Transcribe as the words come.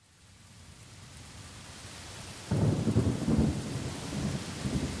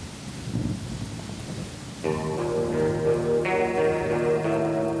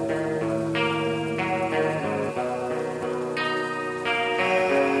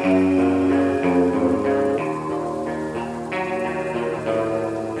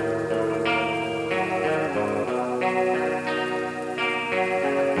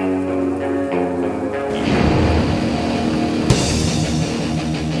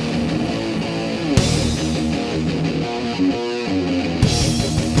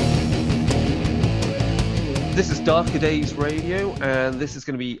This is Darker Days Radio, and this is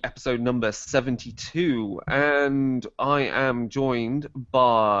going to be episode number 72, and I am joined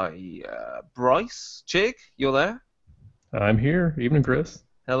by Bryce. Chig, you're there? I'm here. Evening, Chris.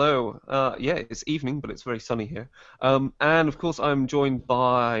 Hello. Yeah, it's evening, but it's very sunny here. And, of course, I'm joined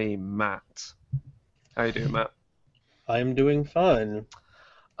by Matt. How you doing, Matt? I'm doing fine.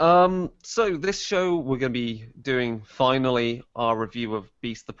 So this show, we're going to be doing, finally, our review of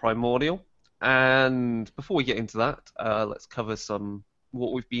Beast the Primordial. And before we get into that, let's cover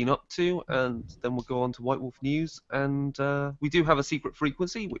what we've been up to, and then we'll go on to White Wolf News. And we do have a secret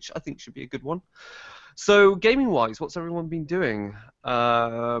frequency, which I think should be a good one. So, gaming-wise, what's everyone been doing?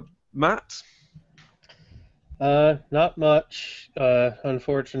 Matt? Not much.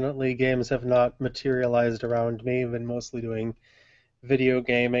 Unfortunately, games have not materialized around me. I've been mostly doing video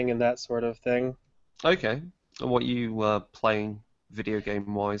gaming and that sort of thing. Okay. And what are you playing video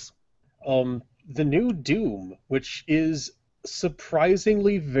game-wise? The new Doom, which is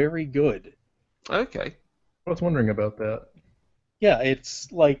surprisingly very good. Okay. I was wondering about that. Yeah, it's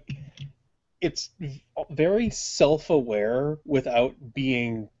very self-aware without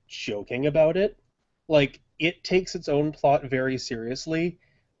being joking about it. Like, it takes its own plot very seriously,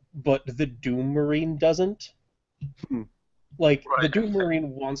 but the Doom Marine doesn't. Like, Right. the Doom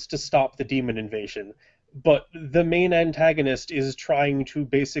Marine wants to stop the demon invasion, but the main antagonist is trying to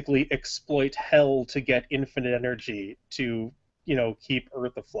basically exploit hell to get infinite energy to, keep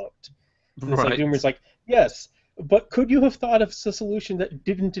Earth afloat. And it's like Doomer's like, yes, but could you have thought of a solution that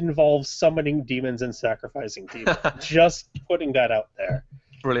didn't involve summoning demons and sacrificing demons? Just putting that out there.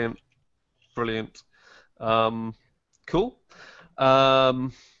 Brilliant. Cool.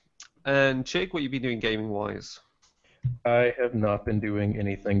 And Chig, what have you been doing gaming-wise? I have not been doing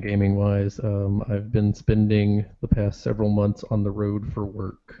anything gaming-wise. I've been spending the past several months on the road for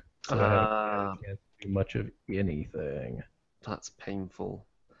work, so I can't do much of anything. That's painful.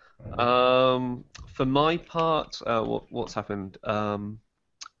 For my part, what's happened?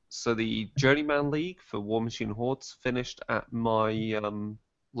 So the Journeyman League for War Machine Hordes finished at my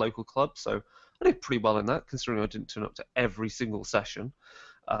local club, so I did pretty well in that, considering I didn't turn up to every single session.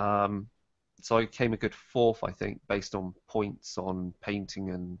 So I came a good fourth, I think, based on points on painting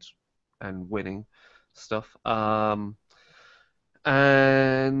and winning stuff. And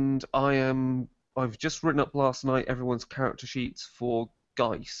I've just written up last night everyone's character sheets for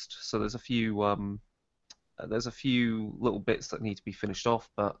Geist. So there's a few little bits that need to be finished off,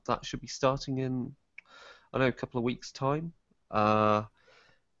 but that should be starting in, I don't know, a couple of weeks' time.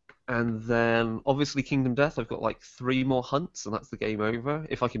 And then, obviously, Kingdom Death, I've got like 3 more hunts, and that's the game over.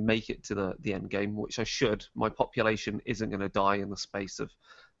 If I can make it to the end game, which I should, my population isn't going to die in the space of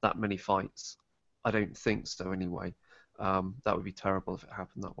that many fights. I don't think so, anyway. That would be terrible if it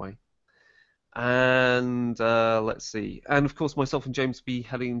happened that way. And let's see. And, of course, myself and James will be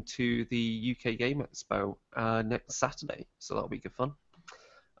heading to the UK Game Expo next Saturday, so that'll be good fun.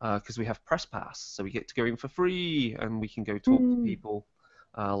 Because we have Press Pass, so we get to go in for free, and we can go talk to people.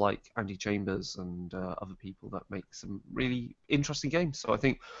 Like Andy Chambers and other people that make some really interesting games. So I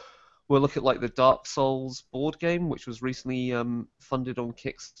think we'll look at like the Dark Souls board game, which was recently funded on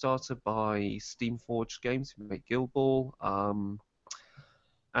Kickstarter by Steamforged Games, who make Guild Ball.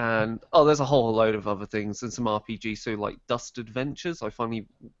 And there's a whole load of other things and some RPGs. So like Dust Adventures, I finally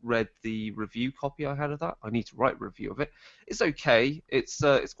read the review copy I had of that. I need to write a review of it. It's okay. It's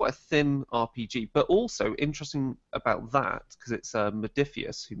quite a thin RPG, but also interesting about that because it's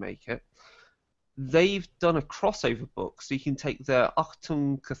Modiphius who make it. They've done a crossover book, so you can take their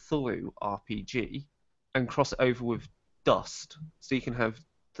Achtung Cthulhu RPG and cross it over with Dust. So you can have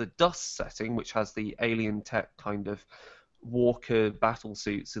the Dust setting, which has the alien tech kind of Walker battle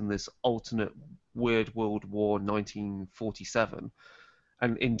suits in this alternate weird World War 1947,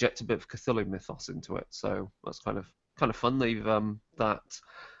 and inject a bit of Cthulhu mythos into it. So that's kind of fun. They've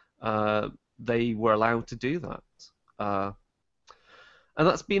they were allowed to do that, and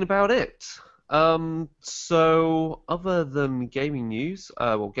that's been about it. So other than gaming news,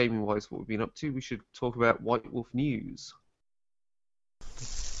 gaming wise, what we've been up to, we should talk about White Wolf News.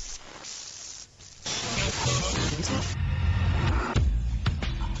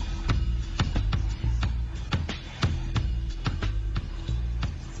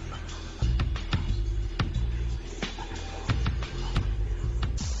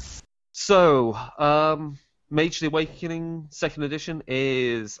 So, Mage the Awakening Second Edition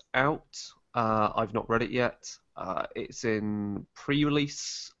is out. I've not read it yet. It's in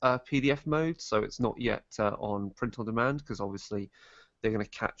pre-release PDF mode, so it's not yet on print on demand because obviously they're going to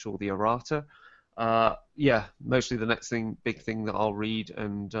catch all the errata. Yeah, mostly the next big thing that I'll read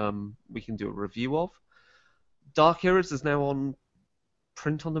and we can do a review of. Dark Eras is now on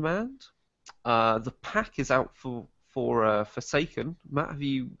print on demand. The pack is out for Forsaken. Matt, have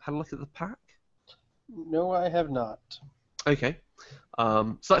you had a look at the pack? No, I have not. Okay.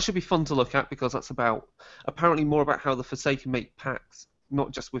 So that should be fun to look at because that's apparently more about how the Forsaken make pacts,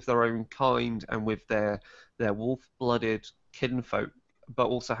 not just with their own kind and with their wolf-blooded kinfolk, but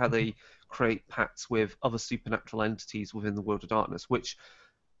also how they create pacts with other supernatural entities within the World of Darkness, which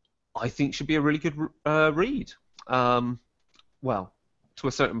I think should be a really good read. Well, to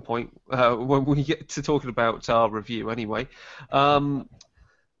a certain point, when we get to talking about our review anyway.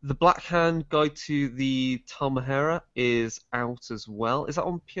 The Black Hand Guide to the Talmahera is out as well. Is that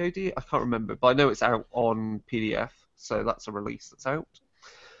on POD? I can't remember, but I know it's out on PDF, so that's a release that's out.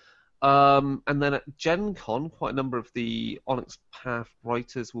 And then at Gen Con, quite a number of the Onyx Path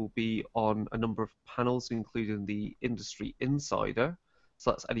writers will be on a number of panels, including the Industry Insider. So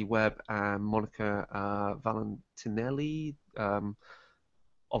that's Eddie Webb and Monica Valentinelli.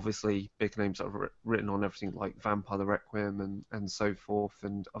 Obviously, big names that have written on everything like Vampire the Requiem and so forth,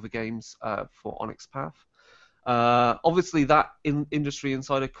 and other games for Onyx Path. Obviously, that Industry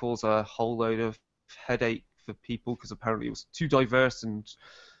Insider caused a whole load of headache for people because apparently it was too diverse and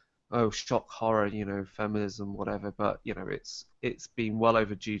shock horror, feminism, whatever. But it's been well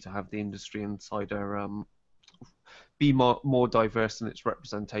overdue to have the Industry Insider be more diverse in its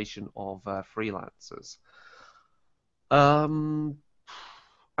representation of freelancers.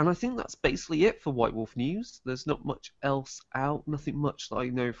 And I think that's basically it for White Wolf news. There's not much else out. Nothing much that I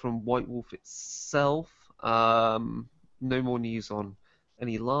know from White Wolf itself. No more news on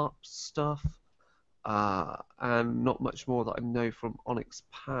any LARP stuff. And not much more that I know from Onyx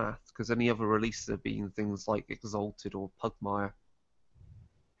Path, because any other releases have been things like Exalted or Pugmire.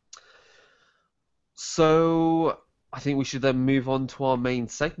 So I think we should then move on to our main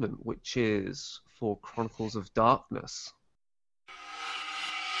segment, which is for Chronicles of Darkness.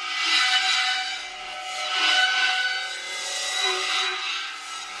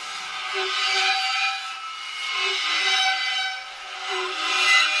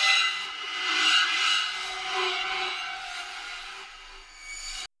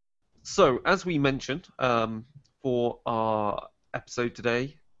 So, as we mentioned, for our episode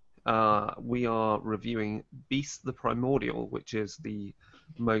today, we are reviewing Beast the Primordial, which is the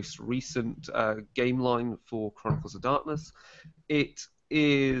most recent game line for Chronicles of Darkness. It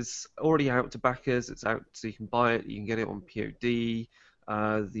is already out to backers. It's out so you can buy it. You can get it on POD.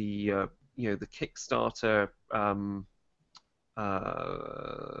 The Kickstarter,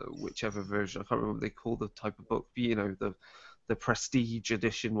 whichever version, I can't remember what they call the type of book. The Prestige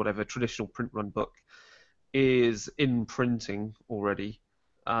edition, whatever, traditional print run book, is in printing already,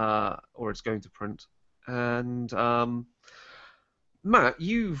 or it's going to print. And Matt,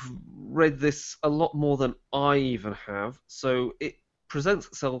 you've read this a lot more than I even have, so it presents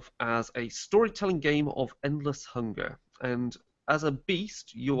itself as a storytelling game of endless hunger. And as a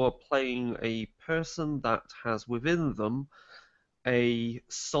beast, you are playing a person that has within them a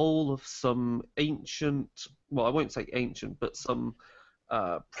soul of some ancient, well, I won't say ancient, but some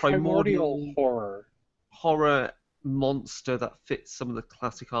primordial horror monster that fits some of the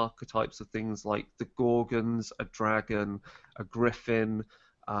classic archetypes of things like the Gorgons, a dragon, a griffin,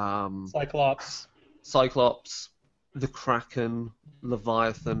 Cyclops, the Kraken,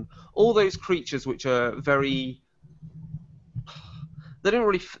 Leviathan, all those creatures which are very...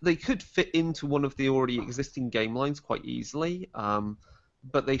 They could fit into one of the already existing game lines quite easily,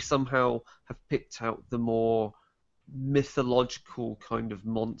 but they somehow have picked out the more mythological kind of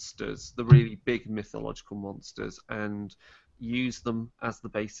monsters, the really big mythological monsters, and use them as the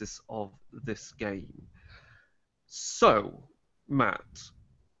basis of this game. So, Matt,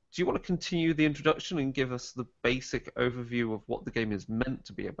 do you want to continue the introduction and give us the basic overview of what the game is meant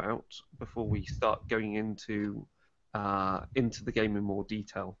to be about before we start going into the game in more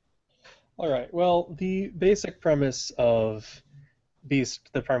detail? All right. Well, the basic premise of Beast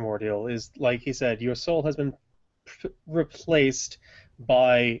the Primordial is, like he said, your soul has been replaced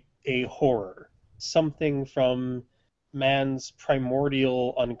by a horror, something from man's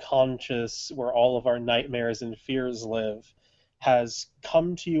primordial unconscious, where all of our nightmares and fears live, has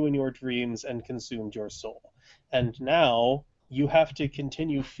come to you in your dreams and consumed your soul. And now you have to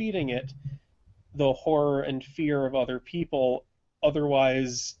continue feeding it the horror and fear of other people,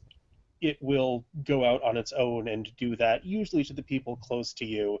 otherwise it will go out on its own and do that, usually to the people close to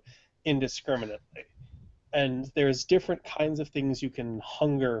you, indiscriminately. And there's different kinds of things you can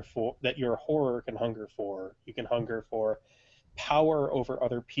hunger for, that your horror can hunger for. You can hunger for power over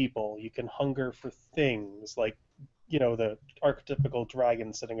other people. You can hunger for things like, the archetypical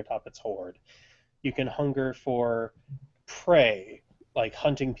dragon sitting atop its hoard. You can hunger for prey, like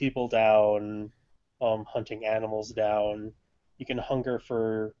hunting people down, hunting animals down. You can hunger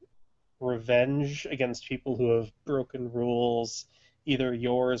for revenge against people who have broken rules, either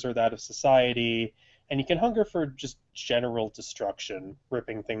yours or that of society. And you can hunger for just general destruction,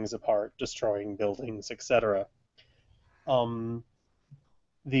 ripping things apart, destroying buildings, etc.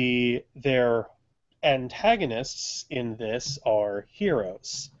 Their antagonists in this are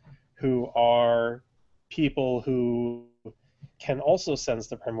heroes, who are people who can also sense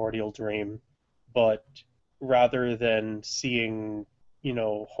the primordial dream, but rather than seeing,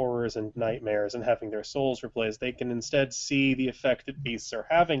 horrors and nightmares and having their souls replaced, they can instead see the effect that beasts are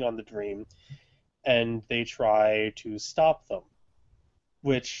having on the dream, and they try to stop them.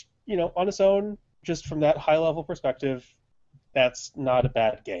 Which, on its own, just from that high-level perspective, that's not a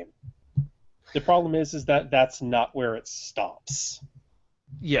bad game. The problem is that that's not where it stops.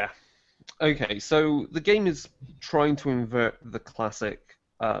 Yeah. Okay, so the game is trying to invert the classic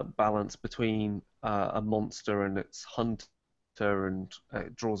balance between a monster and its hunter, and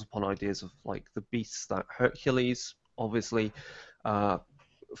it draws upon ideas of like the beasts that Hercules obviously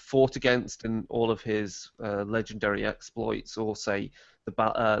fought against in all of his legendary exploits, or say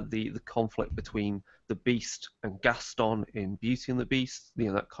the conflict between the Beast and Gaston in Beauty and the Beast.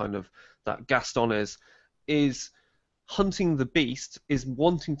 That Gaston is hunting the Beast, is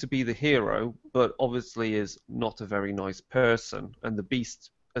wanting to be the hero, but obviously is not a very nice person, and the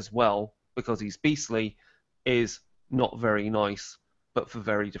Beast as well, because he's beastly, is not very nice, but for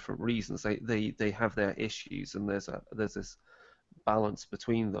very different reasons. They have their issues, and there's this balance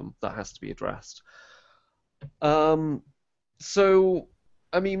between them that has to be addressed. So,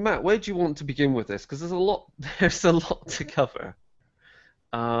 I mean, Matt, where do you want to begin with this? Because there's a lot to cover.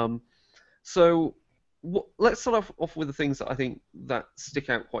 So let's start off with the things that I think that stick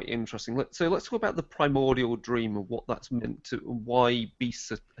out quite interesting. Let's talk about the primordial dream and what that's meant to, why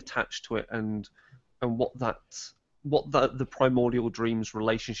beasts are attached to it, and what the primordial dream's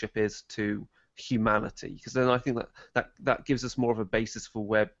relationship is to humanity. Because then I think that gives us more of a basis for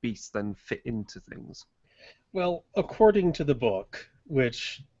where beasts then fit into things. Well, according to the book,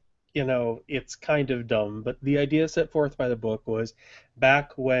 which, it's kind of dumb, but the idea set forth by the book was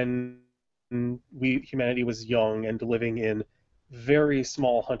back when humanity was young and living in very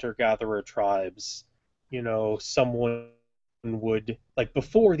small hunter-gatherer tribes, someone would, like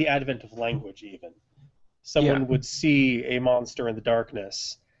before the advent of language even, someone would see a monster in the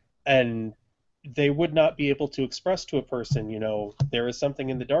darkness, and they would not be able to express to a person, there is something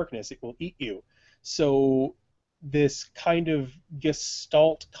in the darkness, it will eat you. So this kind of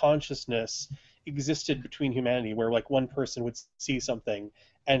gestalt consciousness existed between humanity, where like one person would see something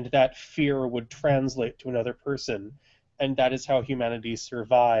and that fear would translate to another person, and that is how humanity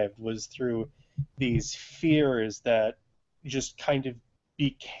survived, was through these fears that just kind of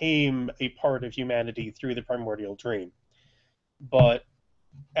became a part of humanity through the primordial dream. But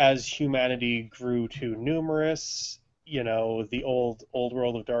as humanity grew too numerous, the old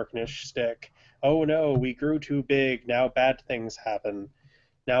World of Darkness shtick, oh no, we grew too big, now bad things happen.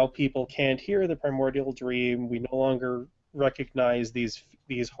 Now people can't hear the primordial dream, we no longer recognize these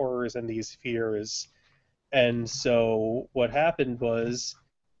horrors and these fears. And so what happened was,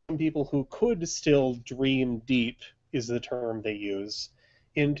 some people who could still dream deep, is the term they use,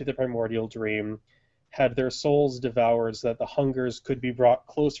 into the primordial dream, had their souls devoured so that the hungers could be brought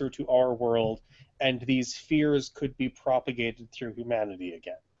closer to our world, and these fears could be propagated through humanity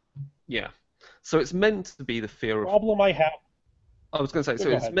again. Yeah. So it's meant to be the fear of... Problem I have... I was going to say, so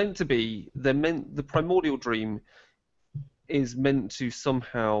it's meant to be... The primordial dream is meant to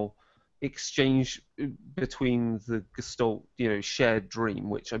somehow exchange between the Gestalt, shared dream,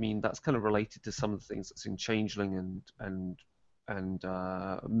 which, I mean, that's kind of related to some of the things that's in Changeling and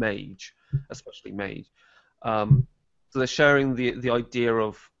Mage, especially Mage. So they're sharing the idea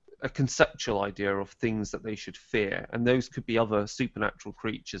of a conceptual idea of things that they should fear, and those could be other supernatural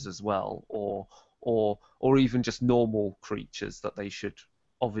creatures as well, or even just normal creatures that they should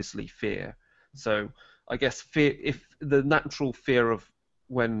obviously fear. So I guess if the natural fear of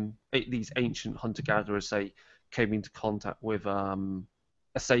when these ancient hunter-gatherers, say, came into contact with a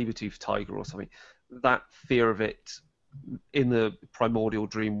saber-toothed tiger or something, that fear of it in the primordial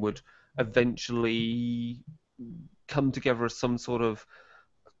dream would eventually come together as some sort of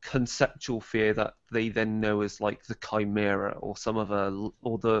conceptual fear that they then know as like the Chimera or some other,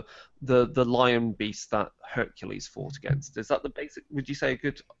 or the lion beast that Hercules fought against. Is that the basic? Would you say a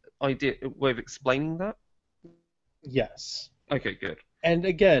good way of explaining that? Yes. Okay, good. And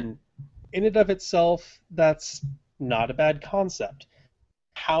again, in and of itself, that's not a bad concept.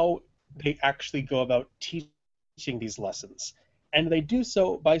 How they actually go about teaching these lessons. And they do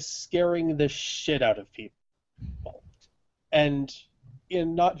so by scaring the shit out of people. And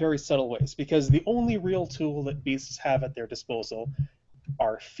in not very subtle ways, because the only real tool that beasts have at their disposal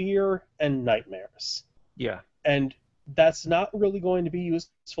are fear and nightmares. Yeah. And that's not really going to be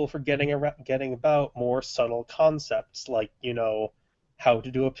useful for getting about more subtle concepts like, how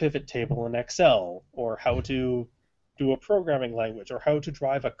to do a pivot table in Excel, or how to do a programming language, or how to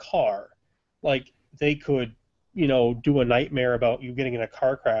drive a car. Like, they could, do a nightmare about you getting in a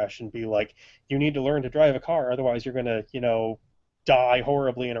car crash and be like, you need to learn to drive a car, otherwise you're going to, die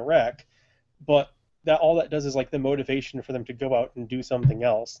horribly in a wreck. But all that does is like the motivation for them to go out and do something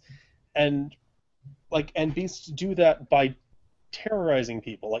else. And beasts do that by terrorizing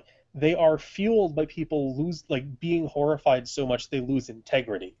people. Like, they are fueled by people being horrified so much they lose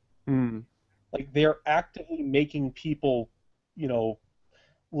integrity. Like, they're actively making people,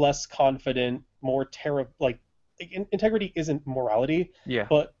 less confident, more integrity isn't morality. Yeah.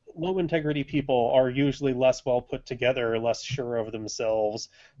 But low integrity people are usually less well put together, less sure of themselves,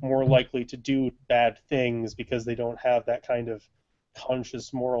 more likely to do bad things because they don't have that kind of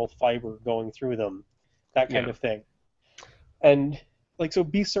conscious moral fiber going through them, that kind of thing. And so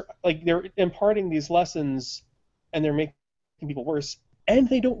beasts are they're imparting these lessons, and they're making people worse. And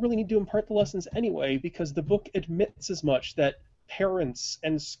they don't really need to impart the lessons anyway, because the book admits as much, that parents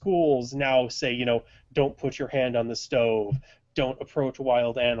and schools now say, don't put your hand on the stove, don't approach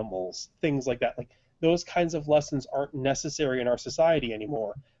wild animals, things like that. Like, those kinds of lessons aren't necessary in our society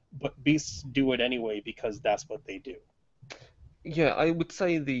anymore, but beasts do it anyway because that's what they do. Yeah, I would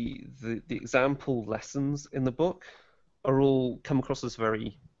say the example lessons in the book are all come across as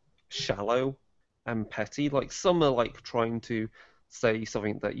very shallow and petty. Like, some are like trying to say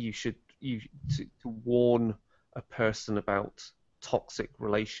something that to warn a person about toxic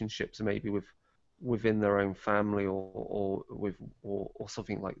relationships, maybe within their own family or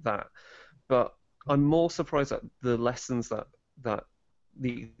something like that. But I'm more surprised at the lessons that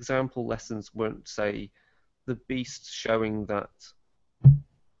the example lessons won't say the beast showing that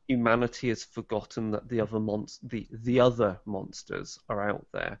humanity has forgotten that the other monsters are out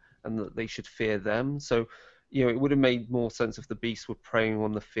there and that they should fear them. So, it would have made more sense if the beasts were preying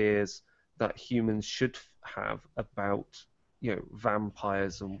on the fears that humans should have about,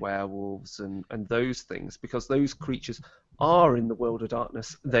 vampires and werewolves and those things, because those creatures are in the world of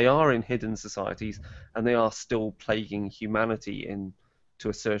darkness, they are in hidden societies, and they are still plaguing humanity to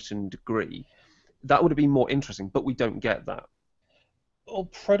a certain degree. That would have been more interesting, but we don't get that. Well,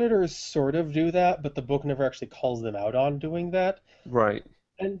 predators sort of do that, but the book never actually calls them out on doing that. Right.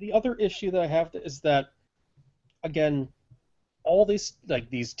 And the other issue that I have is that, again, all these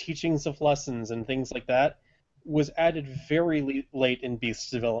teachings of lessons and things like that was added very late in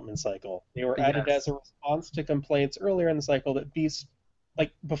Beast's development cycle. They were added as a response to complaints earlier in the cycle that Beast,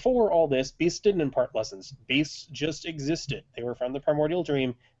 before all this, Beast didn't impart lessons. Beasts just existed. They were from the primordial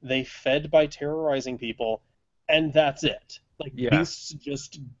dream. They fed by terrorizing people, and that's it. Beasts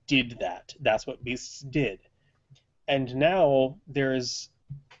just did that. That's what beasts did. And now there's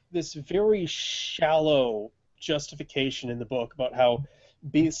this very shallow justification in the book about how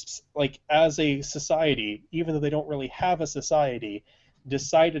beasts, as a society, even though they don't really have a society,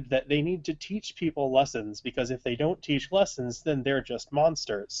 decided that they need to teach people lessons, because if they don't teach lessons, then they're just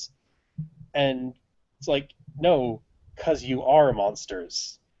monsters. And it's no, because you are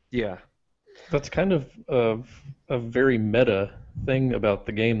monsters. Yeah. That's kind of a very meta thing about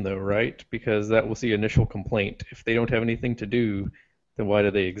the game, though, right? Because that was the initial complaint. If they don't have anything to do, then why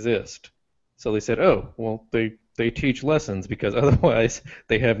do they exist? So they said, oh, well, they teach lessons because otherwise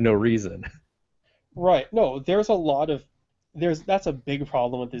they have no reason. Right. No, that's a big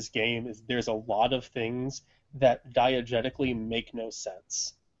problem with this game, is there's a lot of things that diegetically make no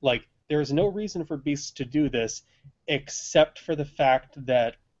sense. There's no reason for beasts to do this except for the fact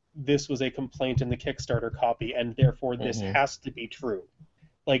that this was a complaint in the Kickstarter copy, and therefore this has to be true.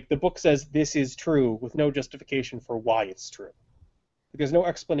 The book says this is true with no justification for why it's true. There's no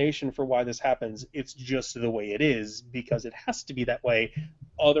explanation for why this happens. It's just the way it is, because it has to be that way.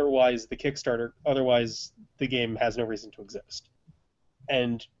 Otherwise, the game has no reason to exist.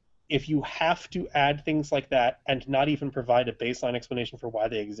 And if you have to add things like that and not even provide a baseline explanation for why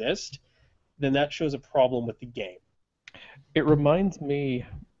they exist, then that shows a problem with the game. It reminds me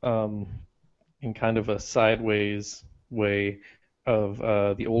um, in kind of a sideways way of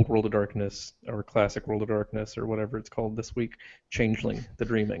the old World of Darkness or classic World of Darkness or whatever it's called this week, Changeling, the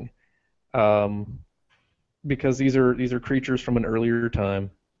Dreaming, um, because these are creatures from an earlier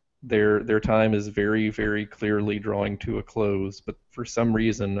time. Their time is very very clearly drawing to a close, but for some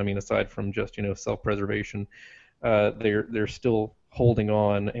reason, I mean, aside from just self-preservation, they're still holding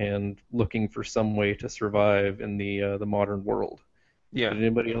on and looking for some way to survive in the modern world. Yeah. Did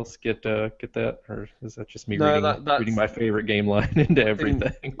anybody else get that, or is that just me No, reading my favorite game line into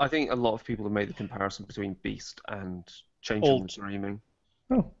everything? I think a lot of people have made the comparison between Beast and Changeling Old. Dreaming.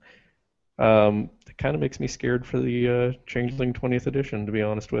 Oh, it kind of makes me scared for the Changeling 20th edition, to be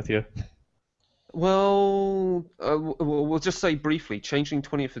honest with you. Well, we'll just say briefly, Changeling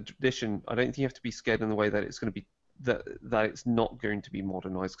 20th edition. I don't think you have to be scared in the way that it's going to be that it's not going to be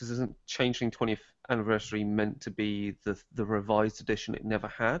modernized, because isn't Changeling 20th anniversary meant to be the revised edition it never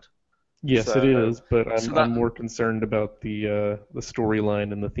had? Yes, So, it is, but so I'm more concerned about the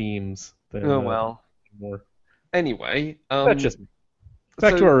storyline and the themes than oh well. more. Anyway, That's just me.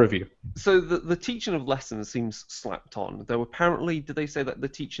 Back to so our review. so the teaching of lessons seems slapped on. Though apparently, did they say that the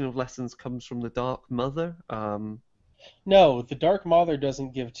teaching of lessons comes from the Dark Mother? No, the Dark Mother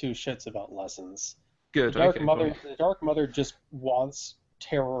doesn't give two shits about lessons. Good. Okay. Fine. The Dark Mother just wants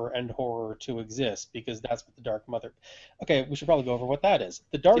terror and horror to exist because that's what the Dark Mother. Okay, we should probably go over what that is.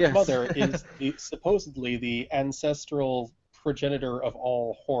 The Dark Yes. Mother is supposedly the ancestral progenitor of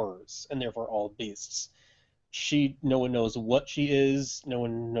all horrors and therefore all beasts. No one knows what she is, no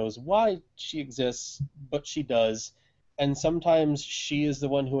one knows why she exists, but she does. And sometimes she is the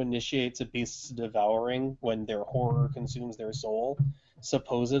one who initiates a beast's devouring when their horror consumes their soul,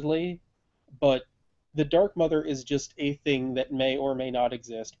 supposedly. But the Dark Mother is just a thing that may or may not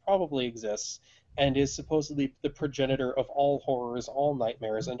exist, probably exists, and is supposedly the progenitor of all horrors, all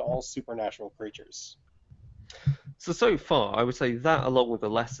nightmares, and all supernatural creatures. So far, I would say that along with the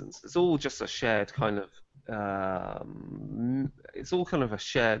lessons, it's all just a shared kind of it's all kind of a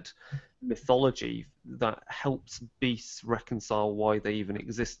shared mythology that helps beasts reconcile why they even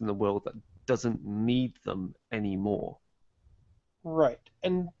exist in the world that doesn't need them anymore. Right.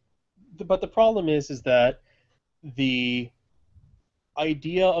 But the problem is that the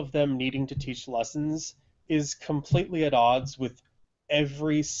idea of them needing to teach lessons is completely at odds with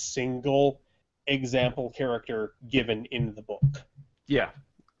every single example character given in the book. Yeah.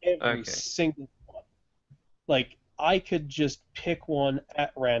 Every Okay. single one. Like, I could just pick one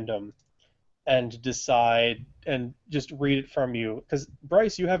at random and decide and just read it from you. Because,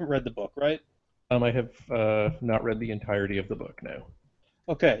 Bryce, you haven't read the book, right? I have not read the entirety of the book now.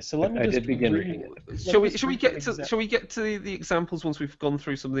 Okay, so let me I just did begin read reading it. Shall we get to the examples once we've gone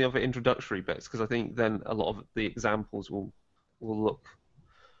through some of the other introductory bits? Because I think then a lot of the examples will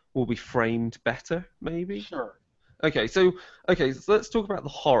be framed better, maybe. Sure. Okay, so let's talk about the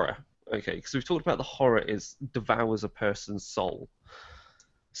horror. Okay, because we've talked about the horror is devours a person's soul.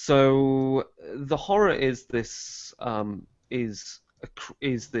 So the horror is this is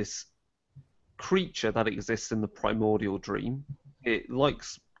this creature that exists in the primordial dream. It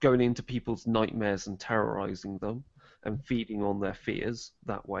likes going into people's nightmares and terrorizing them and feeding on their fears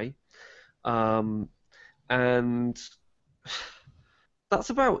that way. And that's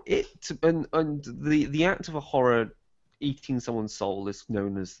about it. And the act of a horror eating someone's soul is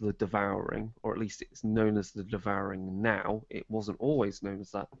known as the devouring, or at least it's known as the devouring now. It wasn't always known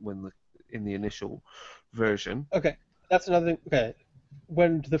as that in the initial version. Okay, that's another thing. Okay,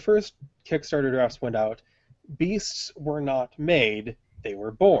 when the first Kickstarter drafts went out, beasts were not made, they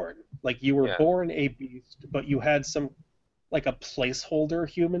were born. Like, you were born a beast, but you had like a placeholder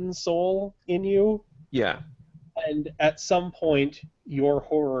human soul in you. Yeah. And at some point, your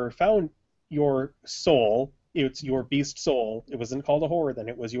horror found your soul. It's your beast soul. It wasn't called a horror then.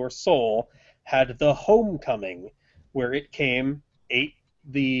 It was your soul. Had the homecoming, where it came, ate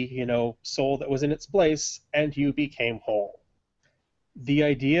the soul that was in its place, and you became whole. The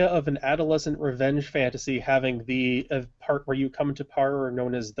idea of an adolescent revenge fantasy having the part where you come to power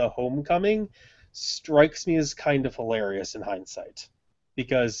known as the homecoming strikes me as kind of hilarious in hindsight,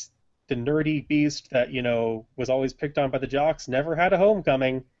 because the nerdy beast that was always picked on by the jocks never had a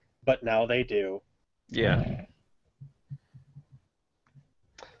homecoming, but now they do. Yeah.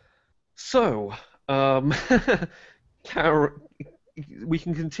 So, we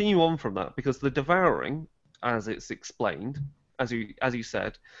can continue on from that, because the devouring, as it's explained, as you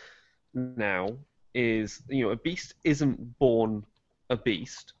said, now is a beast isn't born a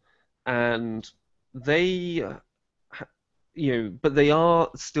beast, and they but they are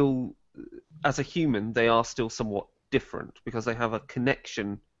still, as a human, they are still somewhat different because they have a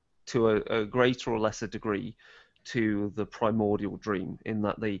connection to a greater or lesser degree to the primordial dream, in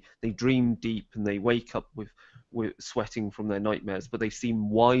that they dream deep and they wake up with sweating from their nightmares, but they seem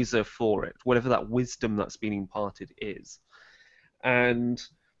wiser for it, whatever that wisdom that's been imparted is. And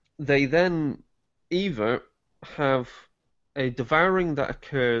they then either have a devouring that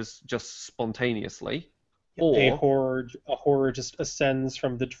occurs just spontaneously, A or horror just ascends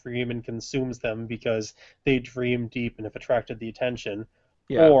from the dream and consumes them because they dream deep and have attracted the attention.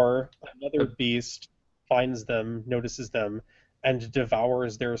 yeah, Or uh, another beast finds them, notices them, and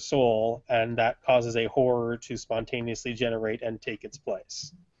devours their soul, and that causes a horror to spontaneously generate and take its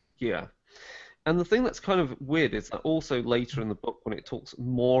place. yeah. And the thing that's kind of weird is that also later in the book, when it talks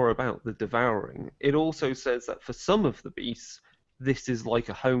more about the devouring, it also says that for some of the beasts, this is like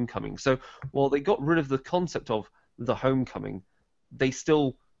a homecoming. So while they got rid of the concept of the homecoming, they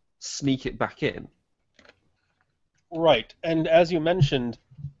still sneak it back in. Right, and as you mentioned,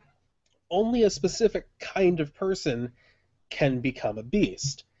 only a specific kind of person can become a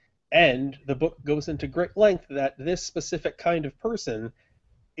beast. And the book goes into great length that this specific kind of person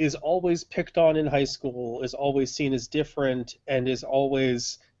is always picked on in high school, is always seen as different, and is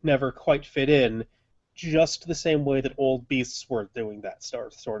always never quite fit in, just the same way that old beasts were doing that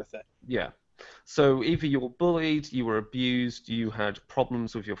sort of thing. Yeah. So either you were bullied, you were abused, you had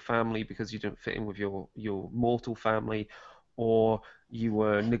problems with your family because you didn't fit in with your mortal family, or you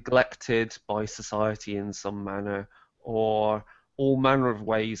were neglected by society in some manner, or all manner of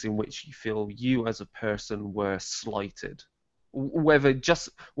ways in which you feel you as a person were slighted. Whether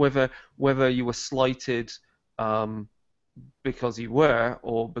you were slighted because you were,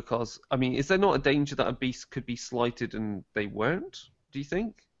 or because, I mean, is there not a danger that a beast could be slighted and they weren't? Do you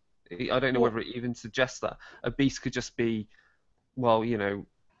think? I don't know Well, whether it even suggests that a beast could just be, well,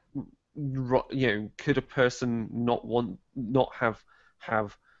 could a person not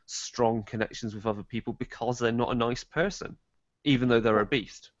have strong connections with other people because they're not a nice person, even though they're a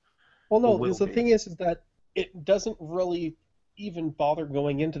beast, well, or no, will the be? thing is that it doesn't really even bother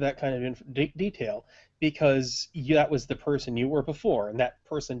going into that kind of detail because that was the person you were before, and that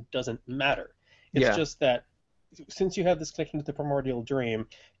person doesn't matter. It's Yeah, just that since you have this connection to the primordial dream,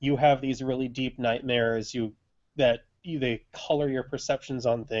 you have these really deep nightmares. They color your perceptions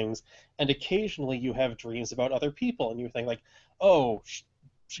on things, and occasionally you have dreams about other people, and you think like, oh,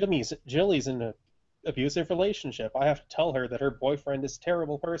 Jilly's in an abusive relationship. I have to tell her that her boyfriend is a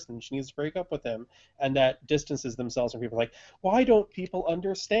terrible person. She needs to break up with him, and that distances themselves from people. Like, why don't people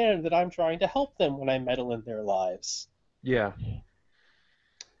understand that I'm trying to help them when I meddle in their lives? yeah.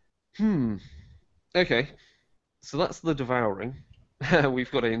 Hmm. Okay. So that's the devouring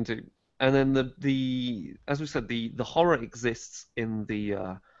we've got into, and then the as we said, the horror exists in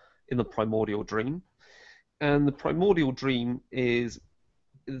the primordial dream, and the primordial dream is,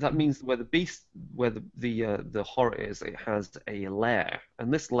 that means where the beast, where the horror is, it has a lair,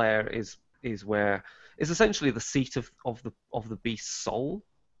 and this lair is where is essentially the seat of the beast's soul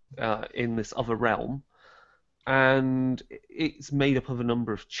in this other realm, and it's made up of a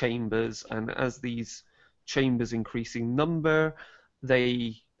number of chambers, and as these chambers increase in number,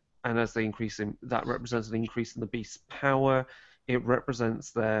 they and as they increase in, that represents an increase in the beast's power. It represents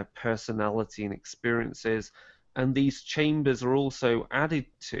their personality and experiences, and these chambers are also added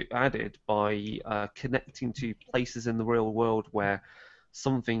by connecting to places in the real world where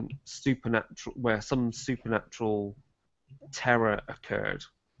some supernatural terror occurred.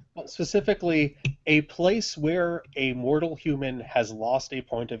 Well, specifically, a place where a mortal human has lost a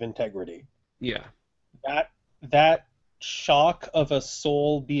point of integrity. Yeah, That shock of a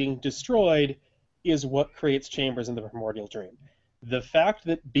soul being destroyed is what creates chambers in the primordial dream. The fact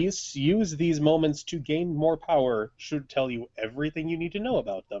that beasts use these moments to gain more power should tell you everything you need to know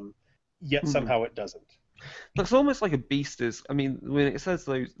about them, yet hmm. somehow it doesn't. That's almost like a beast is. I mean, when it says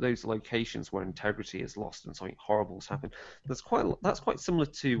those locations where integrity is lost and something horrible's happened, that's quite similar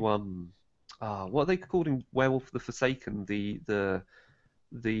to what are they called in Werewolf the Forsaken? The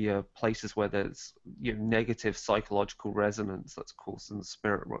places where there's negative psychological resonance that's caused in the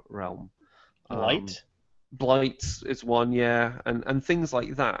spirit realm. Um, Blight? Blight is one, yeah, and things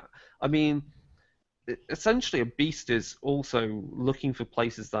like that. I mean, essentially, a beast is also looking for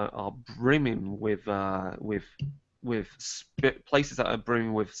places that are brimming with places that are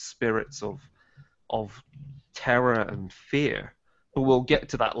brimming with spirits of terror and fear. But we'll get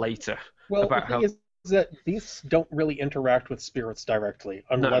to that later Well, the about thing how. is that beasts don't really interact with spirits directly,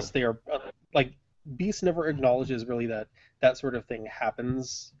 No, unless they are like beast never acknowledges really that that sort of thing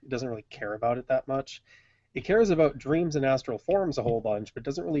happens. It doesn't really care about it that much. It cares about dreams and astral forms a whole bunch, but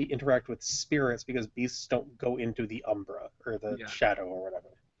doesn't really interact with spirits because beasts don't go into the umbra or the yeah. shadow or whatever.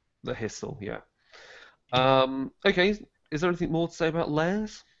 The Hissel, yeah. Okay, is there anything more to say about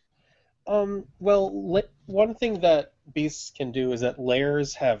layers? Well, one thing that beasts can do is that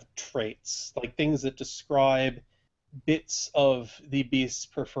layers have traits, like things that describe bits of the beast's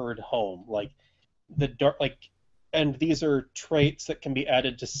preferred home, like the dark, and these are traits that can be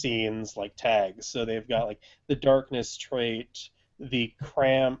added to scenes like tags. So they've got like the darkness trait, the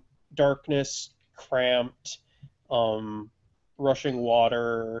darkness, cramped, um, rushing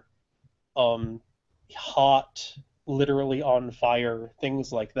water, um, hot, literally on fire,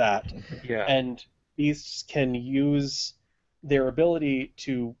 things like that. Yeah. And beasts can use their ability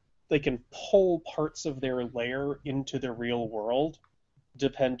to they can pull parts of their lair into the real world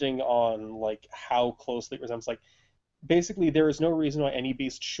depending on like how closely it resembles. Like basically there is no reason why any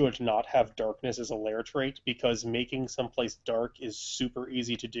beast should not have darkness as a lair trait because making someplace dark is super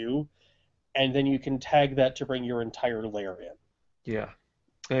easy to do, and then you can tag that to bring your entire lair in. Yeah.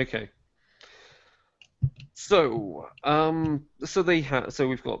 Okay. So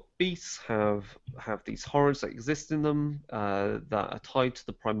we've got beasts have these horrors that exist in them that are tied to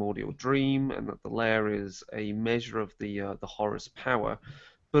the primordial dream, and that the lair is a measure of the horror's power.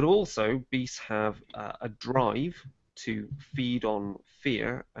 But also, beasts have a drive to feed on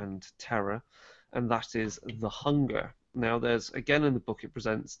fear and terror, and that is the hunger. Now, there's again in the book it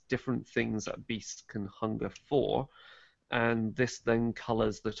presents different things that beasts can hunger for, and this then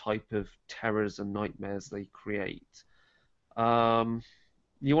colours the type of terrors and nightmares they create.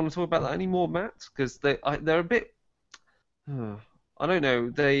 You want to talk about that any more, Matt? Because they're a bit, I don't know,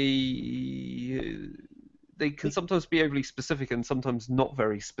 they can sometimes be overly specific and sometimes not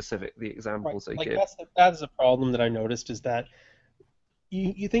very specific, the examples they give. That's a problem that I noticed is that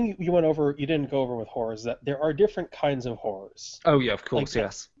you think you didn't go over with horrors, that there are different kinds of horrors. Oh yeah, of course,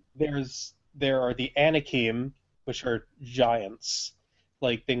 Like, yes. there are the Anakim, which are giants,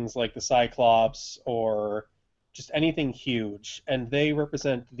 like things like the Cyclops or just anything huge, and they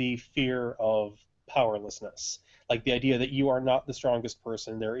represent the fear of powerlessness, like the idea that you are not the strongest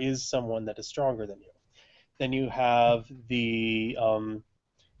person, there is someone that is stronger than you. Then you have the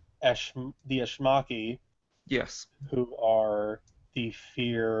Eshmaki, Yes. who are the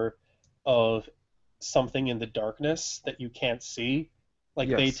fear of something in the darkness that you can't see. Like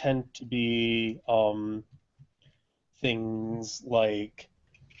they Yes. tend to be things like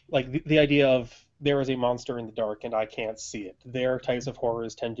the idea of there is a monster in the dark and I can't see it. Their types of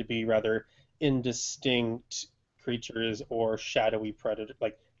horrors tend to be rather indistinct creatures or shadowy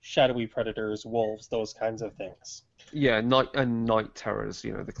predators, wolves, those kinds of things. Yeah, night terrors,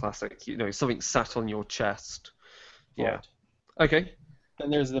 the classic, something sat on your chest. Yeah. Right. Okay. Then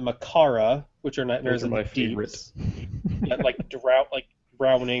there's the Makara, which are nightmares Those are in the my favorites. deeps. Yeah, like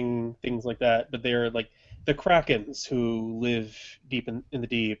drowning, things like that. But they're like the Krakens who live deep in the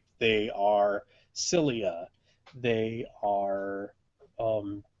deep. They are Cilia. They are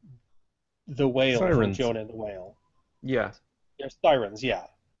the whale from Sirens. Jonah and the Whale. Yeah. They're sirens, yeah.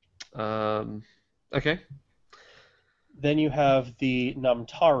 Okay. Then you have the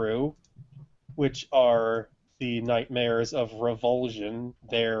Namtaru, which are the nightmares of revulsion.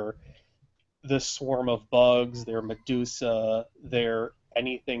 They're the swarm of bugs, they're Medusa, they're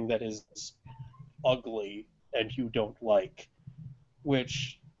anything that is ugly and you don't like.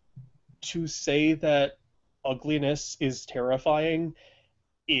 Which, to say that ugliness is terrifying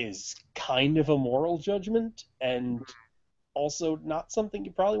is kind of a moral judgment, and also not something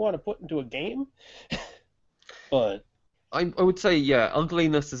you probably want to put into a game. But I would say, yeah,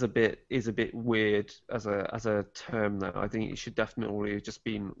 ugliness is a bit weird as a term there. I think it should definitely just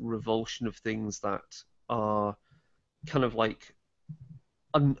be revulsion of things that are kind of like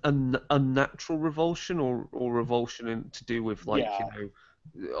unnatural revulsion, or revulsion to do with like yeah,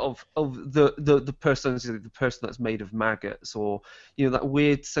 of the person that's made of maggots, or that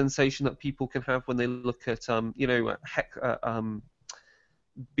weird sensation that people can have when they look at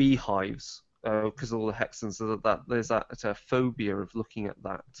beehives, because all the hexens, there's that phobia of looking at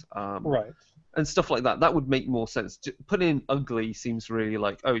that, right. and stuff like that. That would make more sense. Putting in ugly seems really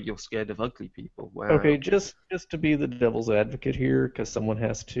like, oh, you're scared of ugly people. Where, Okay, just to be the devil's advocate here, because someone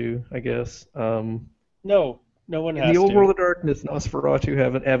has to, I guess. No one In has the old to. world of darkness, Nosferatu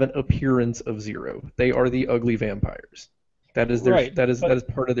have an appearance of zero. They are the ugly vampires. That is their Right, that is but-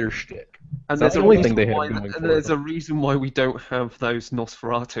 part of their shtick. and That's there's the a only thing reason they have why going for there's a them. reason why we don't have those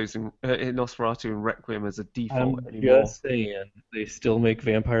Nosferatus in Nosferatu and Requiem as a default I'm anymore. just saying, they still make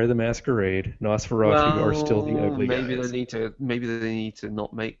Vampire the Masquerade. Nosferatu are still the ugly maybe guys. they need to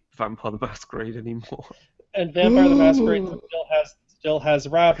not make Vampire the Masquerade anymore. And Vampire the Masquerade still has still has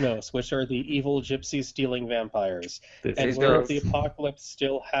Ravnos, which are the evil gypsy-stealing vampires. This And is Lord does. of the Apocalypse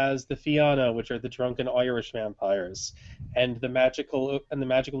still has the Fianna, which are the drunken Irish vampires, and the magical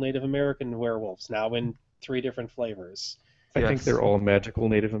Native American werewolves, now in 3 different flavors. I think Yes. they're all magical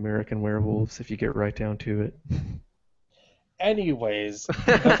Native American werewolves, if you get right down to it. Anyways,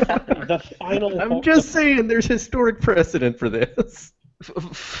 the final. I'm just saying, there's historic precedent for this.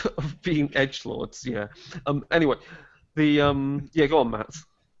 of being edgelords, yeah. Anyway, yeah, go on, Matt.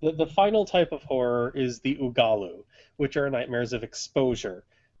 The final type of horror is the Ugalu, which are nightmares of exposure,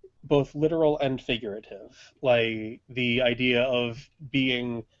 both literal and figurative. Like the idea of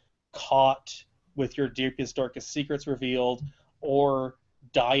being caught with your deepest, darkest secrets revealed, or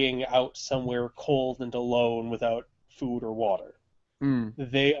dying out somewhere cold and alone without food or water. Mm.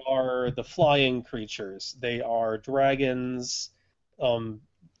 They are the flying creatures. They are dragons,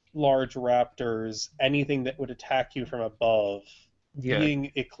 large raptors, anything that would attack you from above, Yeah.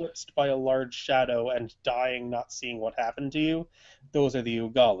 being eclipsed by a large shadow and dying not seeing what happened to you. Those are the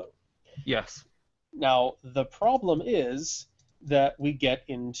Ugalu. Yes. Now, the problem is that we get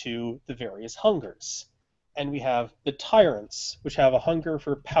into the various hungers. And we have the tyrants, which have a hunger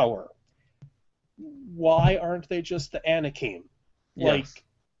for power. Why aren't they just the Anakim? Like, Yes.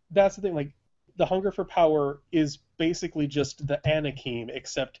 that's the thing. Like, the hunger for power is basically just the Anakim,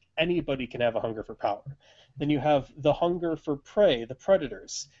 except anybody can have a hunger for power. Then you have the hunger for prey, the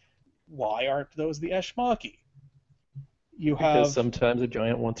predators. Why aren't those the Eshmaki? You have Because sometimes a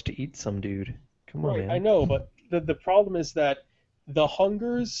giant wants to eat some dude. Come on, right, man. I know, but the problem is that the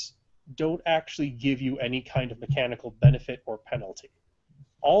hungers don't actually give you any kind of mechanical benefit or penalty.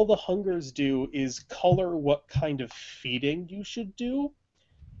 All the hungers do is color what kind of feeding you should do,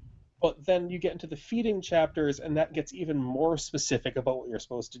 but then you get into the feeding chapters, and that gets even more specific about what you're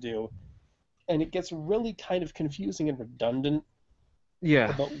supposed to do, and it gets really kind of confusing and redundant Yeah.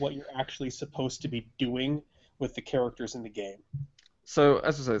 about what you're actually supposed to be doing with the characters in the game. So,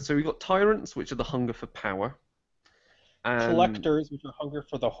 as I said, so we've got tyrants, which are the hunger for power. And, Collectors, which are hunger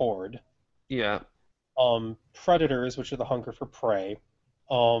for the horde. Yeah. Predators, which are the hunger for prey.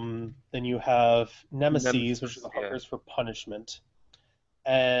 Then you have nemesis, which are the yeah. hungers for punishment.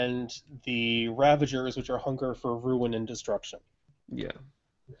 And the ravagers, which are hunger for ruin and destruction. Yeah.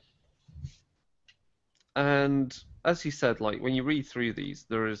 And as you said, like when you read through these,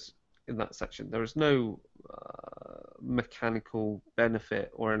 there is in that section there is no mechanical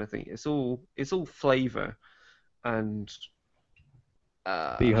benefit or anything. It's all flavor, and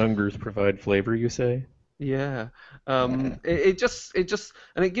The hungers provide flavor, you say? yeah, it just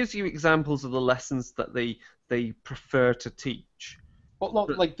and it gives you examples of the lessons that they prefer to teach. Well, no,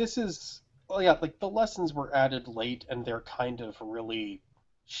 like this is, well, yeah, like the lessons were added late and they're kind of really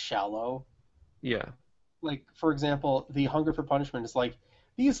shallow. Yeah. Like, for example, the hunger for punishment is like,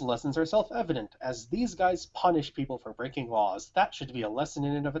 these lessons are self-evident. As these guys punish people for breaking laws, that should be a lesson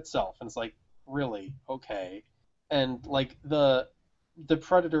in and of itself. And it's like, really? Okay. And like the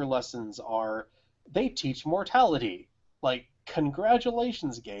predator lessons are, they teach mortality. Like,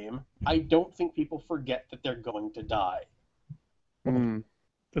 congratulations, game. I don't think people forget that they're going to die. Mm.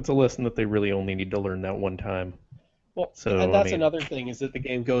 It's a lesson that they really only need to learn that one time. Well, So, and I that's mean- another thing is that the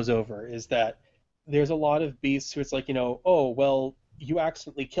game goes over is that there's a lot of beasts who it's like, oh, well, you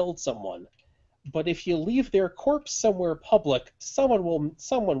accidentally killed someone. But if you leave their corpse somewhere public, someone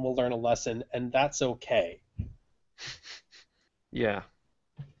will learn a lesson, and that's okay. Yeah.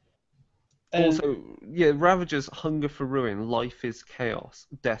 And Also, yeah, Ravager's hunger for ruin, life is chaos,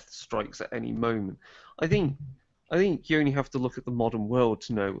 death strikes at any moment. I think you only have to look at the modern world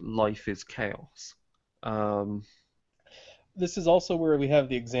to know life is chaos. this is also where we have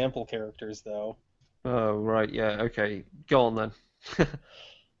the example characters, though. Oh, right, yeah, okay. Go on then.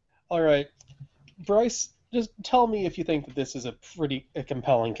 All right, Bryce, just tell me if you think that this is a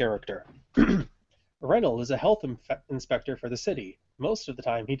compelling character. Reynold is a health inspector for the city. Most of the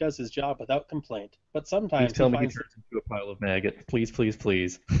time, he does his job without complaint, but sometimes Please tell he me he finds turns into a pile of maggot. Please, please,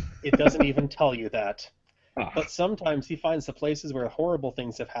 please. it doesn't even tell you that. Ah. But sometimes he finds the places where horrible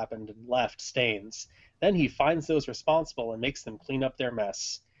things have happened and left stains. Then he finds those responsible and makes them clean up their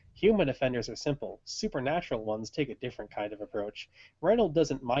mess. Human offenders are simple. Supernatural ones take a different kind of approach. Reynold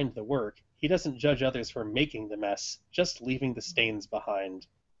doesn't mind the work. He doesn't judge others for making the mess, just leaving the stains behind.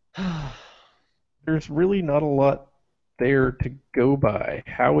 There's really not a lot there to go by.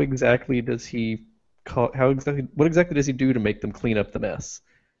 How exactly does he what exactly does he do to make them clean up the mess?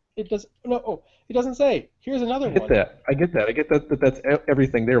 It doesn't say. Here's another I get one. that. I get that. That's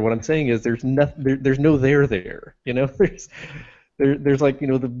everything there. What I'm saying is there's no there. You know, there's there's like,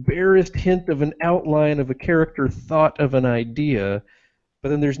 the barest hint of an outline of a character thought of an idea, but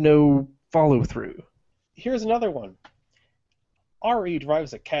then there's no follow through. Here's another one. Ari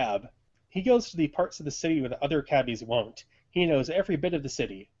drives a cab. He goes to the parts of the city where the other cabbies won't. He knows every bit of the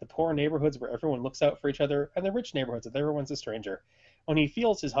city, the poor neighborhoods where everyone looks out for each other, and the rich neighborhoods where everyone's a stranger. When he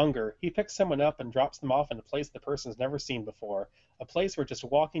feels his hunger, he picks someone up and drops them off in a place the person's never seen before, a place where just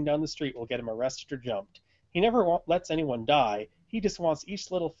walking down the street will get him arrested or jumped. He never lets anyone die. He just wants each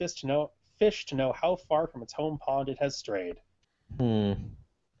little fish to know how far from its home pond it has strayed.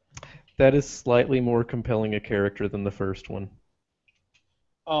 That is slightly more compelling a character than the first one.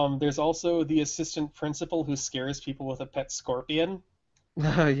 There's also the assistant principal who scares people with a pet scorpion.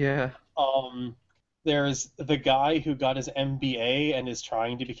 Yeah. There's the guy who got his MBA and is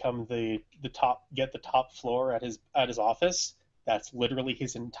trying to become get the top floor at his office. That's literally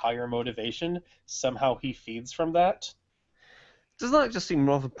his entire motivation. Somehow he feeds from that. Doesn't that just seem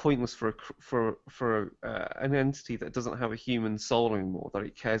rather pointless for an entity that doesn't have a human soul anymore? That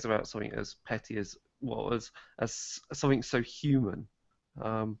it cares about something as petty as as something so human.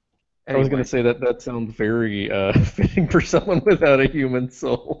 I was going to say that sounds very fitting for someone without a human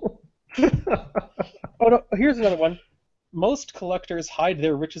soul. Oh no! Here's another one. Most collectors hide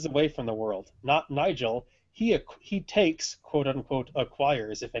their riches away from the world. Not Nigel. He takes, quote unquote,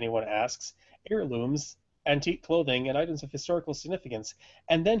 acquires, if anyone asks, heirlooms, antique clothing, and items of historical significance,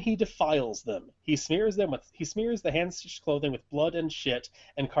 and then he defiles them. He smears the hand-stitched clothing with blood and shit,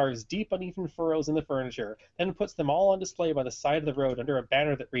 and carves deep, uneven furrows in the furniture, then puts them all on display by the side of the road under a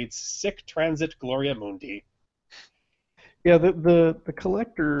banner that reads "Sic Transit Gloria Mundi." Yeah, the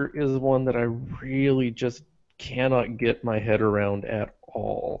collector is one that I really just cannot get my head around at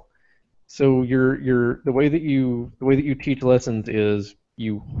all. So the way that you teach lessons is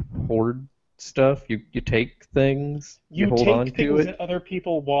you hoard stuff, you take things, you hold on to it. You take things that other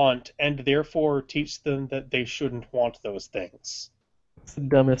people want, and therefore teach them that they shouldn't want those things. It's the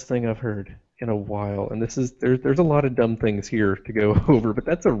dumbest thing I've heard in a while, and there's a lot of dumb things here to go over, but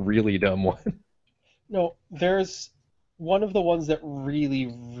that's a really dumb one. No, there's one of the ones that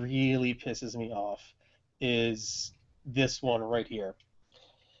really, really pisses me off is this one right here.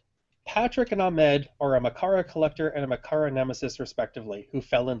 Patrick and Ahmed are a Makara collector and a Makara nemesis, respectively, who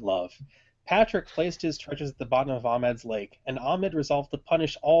fell in love. Patrick placed his treasures at the bottom of Ahmed's lake, and Ahmed resolved to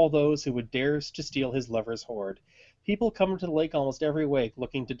punish all those who would dare to steal his lover's hoard. People come to the lake almost every week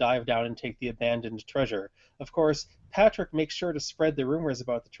looking to dive down and take the abandoned treasure. Of course, Patrick makes sure to spread the rumors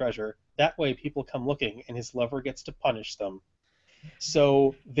about the treasure. That way people come looking, and his lover gets to punish them.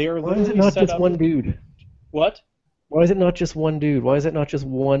 So they're Why is it not just one dude? What? Why is it not just one dude? Why is it not just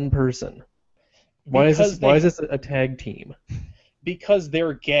one person? Why is this a tag team? Because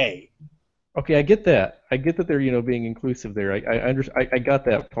they're gay. Okay, I get that. I get that they're being inclusive there. I got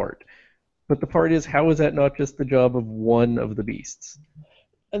that part. But the part is, how is that not just the job of one of the beasts?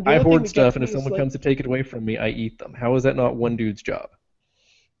 I hoard stuff, and if someone comes to take it away from me, I eat them. How is that not one dude's job?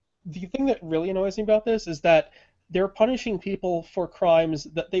 The thing that really annoys me about this is that they're punishing people for crimes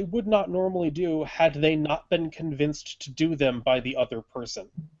that they would not normally do had they not been convinced to do them by the other person.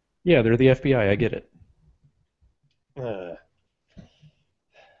 Yeah, they're the FBI. I get it. But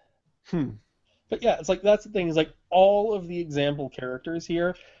yeah, it's like that's the thing. Is like all of the example characters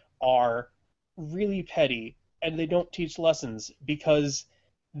here are really petty, and they don't teach lessons because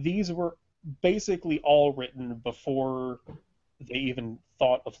these were basically all written before they even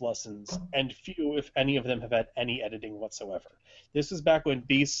thought of lessons, and few, if any of them, have had any editing whatsoever. This is back when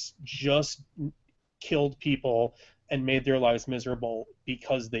beasts just killed people and made their lives miserable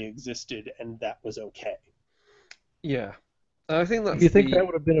because they existed, and that was okay. Yeah. I think that's Do you think that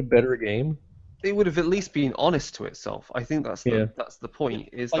would have been a better game? It would have at least been honest to itself. I think that's the point.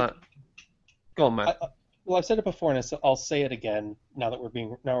 Is like, that? Go on, man. Well, I've said it before, and I'll say it again now that we're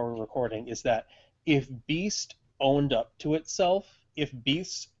recording. Is that if Beast owned up to itself, if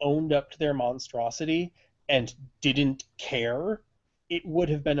Beasts owned up to their monstrosity and didn't care, it would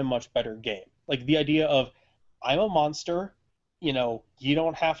have been a much better game. Like the idea of, I'm a monster, you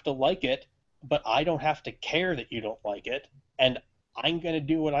don't have to like it, but I don't have to care that you don't like it, and I'm going to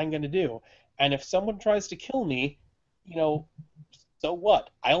do what I'm going to do. And if someone tries to kill me, so what?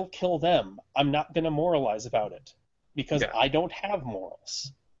 I'll kill them. I'm not going to moralize about it because I don't have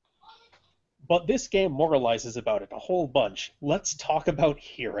morals. But this game moralizes about it a whole bunch. Let's talk about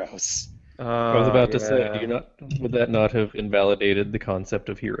heroes. I was about to say, would that not have invalidated the concept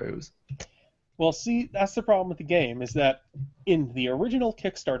of heroes? Well, see, that's the problem with the game, is that in the original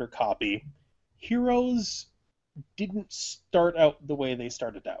Kickstarter copy, heroes didn't start out the way they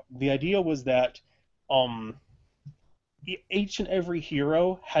started out. The idea was that each and every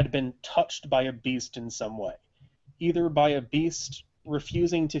hero had been touched by a beast in some way, either by a beast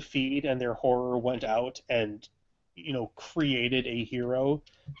refusing to feed and their horror went out and created a hero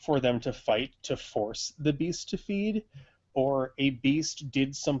for them to fight to force the beast to feed, or a beast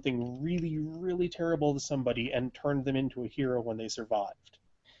did something really, really terrible to somebody and turned them into a hero when they survived.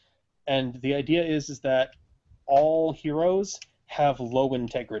 And the idea is that all heroes have low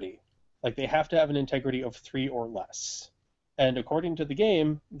integrity. Like, they have to have an integrity of 3 or less. And according to the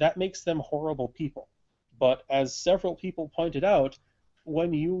game, that makes them horrible people. But as several people pointed out,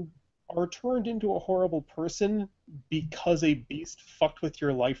 when you are turned into a horrible person because a beast fucked with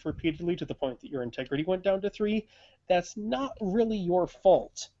your life repeatedly to the point that your integrity went down to 3, that's not really your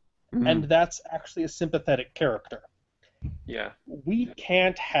fault. And that's actually a sympathetic character. Yeah. We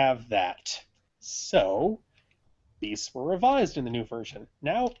can't have that. So, beasts were revised in the new version.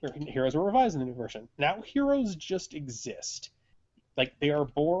 Heroes were revised in the new version. Now heroes just exist. Like, they are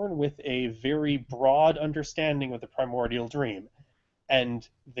born with a very broad understanding of the primordial dream, and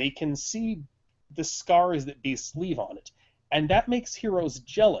they can see the scars that beasts leave on it. And that makes heroes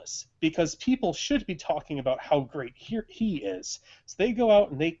jealous, because people should be talking about how great he is. So they go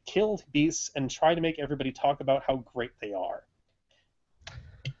out and they kill beasts and try to make everybody talk about how great they are.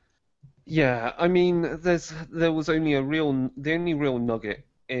 Yeah, I mean, there was only the only real nugget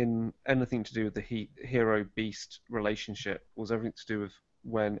in anything to do with the hero-beast relationship was everything to do with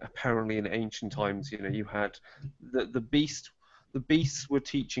when apparently in ancient times, you had the beasts were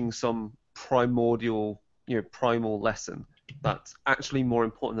teaching some primordial, primal lesson that's actually more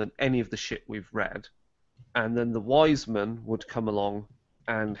important than any of the shit we've read, and then the wise men would come along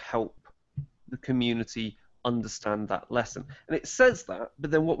and help the community understand that lesson. And it says that,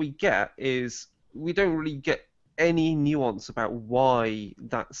 but then what we get is we don't really get any nuance about why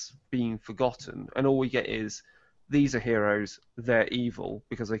that's being forgotten, and all we get is these are heroes, they're evil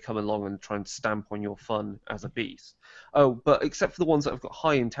because they come along and try and stamp on your fun as a beast. Oh, but except for the ones that have got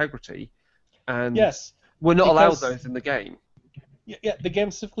high integrity, and yes, we're not allowed those in the game. Yeah, the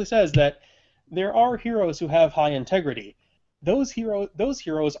game specifically says that there are heroes who have high integrity. Those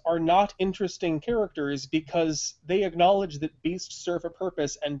heroes are not interesting characters because they acknowledge that beasts serve a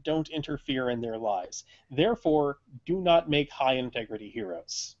purpose and don't interfere in their lives. Therefore, do not make high integrity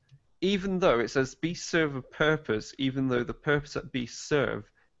heroes. Even though it says beasts serve a purpose, even though the purpose that beasts serve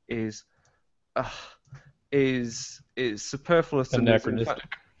is superfluous and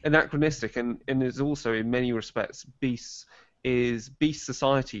anachronistic, and is also in many respects beast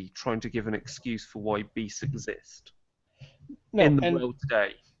society trying to give an excuse for why beasts exist in the world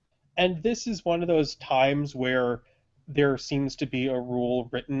today. And this is one of those times where there seems to be a rule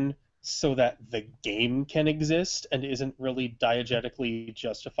written so that the game can exist and isn't really diegetically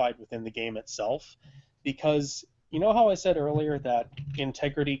justified within the game itself. Because you know how I said earlier that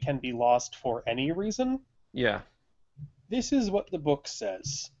integrity can be lost for any reason? Yeah. This is what the book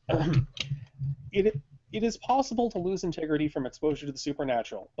says. It is possible to lose integrity from exposure to the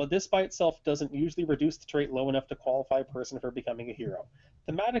supernatural, but this by itself doesn't usually reduce the trait low enough to qualify a person for becoming a hero.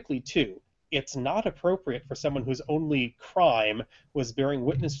 Thematically, too, it's not appropriate for someone whose only crime was bearing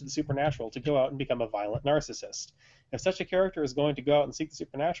witness to the supernatural to go out and become a violent narcissist. If such a character is going to go out and seek the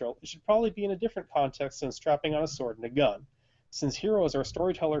supernatural, it should probably be in a different context than strapping on a sword and a gun. Since heroes are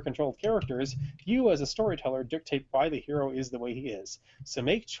storyteller-controlled characters, you as a storyteller dictate why the hero is the way he is. So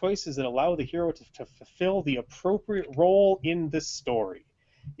make choices that allow the hero to fulfill the appropriate role in the story.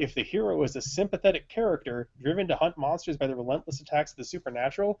 If the hero is a sympathetic character, driven to hunt monsters by the relentless attacks of the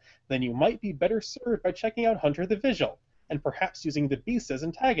supernatural, then you might be better served by checking out Hunter the Vigil, and perhaps using the beasts as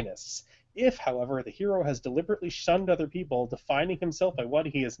antagonists. If, however, the hero has deliberately shunned other people, defining himself by what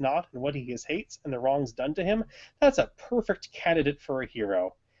he is not and what he hates and the wrongs done to him, that's a perfect candidate for a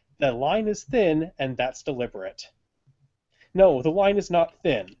hero. The line is thin, and that's deliberate. No, the line is not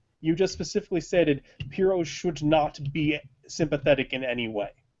thin. You just specifically stated heroes should not be sympathetic in any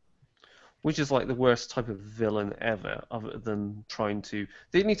way. Which is like the worst type of villain ever, other than trying to...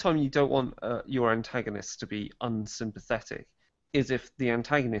 The only time you don't want your antagonists to be unsympathetic is if the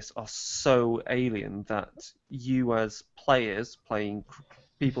antagonists are so alien that you as players, playing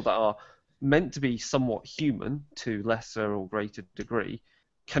people that are meant to be somewhat human to lesser or greater degree,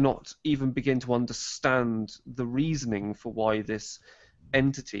 cannot even begin to understand the reasoning for why this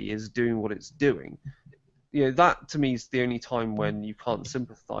entity is doing what it's doing. That to me is the only time when you can't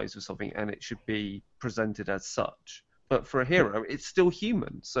sympathize with something and it should be presented as such. But for a hero, it's still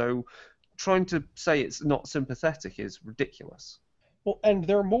human, so trying to say it's not sympathetic is ridiculous. Well, and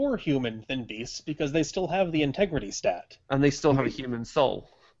they're more human than beasts because they still have the integrity stat. And they still have a human soul.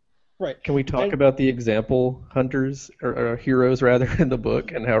 Right. Can we talk And about the example hunters or heroes rather in the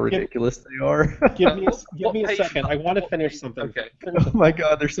book and how ridiculous they are? give me What a page is second. that? I want to What finish page? something. Okay. Finish Oh my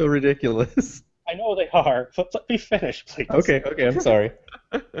God, they're so ridiculous. I know they are, but let me finish, please. Okay, I'm sorry.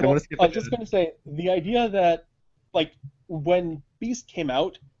 I want Well, to skip I was ahead. just going to say the idea that, like, when Beast came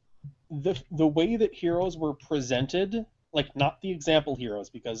out, the way that heroes were presented, like not the example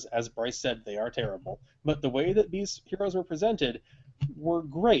heroes, because as Bryce said, they are terrible, but the way that these heroes were presented were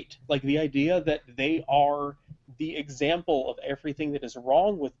great. Like the idea that they are the example of everything that is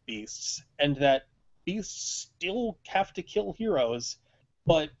wrong with beasts, and that beasts still have to kill heroes,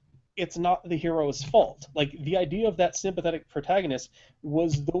 but it's not the hero's fault. Like the idea of that sympathetic protagonist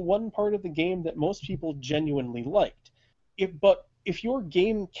was the one part of the game that most people genuinely liked. But if your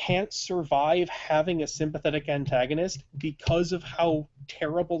game can't survive having a sympathetic antagonist because of how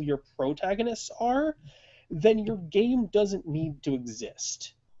terrible your protagonists are, then your game doesn't need to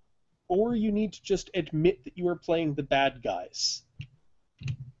exist. Or you need to just admit that you are playing the bad guys.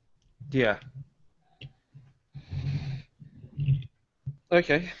 Yeah.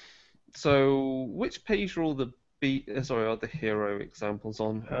 Okay. So, which page are all the are the hero examples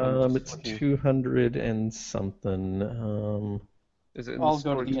on? I'm just It's looking. 200 and something. Is it in I'll the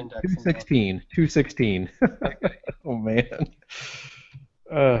go to story? the index. and look. 216. 216. Oh man.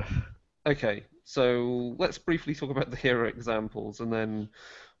 Uh, Okay, so let's briefly talk about the hero examples, and then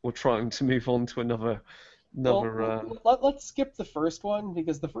we're trying to move on to another. Let's skip the first one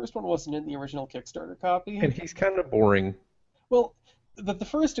because the first one wasn't in the original Kickstarter copy. and he's kind of boring. Well, the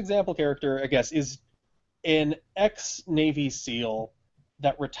first example character, I guess, is an ex-Navy SEAL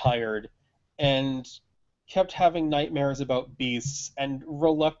that retired and kept having nightmares about beasts and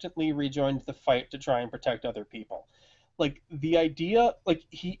reluctantly rejoined the fight to try and protect other people. Like, the idea, like,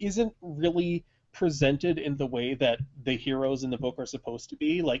 he isn't really presented in the way that the heroes in the book are supposed to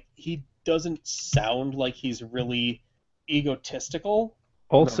be. Like, he doesn't sound like he's really egotistical.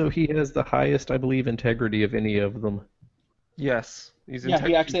 Also, he has the highest, I believe, integrity of any of them. Yes, he's Yeah,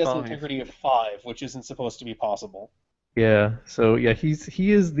 he actually has an 5. integrity of 5, which isn't supposed to be possible. Yeah. So yeah, he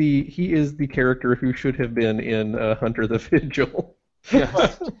is the character who should have been in Hunter the Vigil. Yes.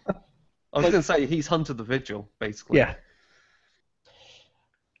 Right. I was going to say he's Hunter the Vigil, basically. Yeah.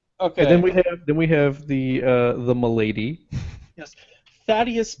 Okay. And then we have the Milady. Yes.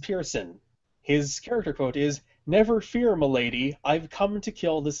 Thaddeus Pearson. His character quote is, "Never fear, milady, I've come to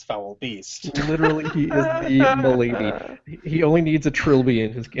kill this foul beast." Literally, he is the Milady. He only needs a trilby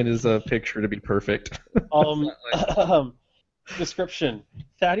in his picture to be perfect. Description.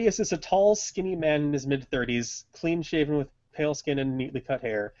 Thaddeus is a tall, skinny man in his mid-30s, clean-shaven with pale skin and neatly cut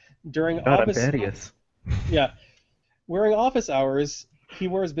hair. During God, I'm office, Thaddeus. yeah, wearing office hours, he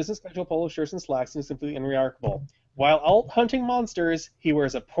wears business casual polo shirts and slacks and is completely unremarkable. While out hunting monsters, he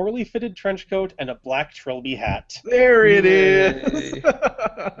wears a poorly fitted trench coat and a black trilby hat. There it Yay. is.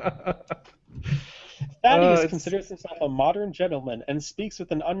 Thaddeus it's- considers himself a modern gentleman and speaks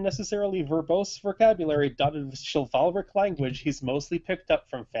with an unnecessarily verbose vocabulary dotted with chivalric language he's mostly picked up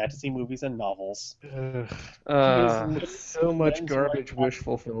from fantasy movies and novels. It's so much Men's garbage right wish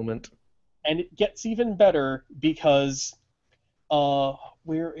fulfillment. And it gets even better because,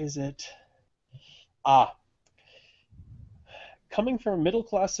 where is it? Coming from a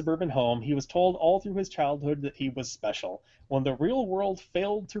middle-class suburban home, he was told all through his childhood that he was special. When the real world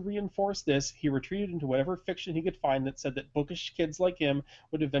failed to reinforce this, he retreated into whatever fiction he could find that said that bookish kids like him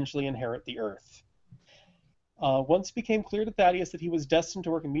would eventually inherit the earth. Once it became clear to Thaddeus that he was destined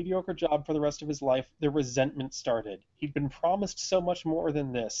to work a mediocre job for the rest of his life, the resentment started. He'd been promised so much more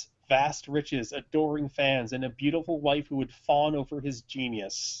than this: vast riches, adoring fans, and a beautiful wife who would fawn over his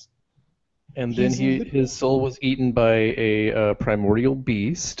genius. And then his soul was eaten by a primordial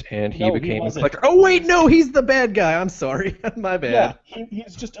beast, and he No, he became a wasn't. collector. Oh wait, no, he's the bad guy. I'm sorry, my bad. Yeah,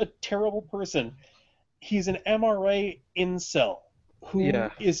 he's just a terrible person. He's an MRA incel who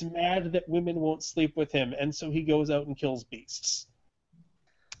is mad that women won't sleep with him, and so he goes out and kills beasts.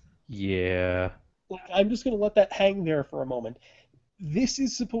 Yeah. Like, I'm just going to let that hang there for a moment. This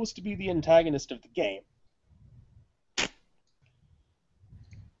is supposed to be the antagonist of the game. Can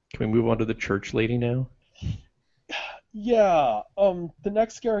we move on to the church lady now? Yeah, the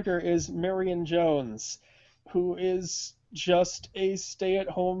next character is Marion Jones, who is just a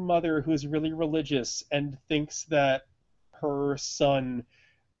stay-at-home mother who's really religious and thinks that her son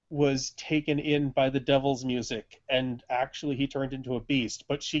was taken in by the devil's music, and actually he turned into a beast,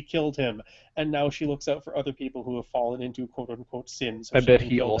 but she killed him, and now she looks out for other people who have fallen into quote-unquote sin. So I she bet can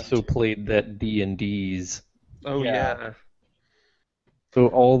he kill them also too. played that D&D's. Oh yeah. So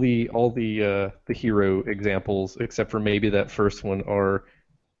all the hero examples, except for maybe that first one, are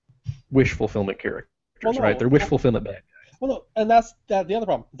wish fulfillment characters, Well, no, right? They're wish fulfillment bad. Well, no, and that's the other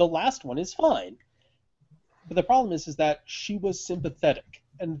problem. The last one is fine, but the problem is that she was sympathetic,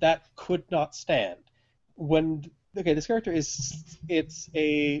 and that could not stand. This character it's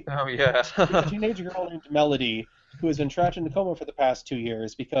a Oh yeah. it's a teenage girl named Melody who has been trapped in a coma for the past 2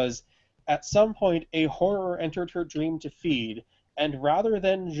 years because at some point a horror entered her dream to feed, and rather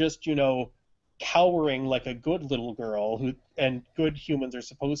than just cowering like a good little girl and good humans are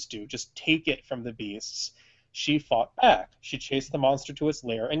supposed to just take it from the beasts, she fought back. She chased the monster to its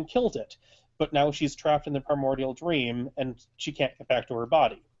lair and killed it. But now she's trapped in the primordial dream and she can't get back to her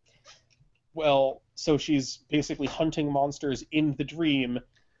body. Well, so she's basically hunting monsters in the dream,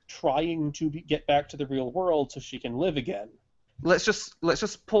 trying to get back to the real world so she can live again. Let's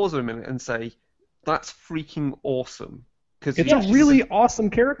just pause a minute and say that's freaking awesome. It's a really awesome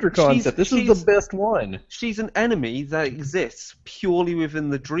character concept. This is the best one. She's an enemy that exists purely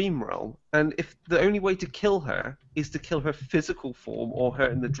within the dream realm, and if the only way to kill her is to kill her physical form or her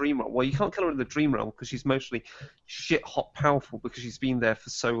in the dream realm, well, you can't kill her in the dream realm because she's mostly shit-hot powerful because she's been there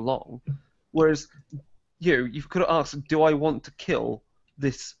for so long. Whereas, you could have asked, do I want to kill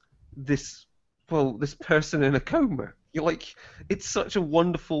this person in a coma? You're like, it's such a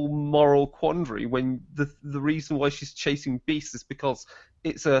wonderful moral quandary when the reason why she's chasing beasts is because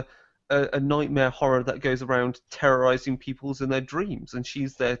it's a nightmare horror that goes around terrorizing people in their dreams, and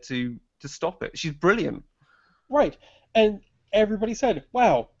she's there to stop it. She's brilliant. Right. And everybody said,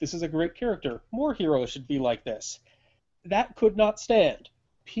 wow, this is a great character. More heroes should be like this. That could not stand.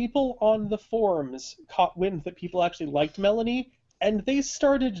 People on the forums caught wind that people actually liked Melanie, and they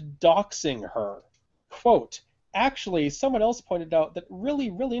started doxing her. Quote, actually, someone else pointed out that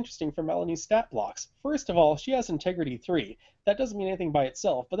really, really interesting for Melanie's stat blocks. First of all, she has Integrity 3. That doesn't mean anything by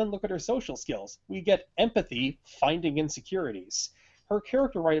itself, but then look at her social skills. We get empathy, finding insecurities. Her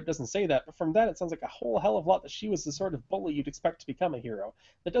character write-up doesn't say that, but from that it sounds like a whole hell of a lot that she was the sort of bully you'd expect to become a hero.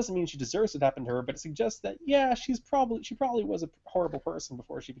 That doesn't mean she deserves what happened to her, but it suggests that, yeah, she probably was a horrible person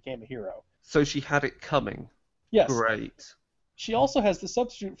before she became a hero. So she had it coming. Yes. Great. She also has the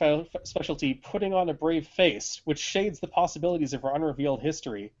substitute specialty putting on a brave face, which shades the possibilities of her unrevealed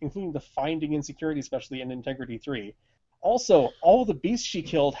history, including the finding insecurity specialty in Integrity 3. Also, all the beasts she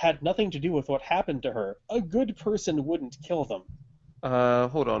killed had nothing to do with what happened to her. A good person wouldn't kill them.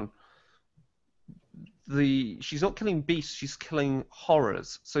 Hold on. She's not killing beasts, she's killing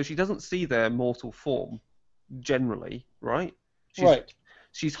horrors. So she doesn't see their mortal form, generally, right? Right.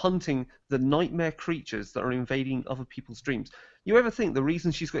 She's hunting the nightmare creatures that are invading other people's dreams. You ever think the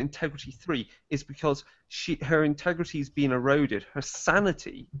reason she's got Integrity 3 is because her integrity is being eroded, her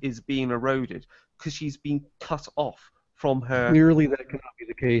sanity is being eroded, because she's been cut off from her... Clearly that cannot be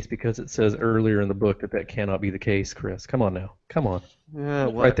the case because it says earlier in the book that cannot be the case, Chris. Come on now. Come on. Yeah,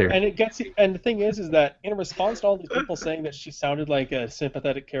 well, right there. And the thing is that in response to all these people saying that she sounded like a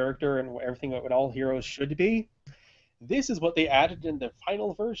sympathetic character and everything what all heroes should be, this is what they added in the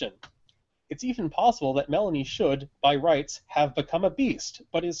final version. It's even possible that Melanie should, by rights, have become a beast,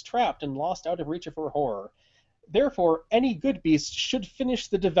 but is trapped and lost out of reach of her horror. Therefore, any good beast should finish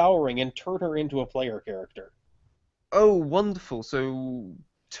the devouring and turn her into a player character. Oh, wonderful. So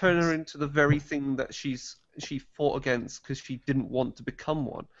turn her into the very thing that she fought against because she didn't want to become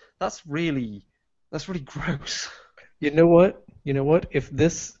one. That's really gross. You know what? If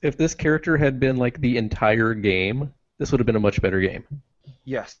this character had been like the entire game, this would have been a much better game.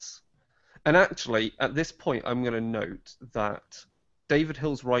 Yes. And actually, at this point, I'm going to note that David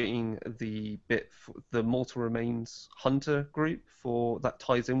Hill's writing the bit for the Mortal Remains Hunter group that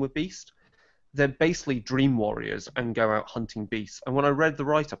ties in with Beast. They're basically dream warriors and go out hunting beasts. And when I read the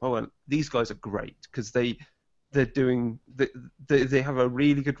write-up, I went, these guys are great because they have a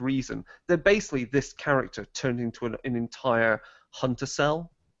really good reason. They're basically this character turned into an entire hunter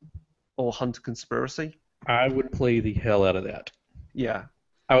cell or hunter conspiracy. I would play the hell out of that. Yeah.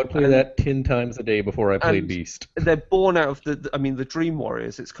 I would play that 10 times a day before I played Beast. They're born out of the Dream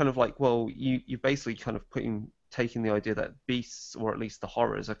Warriors. It's kind of like, well, you basically kind of taking the idea that beasts, or at least the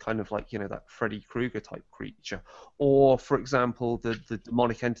horrors, are kind of like, that Freddy Krueger type creature. Or, for example, the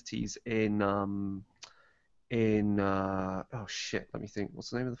demonic entities in oh shit, let me think.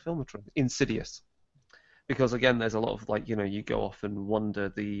 What's the name of the film? Insidious. Because again, there's a lot of like, you go off and wander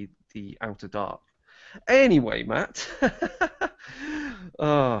the outer dark. Anyway, Matt.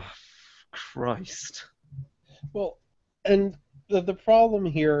 Oh, Christ. Well, and the problem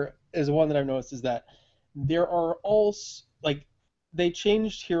here is one that I've noticed is that there are all, like, they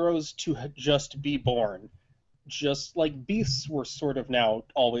changed heroes to just be born. just like beasts were sort of now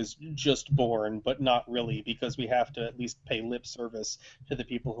always just born, but not really, because we have to at least pay lip service to the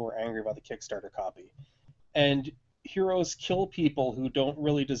people who are angry about the Kickstarter copy. And heroes kill people who don't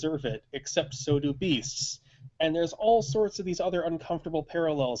really deserve it, except so do beasts. And there's all sorts of these other uncomfortable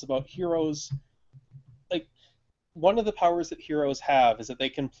parallels about heroes. Like, one of the powers that heroes have is that they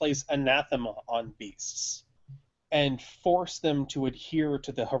can place anathema on beasts and force them to adhere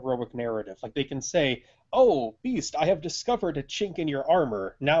to the heroic narrative. Like, they can say, "Oh, beast, I have discovered a chink in your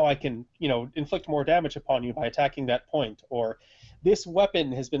armor. Now I can, inflict more damage upon you by attacking that point." Or, "This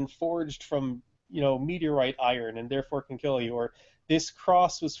weapon has been forged from, meteorite iron and therefore can kill you." Or, "This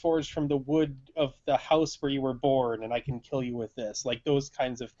cross was forged from the wood of the house where you were born and I can kill you with this." Like, those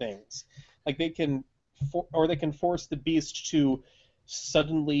kinds of things. Like, they can force the beast to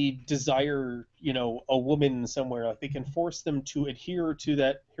suddenly desire, a woman somewhere. Like, they can force them to adhere to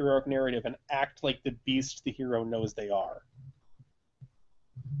that heroic narrative and act like the beast the hero knows they are.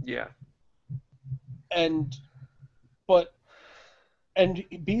 Yeah. And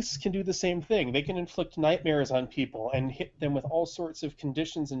beasts can do the same thing. They can inflict nightmares on people and hit them with all sorts of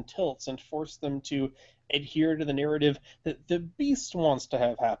conditions and tilts and force them to adhere to the narrative that the beast wants to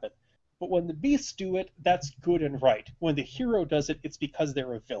have happen. But when the beasts do it, that's good and right. When the hero does it, it's because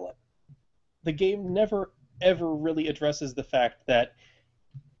they're a villain. The game never, ever really addresses the fact that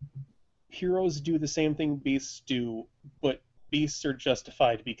heroes do the same thing beasts do, but beasts are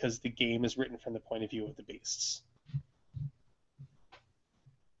justified because the game is written from the point of view of the beasts.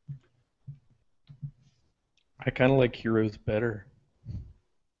 I kind of like Heroes better.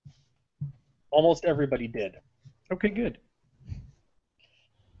 Almost everybody did. Okay, good.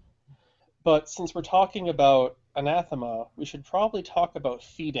 But since we're talking about anathema, we should probably talk about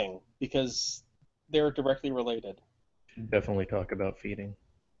feeding, because they're directly related. Should definitely talk about feeding.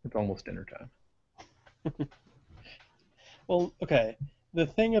 It's almost dinner time. Well, okay. The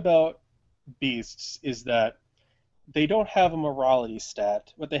thing about beasts is that they don't have a morality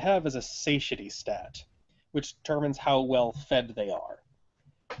stat. What they have is a satiety stat, which determines how well fed they are.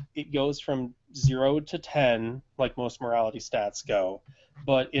 It goes from 0 to 10, like most morality stats go,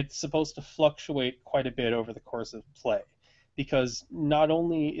 but it's supposed to fluctuate quite a bit over the course of play. Because not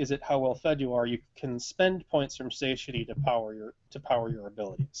only is it how well fed you are, you can spend points from satiety to power your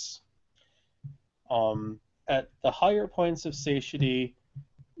abilities. At the higher points of satiety,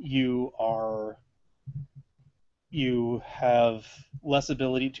 you have less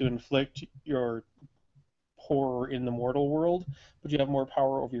ability to inflict your horror in the mortal world, but you have more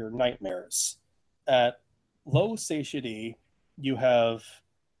power over your nightmares. At low satiety, you have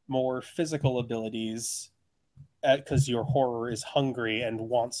more physical abilities because your horror is hungry and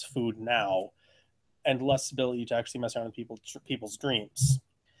wants food now, and less ability to actually mess around with people's dreams.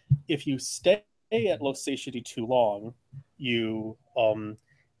 If you stay at low satiety too long, you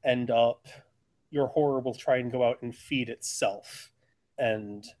end up, your horror will try and go out and feed itself,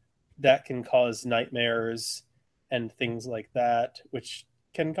 and that can cause nightmares and things like that, which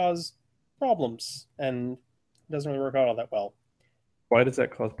can cause problems and doesn't really work out all that well. Why does that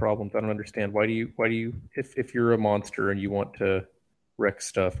cause problems? I don't understand. Why do you if you're a monster and you want to wreck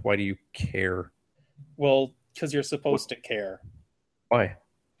stuff, why do you care? Well, because you're supposed to care. Why?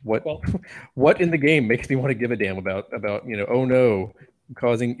 What Well, what in the game makes me want to give a damn about oh no, I'm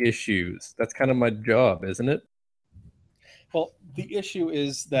causing issues? That's kind of my job, isn't it? well, the issue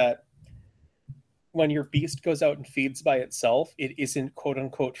is that when your beast goes out and feeds by itself, it isn't quote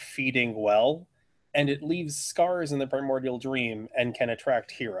unquote feeding well, and it leaves scars in the primordial dream and can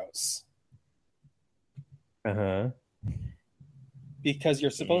attract heroes. Uh-huh. Because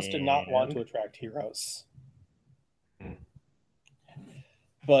you're supposed to not want to attract heroes.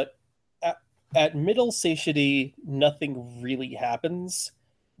 But at middle satiety, nothing really happens.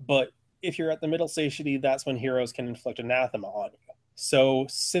 But if you're at the middle satiety, that's when heroes can inflict anathema on you. So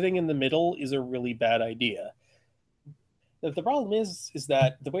sitting in the middle is a really bad idea. The problem is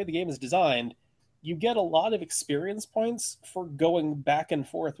that the way the game is designed, you get a lot of experience points for going back and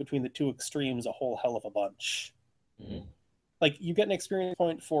forth between the two extremes a whole hell of a bunch. Mm-hmm. Like, you get an experience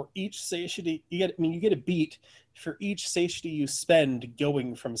point for each satiety. You get a beat for each satiety you spend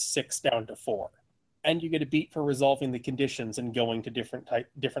going from 6 down to 4, and you get a beat for resolving the conditions and going to different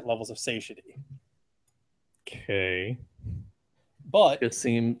levels of satiety. Okay. But it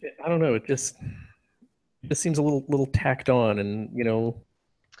seems, I don't know, it just seems a little tacked on, and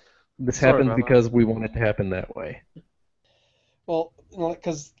this happens because we want it to happen that way. Well,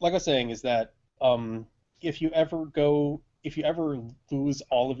 because like I was saying, is that if you ever lose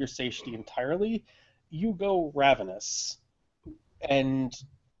all of your satiety entirely, you go ravenous, and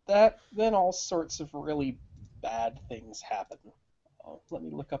that then all sorts of really bad things happen. Let me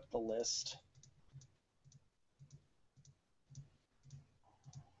look up the list.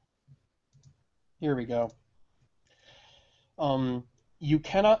 Here we go. You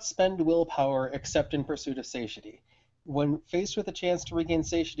cannot spend willpower except in pursuit of satiety. When faced with a chance to regain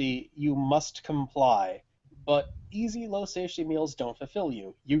satiety, you must comply. But easy, low satiety meals don't fulfill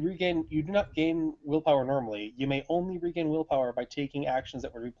you. You do not gain willpower normally. You may only regain willpower by taking actions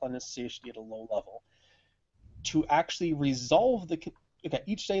that would replenish satiety at a low level. To actually resolve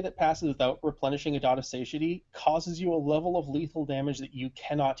each day that passes without replenishing a dot of satiety causes you a level of lethal damage that you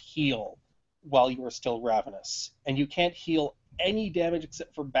cannot heal while you are still ravenous. And you can't heal any damage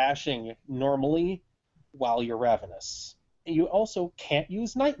except for bashing normally while you're ravenous. And you also can't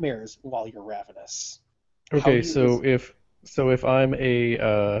use nightmares while you're ravenous. Okay, so if I'm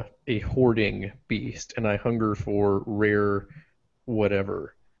a hoarding beast and I hunger for rare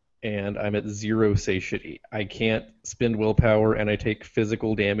whatever, and I'm at 0 satiety, I can't spend willpower and I take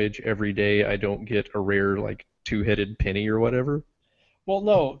physical damage every day. I don't get a rare like two-headed penny or whatever. Well,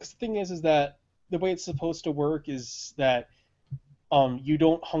 no, because the thing is that the way it's supposed to work is that you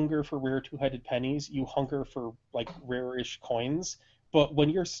don't hunger for rare two-headed pennies. You hunger for like rare-ish coins. But when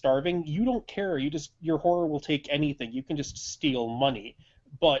you're starving, you don't care. Your horror will take anything. You can just steal money.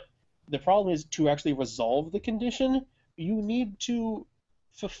 But the problem is to actually resolve the condition, you need to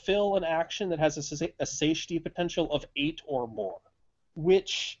fulfill an action that has a satiety potential of 8 or more,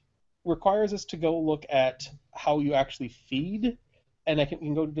 which requires us to go look at how you actually feed. And I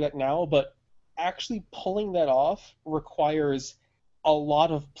can go do that now, but actually pulling that off requires a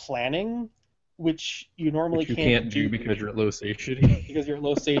lot of planning, which you normally can't do because you're at low satiety. Because you're at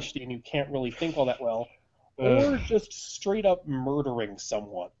low satiety and you can't really think all that well. Or just straight up murdering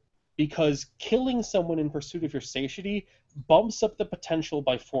someone. Because killing someone in pursuit of your satiety bumps up the potential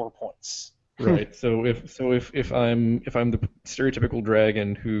by 4 points. Right. So if I'm the stereotypical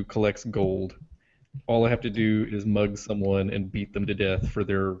dragon who collects gold, all I have to do is mug someone and beat them to death for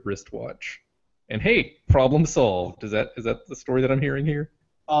their wristwatch. And hey, problem solved. Is that the story that I'm hearing here?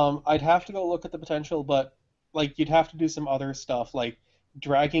 I'd have to go look at the potential, but like you'd have to do some other stuff, like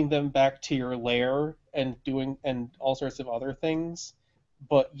dragging them back to your lair and all sorts of other things.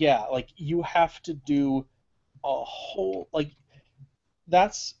 But yeah, like you have to do a whole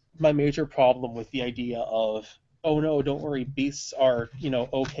that's my major problem with the idea of, oh no, don't worry, beasts are,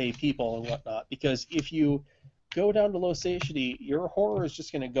 okay people and whatnot. Because if you go down to low satiety, your horror is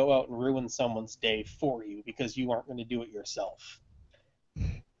just going to go out and ruin someone's day for you because you aren't going to do it yourself.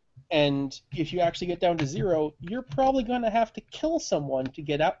 And if you actually get down to 0, you're probably going to have to kill someone to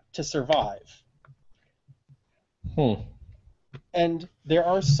get out to survive. And there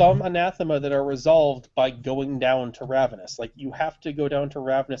are some anathema that are resolved by going down to ravenous. Like you have to go down to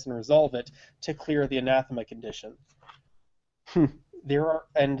ravenous and resolve it to clear the anathema condition. There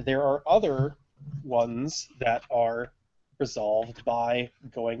are other ones that are resolved by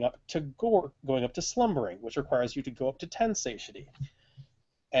going up to slumbering, which requires you to go up to 10 satiety.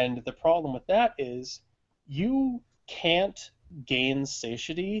 And the problem with that is you can't gain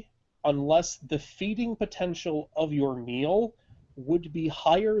satiety unless the feeding potential of your meal would be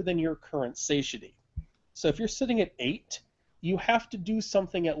higher than your current satiety. So if you're sitting at 8, you have to do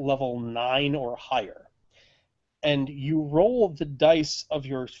something at level 9 or higher. And you roll the dice of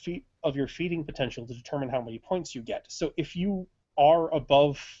your feeding potential to determine how many points you get. So if you are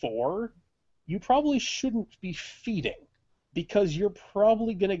above 4, you probably shouldn't be feeding, because you're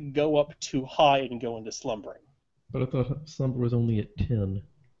probably going to go up too high and go into slumbering. But I thought slumber was only at 10.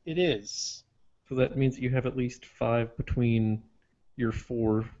 It is. So that means that you have at least 5 between your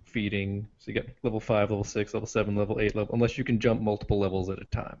 4 feeding. So you get level 5, level 6, level 7, level 8, unless you can jump multiple levels at a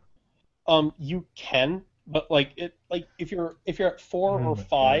time. You can, but if you're at 4 or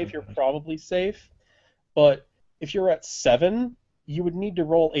 5, you're probably safe. But if you're at 7, you would need to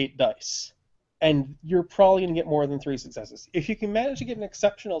roll 8 dice. And you're probably going to get more than 3 successes. If you can manage to get an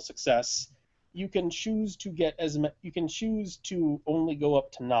exceptional success, you can choose to only go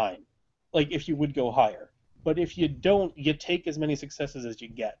up to 9, like if you would go higher. But if you don't, you take as many successes as you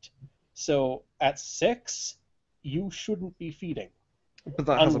get. So at 6, you shouldn't be feeding. But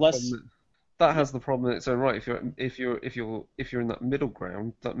that has the problem in its own right. If you're in that middle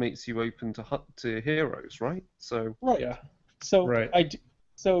ground, that makes you open to heroes, right? So right. Yeah. So right.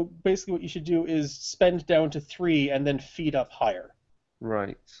 So basically what you should do is spend down to 3 and then feed up higher.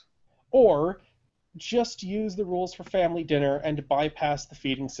 Right. Or just use the rules for family dinner and bypass the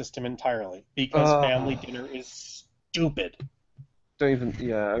feeding system entirely, because family dinner is stupid.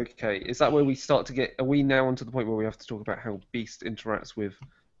 Okay. Is that where we start to get... Are we now onto the point where we have to talk about how Beast interacts with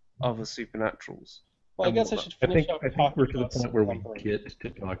other supernaturals? Well, I guess I should I finish think up I think talking we're to the about point where we slumbering. get to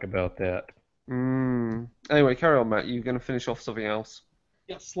talk about that. Anyway, carry on, Matt. You're going to finish off something else.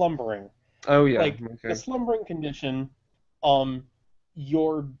 Yeah, slumbering. Oh yeah. Like in a Okay. slumbering condition, um,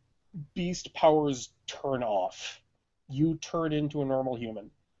 your beast powers turn off. You turn into a normal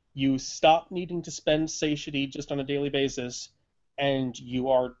human. You stop needing to spend satiety just on a daily basis, and you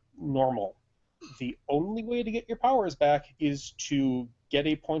are normal. The only way to get your powers back is to get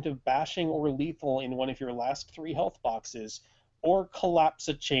a point of bashing or lethal in one of your last three health boxes, or collapse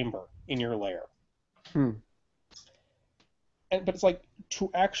a chamber in your lair. Hmm. But it's like to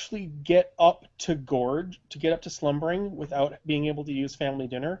actually get up to gorge, to get up to slumbering without being able to use family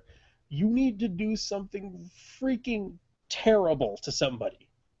dinner, you need to do something freaking terrible to somebody.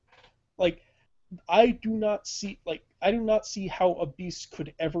 Like I do not see how a beast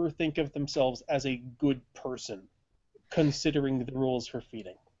could ever think of themselves as a good person, considering the rules for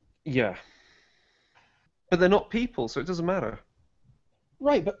feeding. Yeah. But they're not people, so it doesn't matter.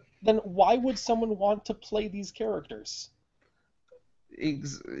 Right, but then why would someone want to play these characters?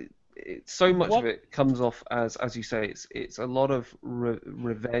 Ex- so much of What it comes off as you say, it's a lot of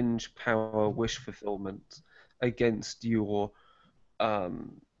revenge, power, wish fulfillment against your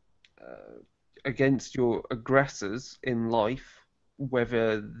um, uh, against your aggressors in life,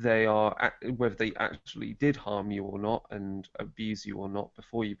 whether they actually did harm you or not and abuse you or not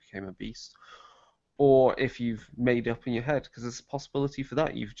before you became a beast, or if you've made up in your head, because there's a possibility for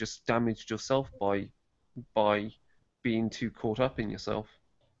that. You've just damaged yourself by being too caught up in yourself.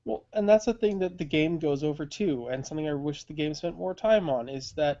 Well, and that's the thing that the game goes over too, and something I wish the game spent more time on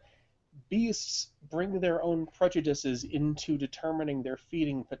is that beasts bring their own prejudices into determining their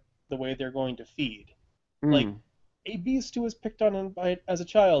the way they're going to feed. Like Mm, a beast who was picked on as a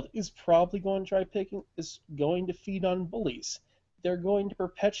child is probably going to is going to feed on bullies. They're going to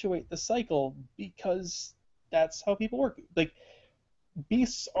perpetuate the cycle because that's how people work. Like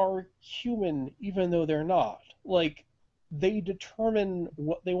beasts are human even though they're not. Like they determine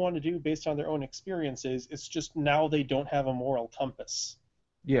what they want to do based on their own experiences. It's just now they don't have a moral compass.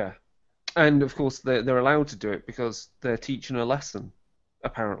 yeah, and of course they're allowed to do it because they're teaching a lesson,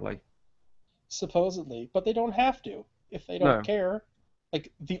 apparently. Supposedly, but they don't have to if they don't No. care.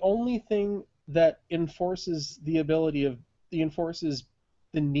 Like the only thing that enforces the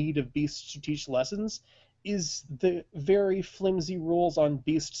need of beasts to teach lessons is the very flimsy rules on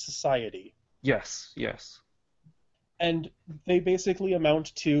beast society. Yes. Yes. And they basically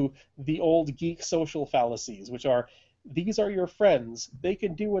amount to the old geek social fallacies, which are these are your friends. They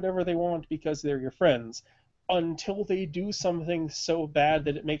can do whatever they want because they're your friends until they do something so bad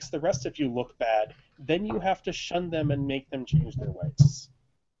that it makes the rest of you look bad. Then you have to shun them and make them change their ways.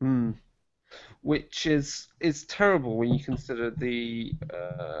 Mm. Which is terrible when you consider the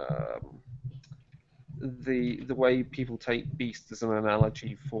way people take beast as an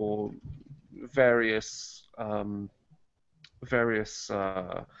analogy for various various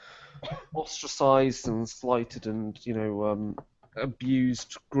ostracized and slighted and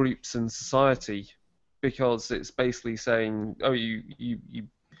abused groups in society, because it's basically saying, oh, you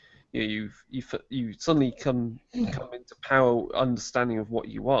suddenly come into power understanding of what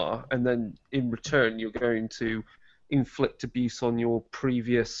you are, and then in return you're going to inflict abuse on your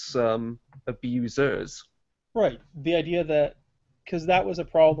previous abusers. Right. The idea that, because that was a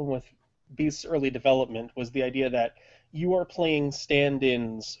problem with Beast's early development, was the idea that you are playing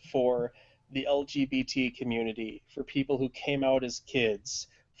stand-ins for the LGBT community, for people who came out as kids,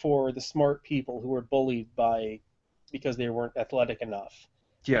 for the smart people who were bullied because they weren't athletic enough.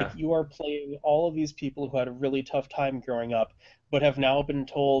 Yeah. Like you are playing all of these people who had a really tough time growing up, but have now been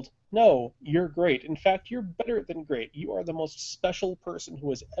told, no, you're great. In fact, you're better than great. You are the most special person who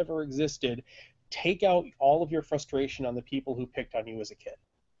has ever existed. Take out all of your frustration on the people who picked on you as a kid.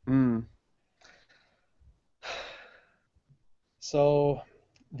 Mm. So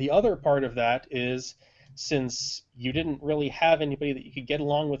the other part of that is since you didn't really have anybody that you could get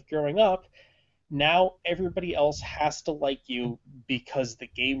along with growing up, now everybody else has to like you because the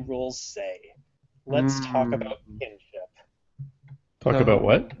game rules say. Let's talk Mm. about kinship. Talk about Oh.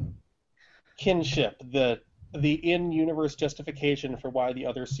 what? Kinship, the in-universe justification for why the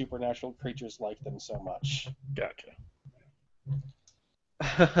other supernatural creatures like them so much. Gotcha.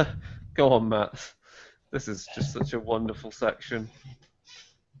 Go on, Matt. This is just such a wonderful section.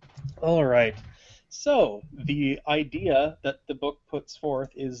 All right. So, the idea that the book puts forth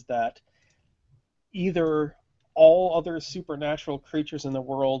is that either all other supernatural creatures in the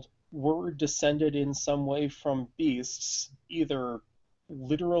world were descended in some way from beasts, either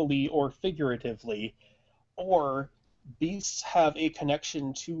literally or figuratively, or beasts have a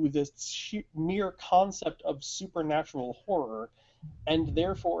connection to the mere concept of supernatural horror, and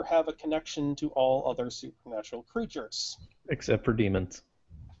therefore have a connection to all other supernatural creatures, Except for demons.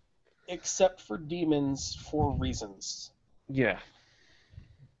 except for demons for reasons. Yeah.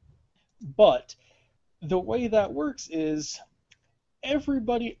 But the way that works is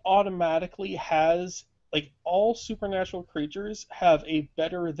everybody automatically has, like, all supernatural creatures have a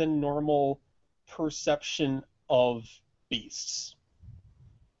better than normal perception of beasts.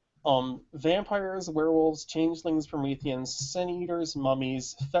 Vampires, werewolves, changelings, Prometheans, sin eaters,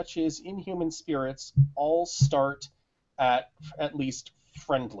 mummies, fetches, inhuman spirits all start at least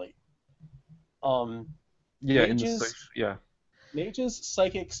friendly. Yeah, Mages, yeah. mages,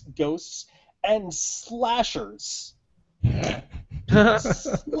 psychics, ghosts, and slashers.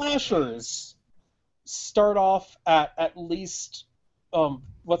 Slashers start off at least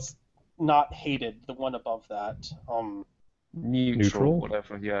what's not hated, the one above that. Neutral,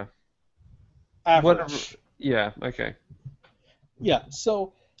 whatever, yeah. Whatever. Average. Yeah, okay. Yeah,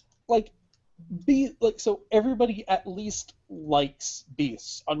 so so everybody at least likes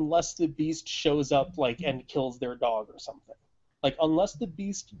beasts, unless the beast shows up and kills their dog or something. Like, unless the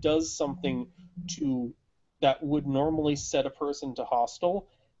beast does something to that would normally set a person to hostile,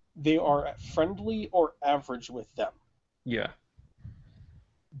 they are friendly or average with them. Yeah.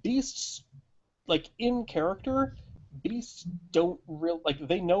 Beasts, in character, beasts don't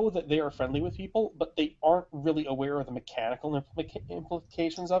they know that they are friendly with people, but they aren't really aware of the mechanical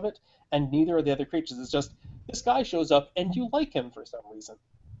implications of it, and neither are the other creatures. It's just, this guy shows up and you like him for some reason.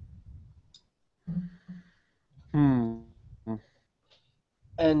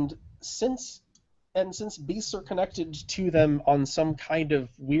 And since beasts are connected to them on some kind of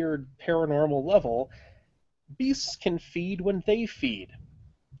weird paranormal level, beasts can feed when they feed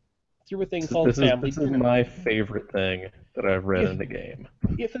through a thing called family This is dinner. my favorite thing that I've read in the game.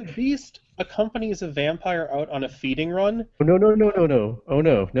 If a beast accompanies a vampire out on a feeding run... No. Oh,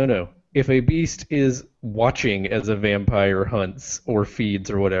 no. If a beast is watching as a vampire hunts or feeds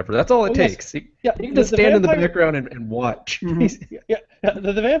or whatever, that's all it takes. Yeah, you can just stand in the background and watch. Mm-hmm.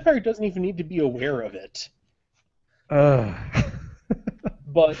 The vampire doesn't even need to be aware of it.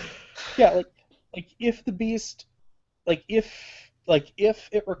 But, yeah, if the beast... if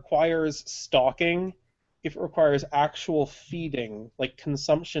it requires stalking, if it requires actual feeding,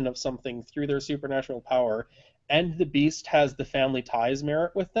 consumption of something through their supernatural power, and the beast has the family ties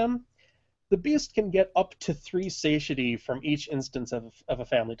merit with them, the beast can get up to 3 satiety from each instance of a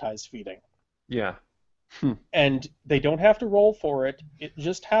family ties feeding. Yeah. And they don't have to roll for it, it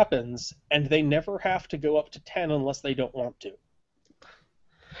just happens, and they never have to go up to 10 unless they don't want to.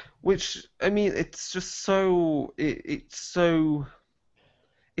 Which, I mean, it's just so... It's so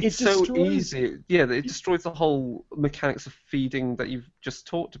easy. Yeah, it destroys the whole mechanics of feeding that you've just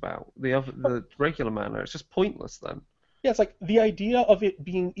talked about. The regular manner. It's just pointless then. Yeah, it's like the idea of it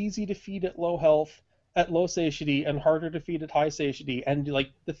being easy to feed at low health, at low satiety, and harder to feed at high satiety, and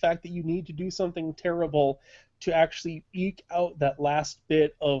the fact that you need to do something terrible to actually eke out that last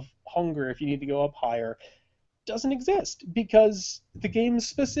bit of hunger if you need to go up higher, doesn't exist, because the game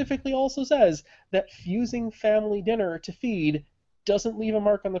specifically also says that fusing family dinner to feed doesn't leave a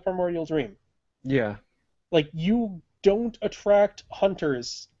mark on the primordial dream. Yeah. You don't attract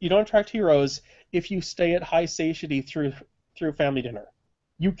hunters, you don't attract heroes if you stay at high satiety through family dinner.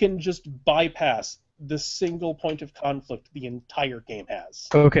 You can just bypass the single point of conflict the entire game has.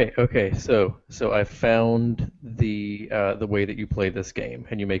 Okay. So I found the way that you play this game,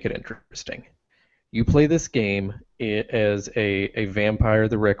 and you make it interesting. You play this game as a Vampire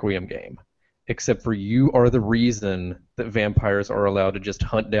the Requiem game, except for you are the reason that vampires are allowed to just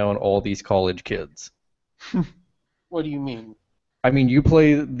hunt down all these college kids. What do you mean? I mean, you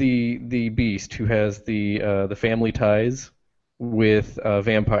play the beast who has the family ties with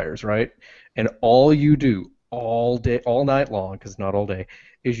vampires, right? And all you do all day, all night long, because not all day,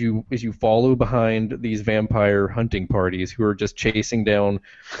 is you follow behind these vampire hunting parties who are just chasing down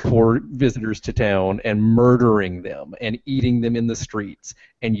poor visitors to town and murdering them and eating them in the streets.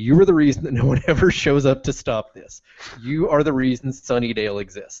 And you are the reason that no one ever shows up to stop this. You are the reason Sunnydale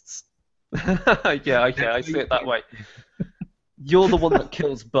exists. Yeah, I see it that way. You're the one that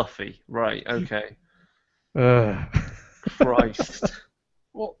kills Buffy, right? Okay. Christ.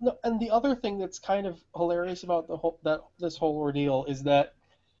 Well, no, and the other thing that's kind of hilarious about this whole ordeal is that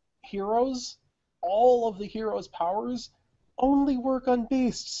all of the heroes' powers, only work on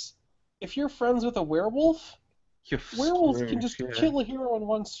beasts. If you're friends with a werewolf, You're Werewolves can screwed, just yeah. kill a hero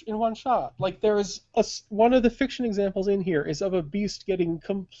in one shot. Like there's one of the fiction examples in here is of a beast getting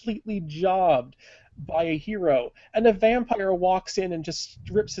completely jobbed by a hero, and a vampire walks in and just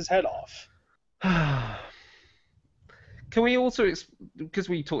rips his head off. Can we also, because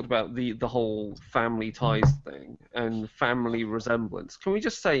we talked about the whole family ties thing and family resemblance, can we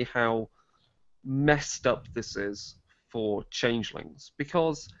just say how messed up this is for changelings?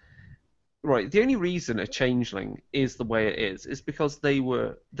 Because, right, the only reason a changeling is the way it is because they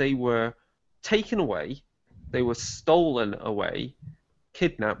were taken away, they were stolen away,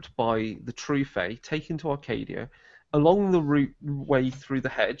 kidnapped by the True Fae, taken to Arcadia. Along the route way through the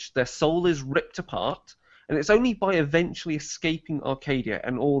hedge, their soul is ripped apart, and it's only by eventually escaping Arcadia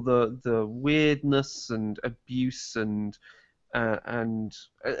and all the weirdness and abuse and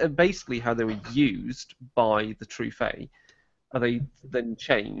basically how they were used by the True Fae are they then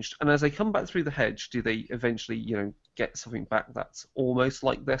changed. And as they come back through the hedge, do they eventually, get something back that's almost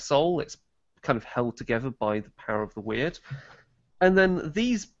like their soul? It's kind of held together by the power of the weird. And then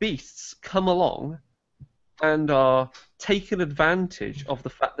these beasts come along and are taken advantage of the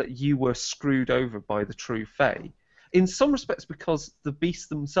fact that you were screwed over by the True Fae. In some respects, because the beasts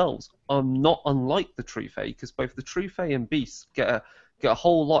themselves are not unlike the True Fae, because both the True Fae and beasts get a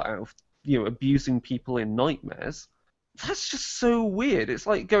whole lot out of abusing people in nightmares. That's just so weird. It's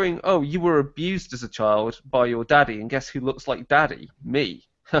like going, oh, you were abused as a child by your daddy, and guess who looks like daddy? Me.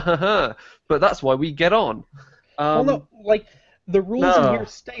 But that's why we get on. Well, no, like the rules in No. here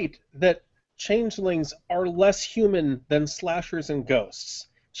state that changelings are less human than slashers and ghosts.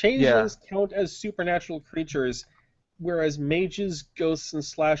 Changelings count as supernatural creatures, whereas mages, ghosts, and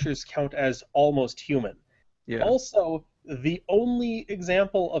slashers count as almost human. Yeah. Also, the only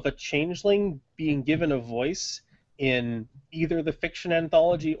example of a changeling being given a voice in either the fiction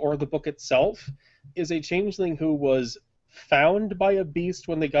anthology or the book itself is a changeling who was found by a beast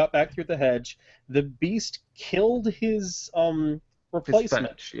when they got back through the hedge. The beast killed his replacement,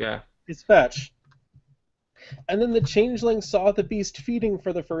 Fetch, yeah. his fetch. And then the changeling saw the beast feeding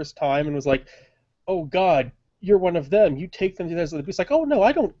for the first time and was like, oh god, you're one of them. You take them to the beast. Like, oh no,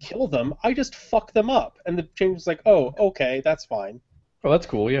 I don't kill them. I just fuck them up. And the changeling's like, oh, okay, that's fine. Oh, that's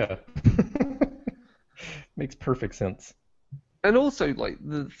cool, yeah. Makes perfect sense. And also, like,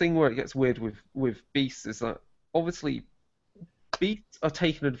 the thing where it gets weird with beasts is that obviously beasts are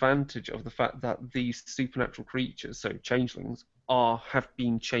taking advantage of the fact that these supernatural creatures, so changelings, have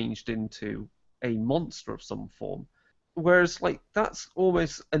been changed into a monster of some form. Whereas, like, that's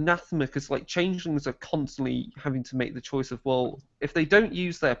almost anathema, because, like, changelings are constantly having to make the choice of, well, if they don't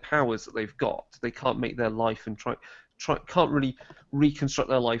use their powers that they've got, they can't make their life and can't really reconstruct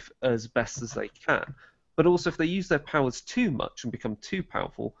their life as best as they can. But also, if they use their powers too much and become too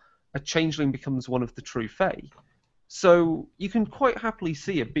powerful, a changeling becomes one of the True Fae. So you can quite happily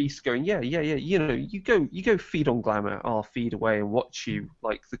see a beast going, yeah, you go feed on Glamour, I'll feed away and watch you,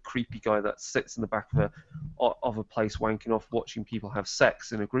 like the creepy guy that sits in the back of a place wanking off, watching people have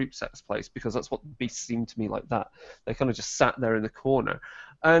sex in a group sex place, because that's what beasts seem to me like that. They kind of just sat there in the corner.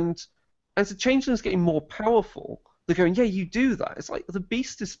 And as the changeling's getting more powerful, they're going, yeah, you do that. It's like the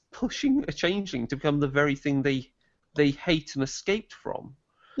beast is pushing a changeling to become the very thing they hate and escaped from.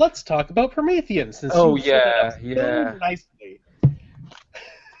 Let's talk about Promethean, since Oh, you set it up yeah. so nicely.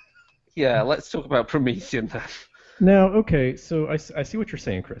 Yeah, let's talk about Promethean then. Now, okay, so I see what you're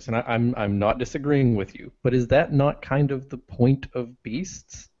saying, Chris, and I'm not disagreeing with you, but is that not kind of the point of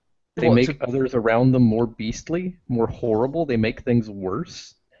beasts? They What, make others around them more beastly, more horrible. They make things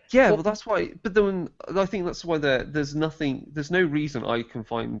worse. Yeah, well, that's why. But then I think that's why there's no reason I can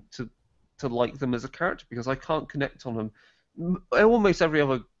find to like them as a character, because I can't connect on them. Almost every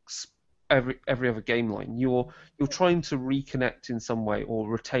other game line, you're trying to reconnect in some way or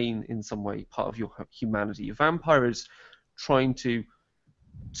retain in some way part of your humanity. A vampire is trying to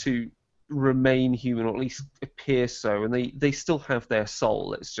remain human, or at least appear so, and they still have their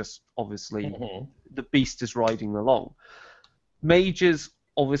soul. It's just obviously the beast is riding along. Mages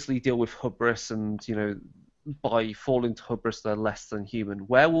obviously deal with hubris, and by falling to hubris they're less than human.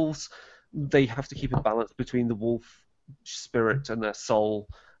 Werewolves, they have to keep a balance between the wolf spirit and their soul,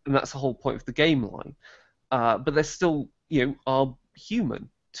 and that's the whole point of the game line. But they're still are human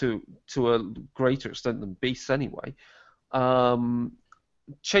to a greater extent than beasts anyway.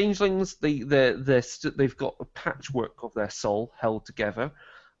 Changelings, they've got a patchwork of their soul held together.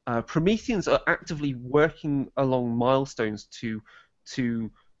 Prometheans are actively working along milestones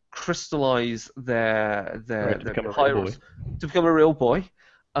to crystallize their Right, to become a real pyros to become a real boy.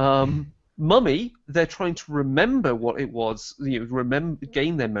 Mummy, they're trying to remember what it was,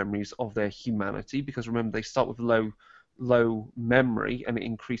 gain their memories of their humanity, because remember they start with low memory and it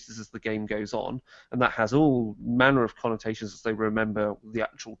increases as the game goes on, and that has all manner of connotations as they remember the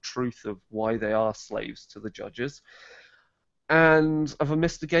actual truth of why they are slaves to the judges. And have I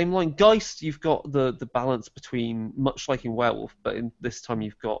missed the game line? Geist, you've got the balance between, much like in Werewolf, but in this time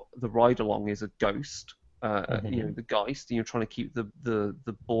you've got the ride-along is a ghost, the Geist, and you're trying to keep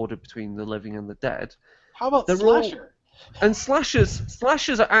the border between the living and the dead. How about They're Slasher? And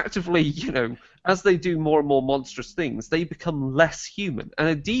slashers are actively, as they do more and more monstrous things, they become less human. And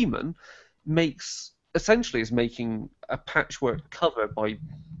a demon is making a patchwork cover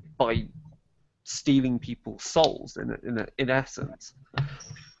by stealing people's souls in essence.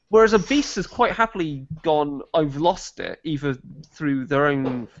 Whereas a beast has quite happily gone, I've lost it, either through their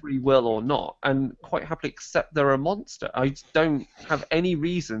own free will or not, and quite happily accept they're a monster. I don't have any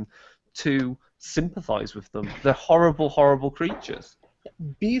reason to sympathize with them. They're horrible, horrible creatures.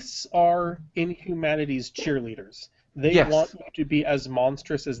 Beasts are inhumanity's cheerleaders. They Yes. want you to be as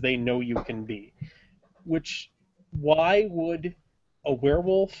monstrous as they know you can be. Why would a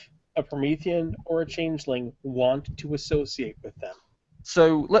werewolf, a Promethean, or a changeling want to associate with them?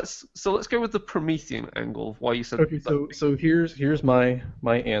 So let's go with the Promethean angle of why you said. Okay, so here's my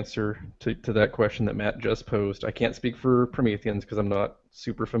answer to that question that Matt just posed. I can't speak for Prometheans because I'm not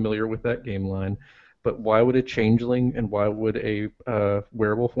super familiar with that game line, but why would a changeling and why would a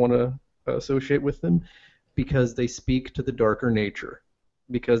werewolf want to associate with them? Because they speak to the darker nature.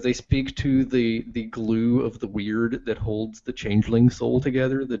 Because they speak to the glue of the weird that holds the changeling soul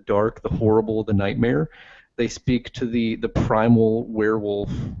together, the dark, the horrible, the nightmare. They speak to the primal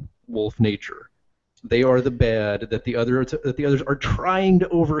wolf nature. They are the bad that the others are trying to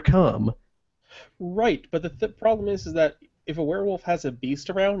overcome. Right, but the problem is that if a werewolf has a beast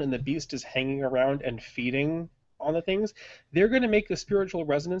around and the beast is hanging around and feeding on the things, they're going to make the spiritual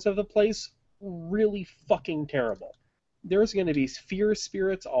resonance of the place really fucking terrible. There's going to be fear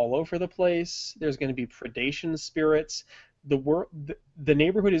spirits all over the place. There's going to be predation spirits. The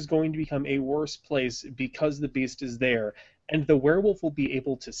neighborhood is going to become a worse place because the beast is there, and the werewolf will be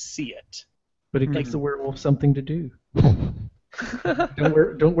able to see it. But it gives the werewolf something to do.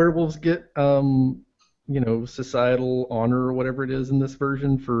 Don't werewolves get societal honor or whatever it is in this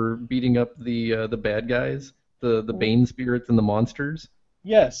version for beating up the bad guys, the Bane spirits and the monsters?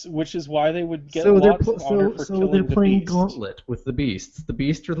 Yes, which is why they would get lots of honor for killing they're the playing beast. Gauntlet with the beasts. The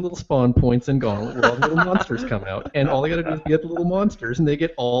beasts are the little spawn points in Gauntlet where all the little monsters come out, and all they gotta do is get the little monsters, and they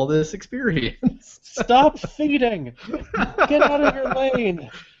get all this experience. Stop feeding! Get out of your lane!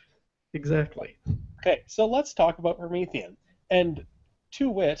 Exactly. Okay, so let's talk about Promethean. And to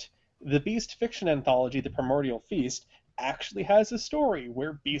wit, the Beast fiction anthology, The Primordial Feast, actually has a story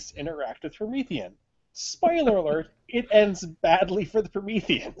where beasts interact with Promethean. Spoiler alert, it ends badly for the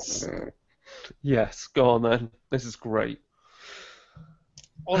Prometheans. Yes, go on then. This is great.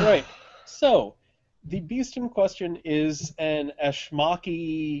 Alright, so the beast in question is an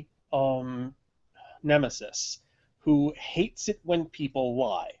Ashmaki nemesis who hates it when people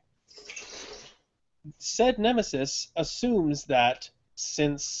lie. Said nemesis assumes that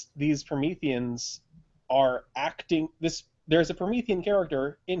since these Prometheans are acting there's a Promethean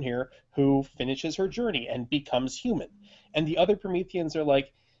character in here who finishes her journey and becomes human. And the other Prometheans are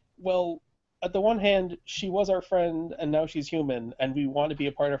like, well, at the one hand, she was our friend and now she's human and we want to be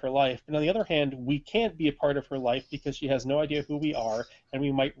a part of her life. But on the other hand, we can't be a part of her life because she has no idea who we are and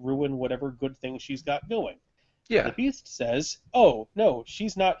we might ruin whatever good thing she's got going. Yeah. The beast says, oh, no,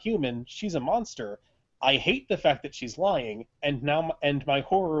 she's not human, she's a monster. I hate the fact that she's lying, and my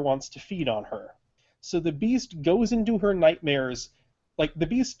horror wants to feed on her. So the beast goes into her nightmares. Like,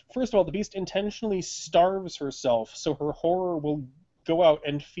 first of all, the beast intentionally starves herself so her horror will go out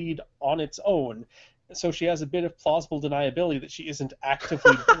and feed on its own. So she has a bit of plausible deniability that she isn't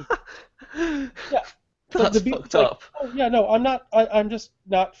actively doing. Yeah. That's fucked up. Oh, yeah, no, I'm just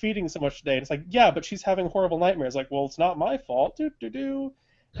not feeding so much today. And it's like, yeah, but she's having horrible nightmares. Like, well, it's not my fault.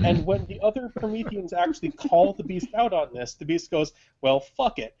 And when the other Prometheans actually call the beast out on this, the beast goes, well,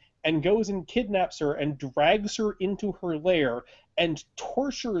 fuck it, and goes and kidnaps her and drags her into her lair and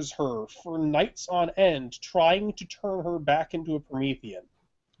tortures her for nights on end, trying to turn her back into a Promethean.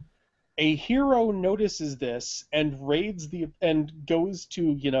 A hero notices this and goes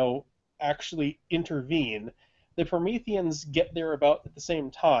to, actually intervene. The Prometheans get there about at the same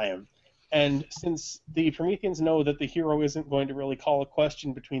time. And since the Prometheans know that the hero isn't going to really call a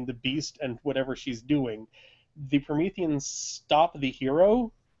question between the beast and whatever she's doing, the Prometheans stop the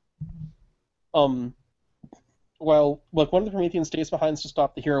hero Well, look, one of the Prometheans stays behind to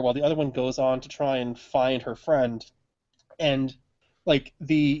stop the hero, while the other one goes on to try and find her friend. And like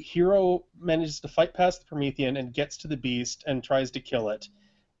the hero manages to fight past the Promethean and gets to the beast and tries to kill it.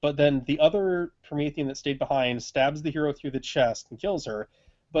 But then the other Promethean that stayed behind stabs the hero through the chest and kills her.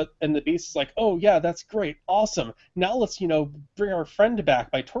 And the beast is like, "Oh yeah, that's great, awesome. Now let's bring our friend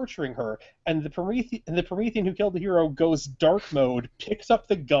back by torturing her." And the Promethean who killed the hero goes dark mode, picks up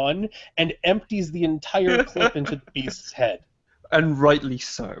the gun, and empties the entire clip into the beast's head. And rightly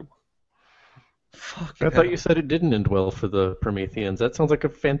so. I thought you said it didn't end well for the Prometheans. That sounds like a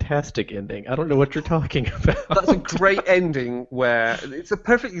fantastic ending. I don't know what you're talking about. That's a great ending where it's a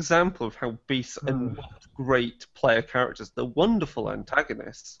perfect example of how beasts are not great player characters. They're wonderful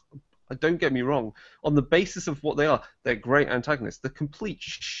antagonists. Don't get me wrong. On the basis of what they are, they're great antagonists. The complete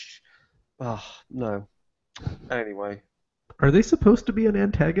no. Anyway. Are they supposed to be an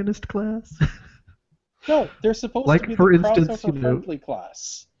antagonist class? No, they're supposed like, to be for the instance, crossover-friendly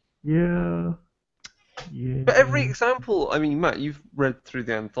class. Yeah. Yeah. But every example, I mean, Matt, you've read through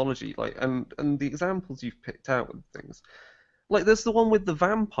the anthology, and the examples you've picked out and things, like there's the one with the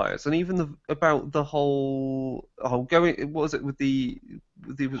vampires, and even about the whole what was it with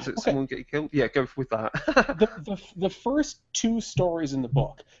was it someone getting killed? Yeah, go with that. the first two stories in the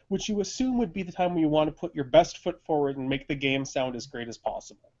book, which you assume would be the time when you want to put your best foot forward and make the game sound as great as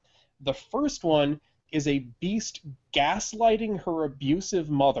possible. The first one is a beast gaslighting her abusive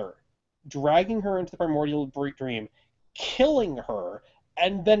mother, dragging her into the primordial dream, killing her,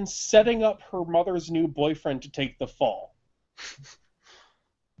 and then setting up her mother's new boyfriend to take the fall.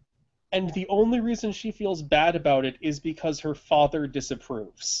 And the only reason she feels bad about it is because her father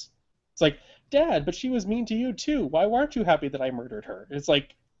disapproves. It's like, "Dad, but she was mean to you too. Why aren't you happy that I murdered her?" It's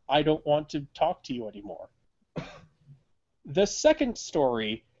like, "I don't want to talk to you anymore." The second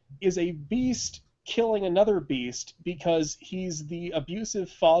story is a beast killing another beast because he's the abusive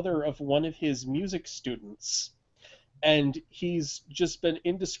father of one of his music students, and he's just been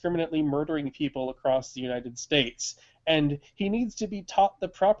indiscriminately murdering people across the United States, and he needs to be taught the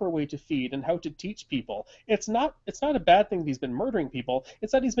proper way to feed and how to teach people. It's not a bad thing that he's been murdering people,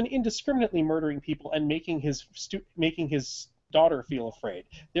 it's that he's been indiscriminately murdering people and making his daughter feel afraid.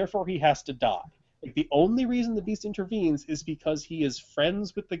 Therefore he has to die. Like, the only reason the beast intervenes is because he is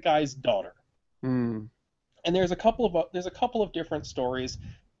friends with the guy's daughter. And there's a couple of different stories.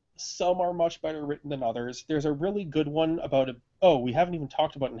 Some are much better written than others. There's a really good one about we haven't even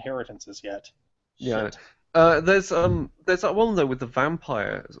talked about inheritances yet. Yeah. There's that one though with the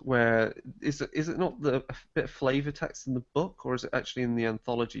vampire where is it not a bit of flavor text in the book, or is it actually in the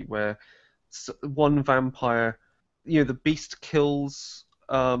anthology where one vampire, the beast kills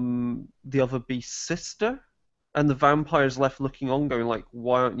the other beast's sister? And the vampire's left looking on, going like,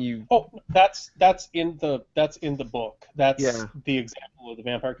 "Why aren't you?" Oh, that's in the book. That's the example of the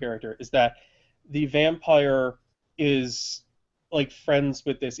vampire character. Is that the vampire is like friends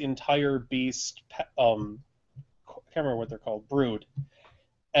with this entire beast? I can't remember what they're called. Brood,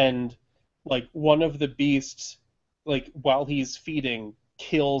 and like one of the beasts, like while he's feeding,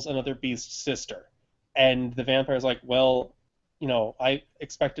 kills another beast's sister, and the vampire's like, "Well, I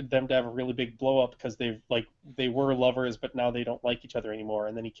expected them to have a really big blow up because they were lovers, but now they don't like each other anymore."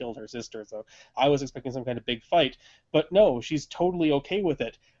 And then he killed her sister, so I was expecting some kind of big fight. But no, she's totally okay with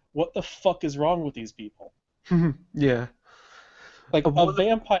it. What the fuck is wrong with these people? Yeah. Like, a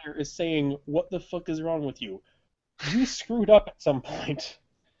vampire is saying, "What the fuck is wrong with you? You screwed up at some point."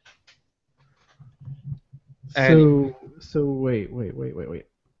 So wait.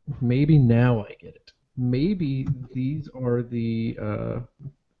 Maybe now I get it. Maybe these are the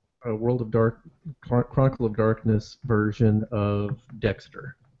Chronicle of Darkness version of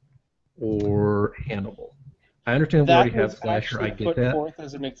Dexter or Hannibal. I understand we already have Slasher. I get put that. Forth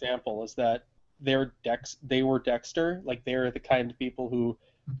as an example is that they were Dexter. Like, they're the kind of people who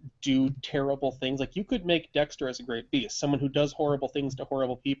do terrible things. Like, you could make Dexter as a great beast, someone who does horrible things to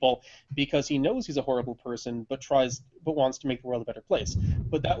horrible people because he knows he's a horrible person, but wants to make the world a better place.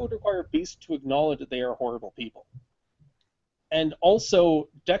 But that would require Beast to acknowledge that they are horrible people. And also,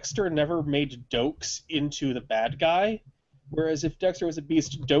 Dexter never made Dokes into the bad guy, whereas if Dexter was a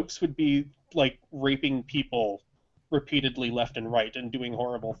beast, Dokes would be like raping people repeatedly left and right and doing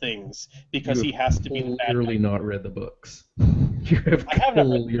horrible things because he has to be the bad guy. You've clearly not read the books. I have not read the books. I've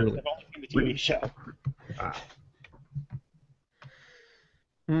only seen the TV show.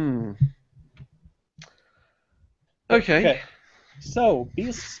 Okay. So,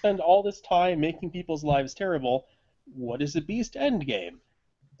 beasts spend all this time making people's lives terrible. What is a beast endgame?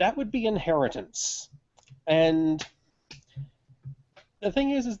 That would be inheritance. And the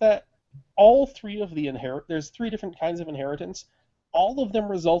thing is that all three of there's three different kinds of inheritance. All of them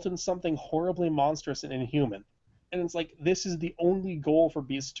result in something horribly monstrous and inhuman. And it's like, this is the only goal for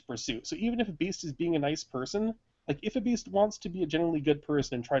Beast to pursue. So even if a Beast is being a nice person, like if a Beast wants to be a genuinely good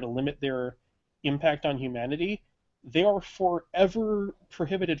person and try to limit their impact on humanity, they are forever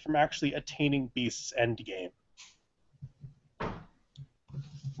prohibited from actually attaining Beast's endgame.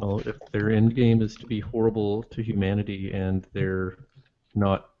 Well, if their end game is to be horrible to humanity and they're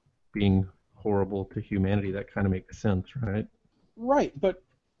not being horrible to humanity, that kind of makes sense, right? Right, but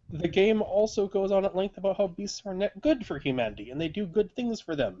the game also goes on at length about how beasts are net good for humanity and they do good things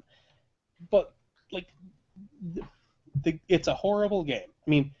for them. But, like, it's a horrible game. I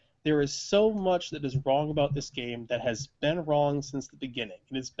mean, there is so much that is wrong about this game that has been wrong since the beginning.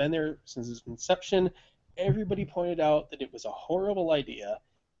 It has been there since its inception. Everybody pointed out that it was a horrible idea,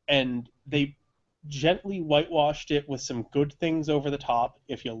 and they gently whitewashed it with some good things over the top.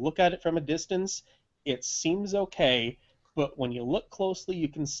 If you look at it from a distance, it seems okay, but when you look closely, you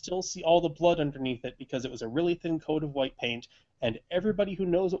can still see all the blood underneath it because it was a really thin coat of white paint, and everybody who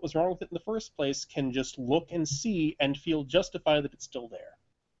knows what was wrong with it in the first place can just look and see and feel justified that it's still there.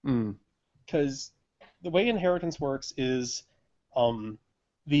 Because the way inheritance works is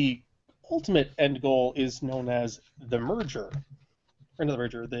the ultimate end goal is known as the merger, or not the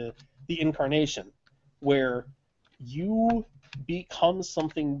merger, the incarnation, where you become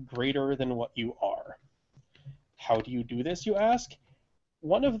something greater than what you are. How do you do this, you ask?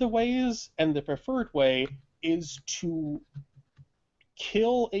 One of the ways, and the preferred way, is to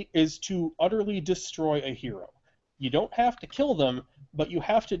utterly destroy a hero. You don't have to kill them, but you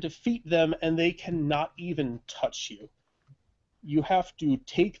have to defeat them, and they cannot even touch you. You have to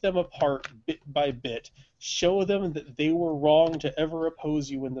take them apart bit by bit, show them that they were wrong to ever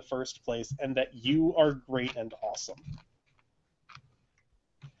oppose you in the first place, and that you are great and awesome.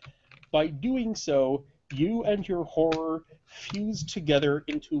 By doing so, you and your horror fuse together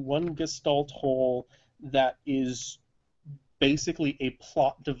into one gestalt whole that is basically a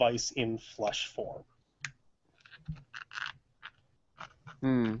plot device in flesh form.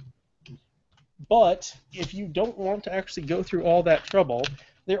 But if you don't want to actually go through all that trouble,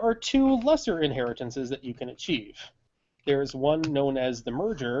 there are two lesser inheritances that you can achieve. There's one known as the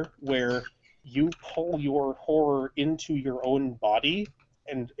merger, where you pull your horror into your own body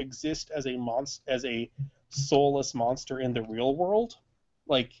and exist as a soulless monster in the real world.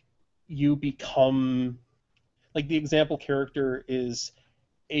 Like, you become... Like, the example character is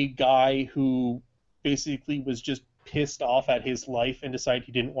a guy who basically was just pissed off at his life and decided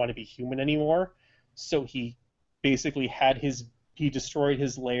he didn't want to be human anymore. So he basically he destroyed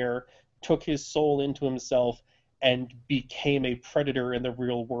his lair, took his soul into himself, and became a predator in the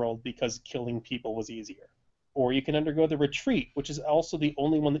real world because killing people was easier. Or you can undergo the retreat, which is also the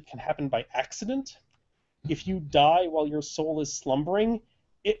only one that can happen by accident. If you die while your soul is slumbering,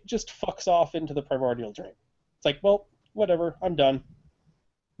 it just fucks off into the primordial dream. It's like, well, whatever, I'm done.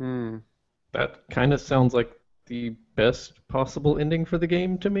 That kind of sounds like the best possible ending for the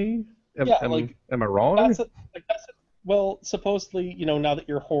game to me. Am I wrong? Well, supposedly, now that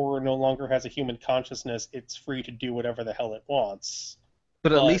your horror no longer has a human consciousness, it's free to do whatever the hell it wants.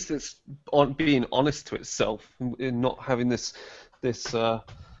 But at least it's being honest to itself and not having this, but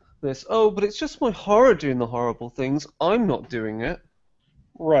it's just my horror doing the horrible things. I'm not doing it.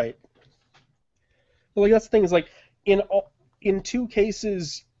 Right. Well, that's the thing is, like, in two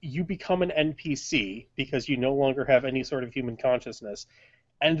cases, you become an NPC because you no longer have any sort of human consciousness,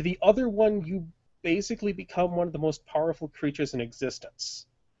 and the other one, you basically become one of the most powerful creatures in existence.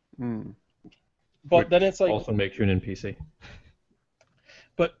 But which then it's like also makes you an NPC.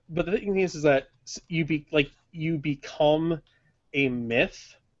 But the thing is that you become a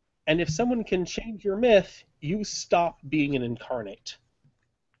myth, and if someone can change your myth, you stop being an incarnate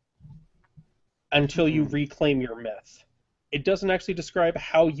until you reclaim your myth. It doesn't actually describe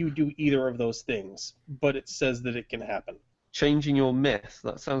how you do either of those things, but it says that it can happen. Changing your myth,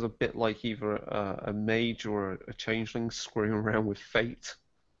 that sounds a bit like either a mage or a changeling screwing around with fate.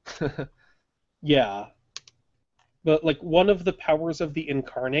 Yeah. But, like, one of the powers of the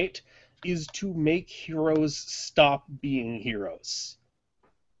incarnate is to make heroes stop being heroes.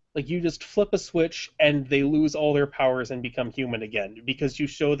 Like, you just flip a switch and they lose all their powers and become human again because you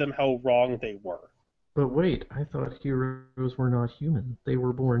show them how wrong they were. But wait, I thought heroes were not human. They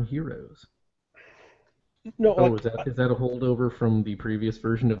were born heroes. No, is that a holdover from the previous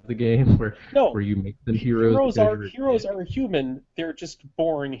version of the game where you make them heroes? Heroes are human. They're just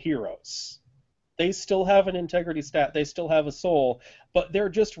born heroes. They still have an integrity stat, they still have a soul, but they're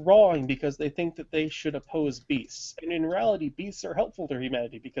just wrong because they think that they should oppose beasts. And in reality, beasts are helpful to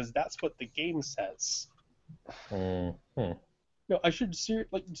humanity because that's what the game says. Mm-hmm. No, I should just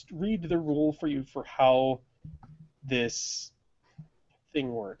read the rule for you for how this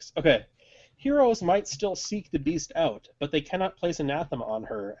thing works. Okay. Heroes might still seek the beast out, but they cannot place anathema on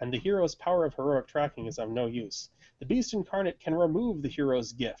her, and the hero's power of heroic tracking is of no use. The beast incarnate can remove the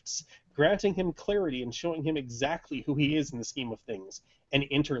hero's gifts, granting him clarity and showing him exactly who he is in the scheme of things, an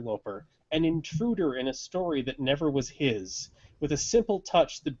interloper, an intruder in a story that never was his. With a simple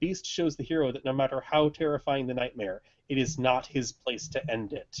touch, the beast shows the hero that no matter how terrifying the nightmare, it is not his place to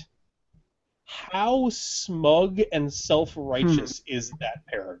end it. How smug and self-righteous is that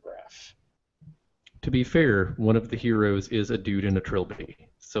paragraph? To be fair, one of the heroes is a dude in a trilby,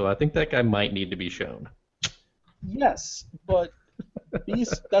 so I think that guy might need to be shown. Yes, but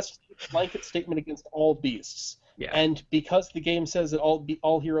that's a blanket statement against all beasts. Yeah. And because the game says that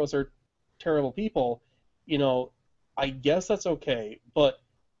all heroes are terrible people, I guess that's okay, but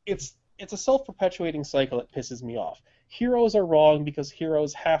it's a self-perpetuating cycle that pisses me off. Heroes are wrong because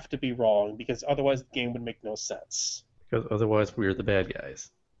heroes have to be wrong, because otherwise the game would make no sense. Because otherwise we're the bad guys.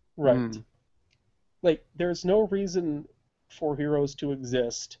 Right. Like, there's no reason for heroes to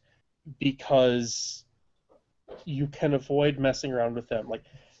exist because you can avoid messing around with them. Like,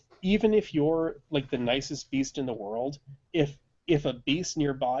 even if you're, like, the nicest beast in the world, if a beast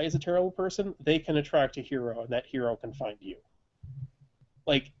nearby is a terrible person, they can attract a hero, and that hero can find you.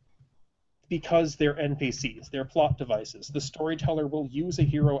 Like, because they're NPCs, they're plot devices. The storyteller will use a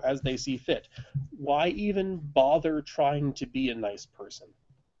hero as they see fit. Why even bother trying to be a nice person?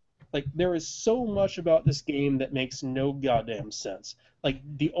 Like, there is so much about this game that makes no goddamn sense. Like,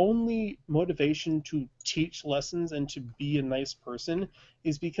 the only motivation to teach lessons and to be a nice person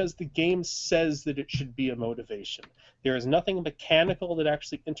is because the game says that it should be a motivation. There is nothing mechanical that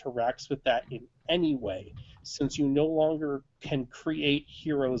actually interacts with that in any way, since you no longer can create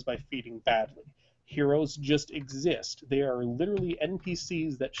heroes by feeding badly. Heroes just exist. They are literally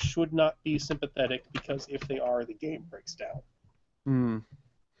NPCs that should not be sympathetic, because if they are, the game breaks down.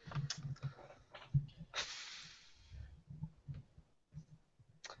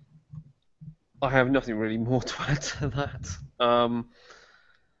 I have nothing really more to add to that.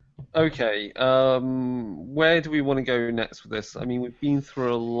 Okay, where do we want to go next with this? I mean, we've been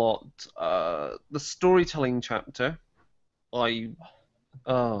through a lot. The storytelling chapter, and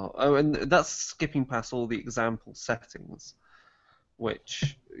that's skipping past all the example settings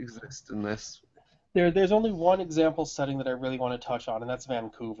which exist in this. There's only one example setting that I really want to touch on, and that's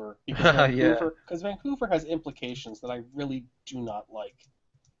Vancouver. Because Vancouver has implications that I really do not like.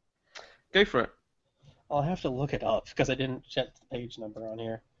 Go for it. I'll have to look it up, because I didn't check the page number on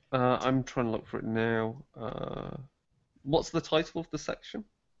here. I'm trying to look for it now. What's the title of the section?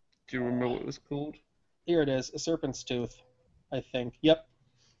 Do you remember what it was called? Here it is, A Serpent's Tooth, I think. Yep.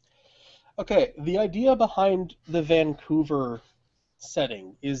 Okay, the idea behind the Vancouver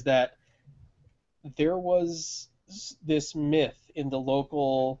setting is that there was this myth in the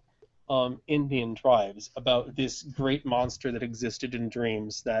local Indian tribes about this great monster that existed in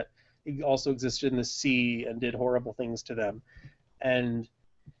dreams, that also existed in the sea and did horrible things to them.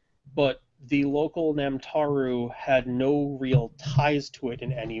 But the local Namtaru had no real ties to it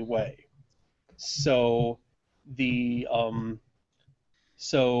in any way. So the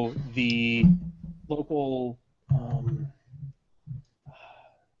local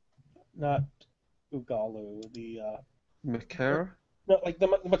not Ugalu, the Makara? No, like the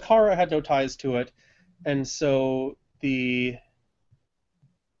Makara had no ties to it, and so the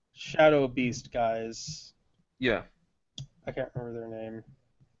Shadow Beast guys. Yeah. I can't remember their name.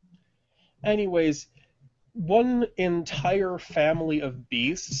 Anyways, one entire family of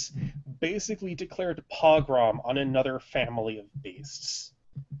beasts basically declared pogrom on another family of beasts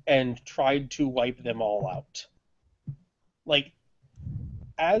and tried to wipe them all out. Like,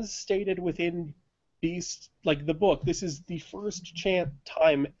 as stated within Beast, like the book, this is the first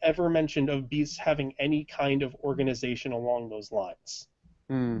time ever mentioned of beasts having any kind of organization along those lines.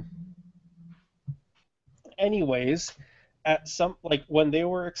 Anyways, when they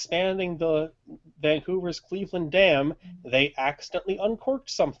were expanding the Vancouver's Cleveland Dam, they accidentally uncorked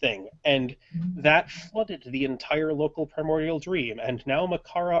something, and that flooded the entire local primordial dream, and now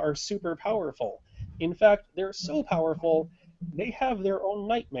Makara are super powerful. In fact, they're so powerful, they have their own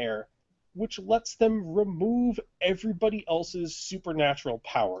nightmare, which lets them remove everybody else's supernatural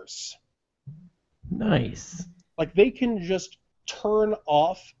powers. Nice. Like, they can just turn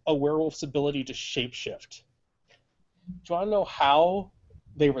off a werewolf's ability to shapeshift. Do you want to know how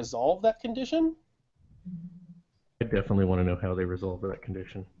they resolve that condition? I definitely want to know how they resolve that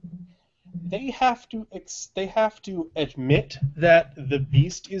condition. They have to admit that the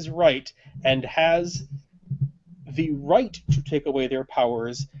beast is right and has the right to take away their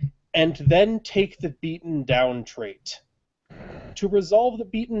powers, and then take the beaten down trait. To resolve the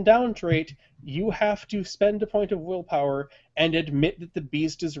beaten down trait, you have to spend a point of willpower and admit that the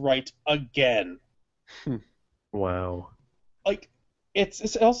beast is right again. Wow. Like, it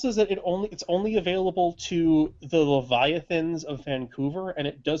also says that it's only available to the Leviathans of Vancouver, and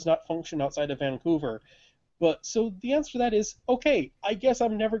it does not function outside of Vancouver. But so the answer to that is okay. I guess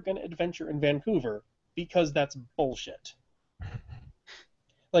I'm never going to adventure in Vancouver because that's bullshit.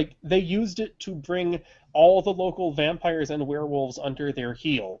 Like, they used it to bring all the local vampires and werewolves under their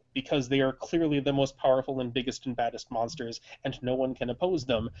heel because they are clearly the most powerful and biggest and baddest monsters, and no one can oppose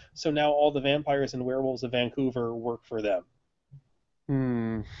them. So now all the vampires and werewolves of Vancouver work for them.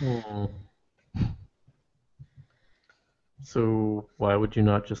 Hmm. So why would you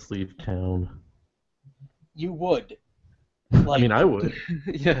not just leave town? You would. I mean, I would.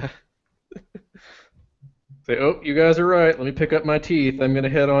 Yeah. Say, oh, you guys are right. Let me pick up my teeth. I'm going to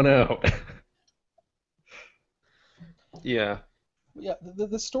head on out. Yeah. Yeah,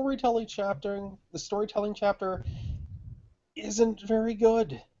 the storytelling chapter isn't very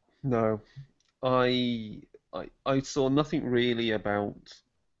good. No. I saw nothing really about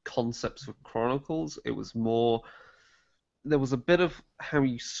concepts for Chronicles. It was more there was a bit of how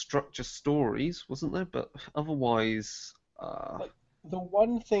you structure stories, wasn't there? But otherwise, Like, the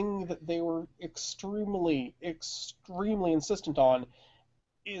one thing that they were extremely, extremely insistent on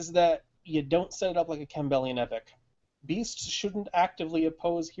is that you don't set it up like a Campbellian epic. Beasts shouldn't actively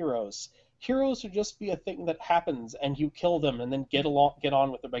oppose heroes. Heroes should just be a thing that happens, and you kill them, and then get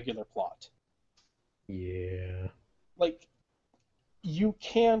on with the regular plot. Yeah. Like, you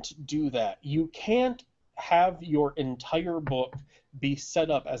can't do that. You can't have your entire book be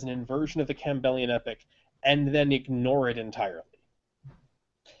set up as an inversion of the Campbellian epic and then ignore it entirely.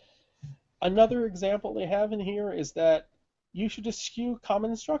 Another example they have in here is that you should eschew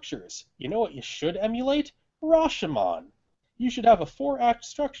common structures. You know what you should emulate? Rashomon. You should have a 4-act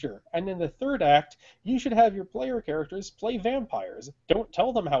structure, and in the third act, you should have your player characters play vampires. Don't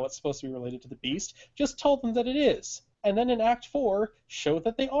tell them how it's supposed to be related to the beast, just tell them that it is. And then in Act 4, show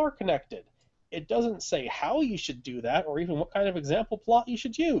that they are connected. It doesn't say how you should do that, or even what kind of example plot you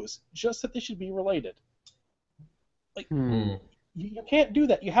should use, just that they should be related. Like, you can't do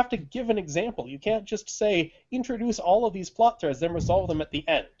that. You have to give an example. You can't just say, introduce all of these plot threads, then resolve them at the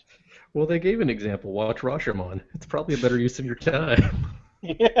end. Well, they gave an example. Watch Rashomon. It's probably a better use of your time.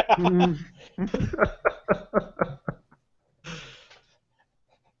 Yeah.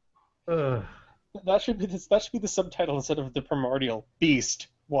 That should be the subtitle instead of the primordial beast.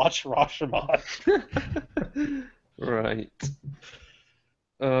 Watch Rashomon. Right.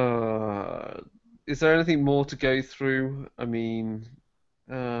 Is there anything more to go through? I mean,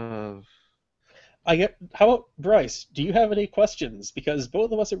 How about Bryce? Do you have any questions? Because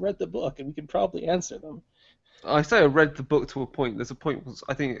both of us have read the book, and we can probably answer them. I say I read the book to a point. There's a point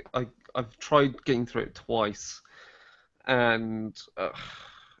I think I've tried getting through it twice, and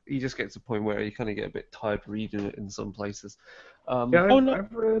you just get to a point where you kind of get a bit tired reading it in some places. Yeah,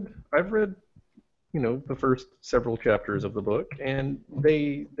 I've read, the first several chapters of the book, and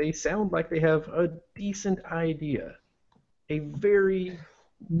they sound like they have a decent idea, a very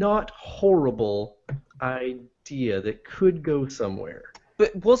not horrible idea that could go somewhere.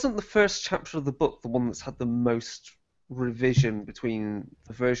 But wasn't the first chapter of the book the one that's had the most revision between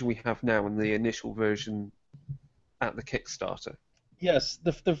the version we have now and the initial version at the Kickstarter? Yes,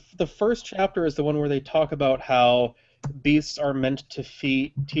 the first chapter is the one where they talk about how beasts are meant to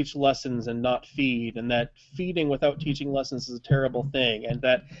teach lessons and not feed, and that feeding without teaching lessons is a terrible thing, and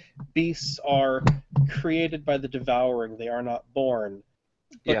that beasts are created by the devouring, they are not born.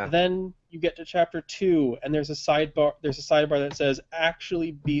 But then you get to chapter 2, and there's a sidebar that says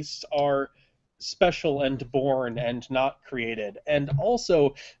actually beasts are special and born and not created, and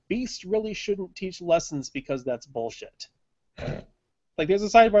also beasts really shouldn't teach lessons because that's bullshit. Like, there's a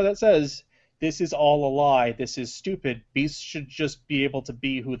sidebar that says this is all a lie, this is stupid, beasts should just be able to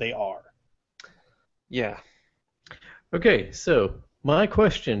be who they are. Yeah. Okay, so my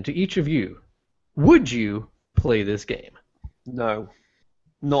question to each of you, would you play this game? No.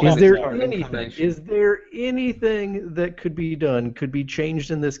 Not Is there anything that could be done, could be changed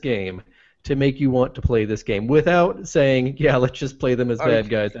in this game to make you want to play this game without saying, yeah, let's just play them as bad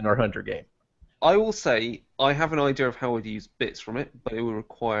guys in our Hunter game? I will say I have an idea of how I'd use bits from it, but it would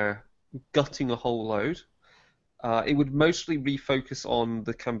require gutting a whole load. It would mostly refocus on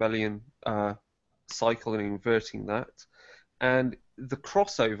the Campbellian cycle and inverting that. And the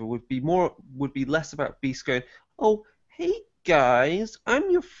crossover would be less about Beast going, oh, hey guys, I'm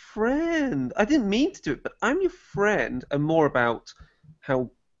your friend. I didn't mean to do it, but I'm your friend, and more about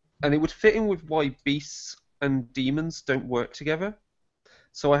how, and it would fit in with why beasts and demons don't work together.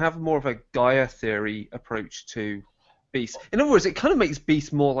 So I have more of a Gaia theory approach to Beast. In other words, it kind of makes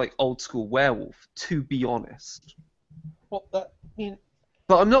Beast more like old school werewolf, to be honest. Well, I mean,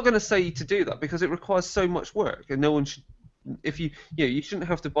 But I'm not going to say to do that because it requires so much work, and no one should. If you shouldn't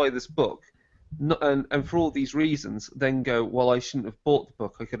have to buy this book, and for all these reasons, then go, well, I shouldn't have bought the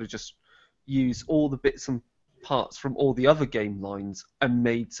book. I could have just used all the bits and parts from all the other game lines and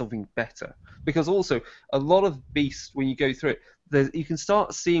made something better. Because also, a lot of Beast, when you go through it, you can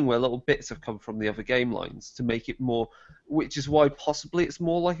start seeing where little bits have come from the other game lines to make it more, which is why possibly it's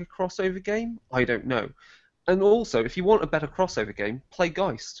more like a crossover game. I don't know. And also, if you want a better crossover game, play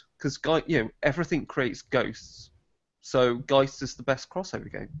Geist, because everything creates ghosts. So Geist is the best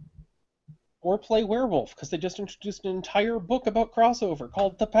crossover game. or play Werewolf, because they just introduced an entire book about crossover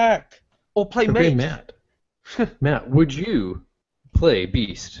called The Pack. Or play Okay, Mage. Matt, would you play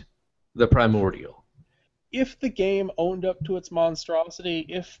Beast, the Primordial? If the game owned up to its monstrosity,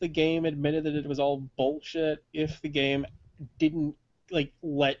 if the game admitted that it was all bullshit, if the game didn't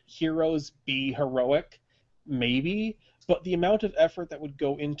let heroes be heroic, maybe. But the amount of effort that would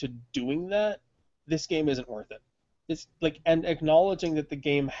go into doing that, this game isn't worth it. It's and acknowledging that the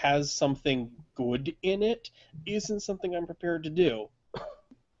game has something good in it isn't something I'm prepared to do.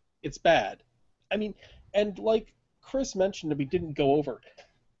 It's bad. I mean, and like Chris mentioned, we didn't go over,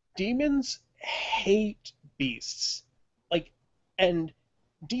 demons hate beasts. And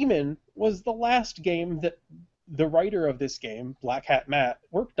Demon was the last game that the writer of this game, Black Hat Matt,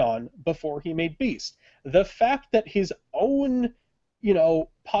 worked on before he made Beast. The fact that his own,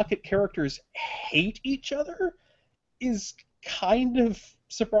 pocket characters hate each other is kind of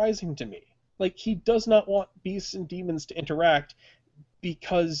surprising to me. He does not want beasts and demons to interact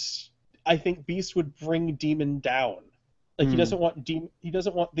because I think Beast would bring Demon down. He doesn't want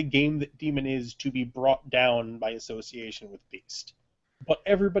the game that Demon is to be brought down by association with Beast. But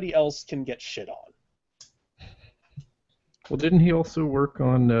everybody else can get shit on. Well, didn't he also work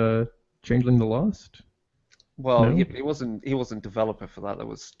on Changeling the Lost? Well, No? yeah, but he wasn't developer for that. That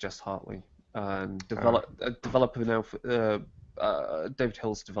was Jess Hartley, and developer now for David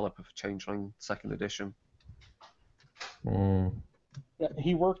Hill's developer for Changeling Second Edition. Mm. Yeah,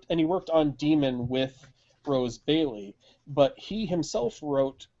 he worked on Demon with Rose Bailey, but he himself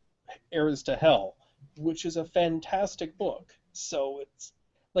wrote Heirs to Hell, which is a fantastic book. So it's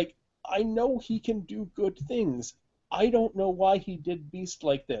I know he can do good things. I don't know why he did Beast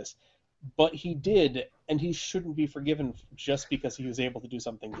like this, but he did, and he shouldn't be forgiven just because he was able to do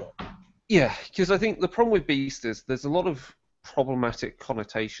something good. Yeah, because I think the problem with Beast is there's a lot of problematic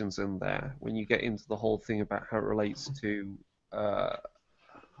connotations in there when you get into the whole thing about how it relates to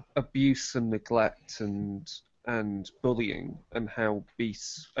abuse and neglect and bullying, and how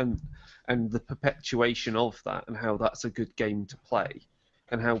beasts and the perpetuation of that, and how that's a good game to play,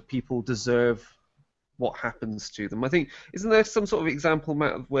 and how people deserve what happens to them. I think, isn't there some sort of example,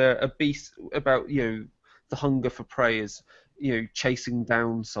 Matt, of where a beast about the hunger for prey is chasing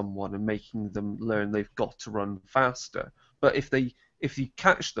down someone and making them learn they've got to run faster, but if you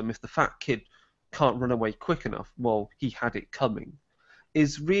catch them, if the fat kid can't run away quick enough, well, he had it coming,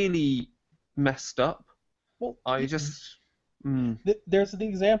 is really messed up. Well, there's the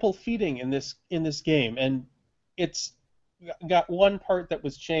example feeding in this game, and it's got one part that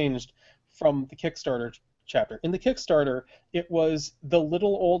was changed from the Kickstarter chapter. In the Kickstarter, it was the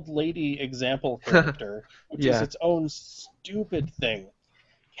little old lady example character, which is its own stupid thing.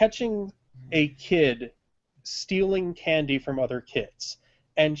 Catching a kid stealing candy from other kids,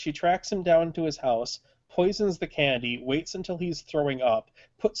 and she tracks him down to his house, poisons the candy, waits until he's throwing up,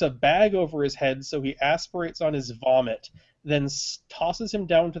 puts a bag over his head so he aspirates on his vomit, then tosses him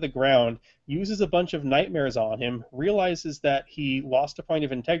down to the ground, uses a bunch of nightmares on him, realizes that he lost a point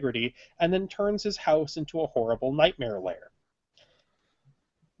of integrity, and then turns his house into a horrible nightmare lair.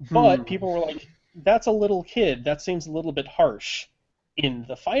 But people were like, that's a little kid, that seems a little bit harsh. In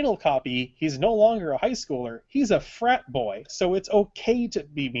the final copy, he's no longer a high schooler, he's a frat boy, so it's okay to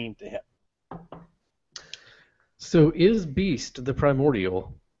be mean to him. So is Beast, the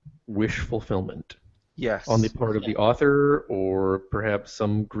Primordial, wish fulfillment? Yes. On the part of the author, or perhaps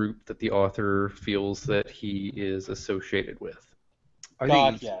some group that the author feels that he is associated with?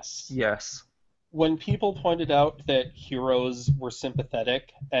 God, yes. Yes. When people pointed out that heroes were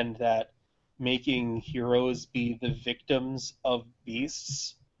sympathetic and that making heroes be the victims of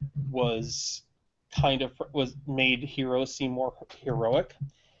beasts was kind of was made heroes seem more heroic.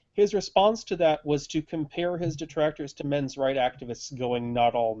 His response to that was to compare his detractors to men's rights activists going,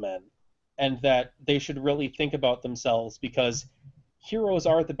 not all men, and that they should really think about themselves because heroes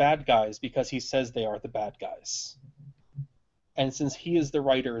are the bad guys because he says they are the bad guys. And since he is the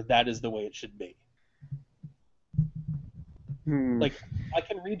writer, that is the way it should be. Like, I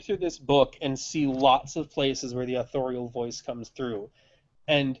can read through this book and see lots of places where the authorial voice comes through.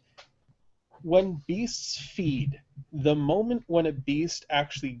 And when beasts feed, the moment when a beast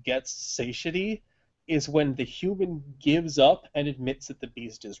actually gets satiety is when the human gives up and admits that the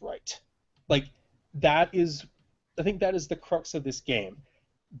beast is right. Like, I think that is the crux of this game.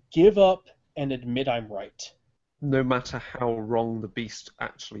 Give up and admit I'm right. No matter how wrong the beast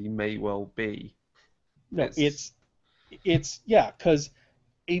actually may well be. No, it's because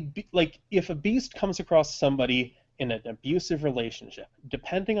if a beast comes across somebody in an abusive relationship,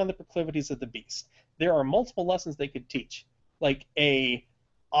 depending on the proclivities of the beast, there are multiple lessons they could teach. Like a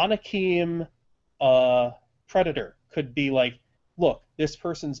Anakim predator could be like, look, this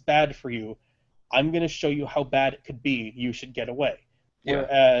person's bad for you. I'm going to show you how bad it could be. You should get away. Yeah.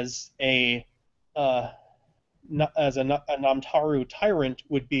 Whereas a Namtaru tyrant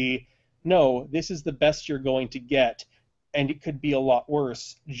would be, no, this is the best you're going to get, and it could be a lot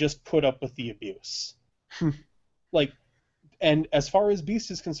worse. Just put up with the abuse. And as far as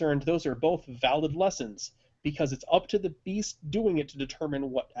Beast is concerned, those are both valid lessons because it's up to the Beast doing it to determine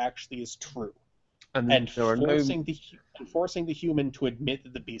what actually is true, and forcing the human to admit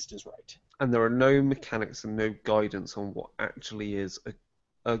that the Beast is right. And there are no mechanics and no guidance on what actually is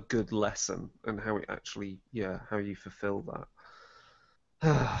a good lesson and how it actually, how you fulfill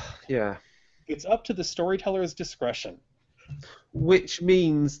that. Yeah. It's up to the storyteller's discretion. Which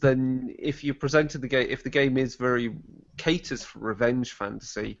means then, if you presented the game, if the game is very caters for revenge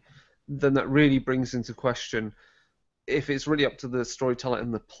fantasy, then that really brings into question if it's really up to the storyteller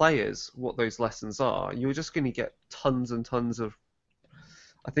and the players what those lessons are. You're just going to get tons and tons of.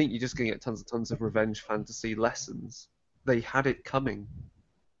 I think you're just going to get tons and tons of revenge fantasy lessons. They had it coming.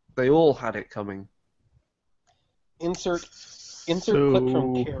 They all had it coming. Insert clip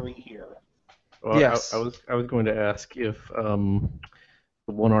from Carrie here. Well, yes. I was going to ask if the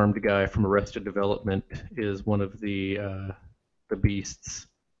one-armed guy from Arrested Development is one of the beasts,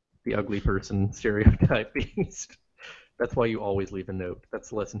 the ugly person stereotype beast. That's why you always leave a note. That's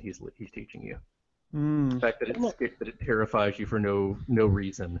the lesson he's teaching you. The fact that it terrifies you for no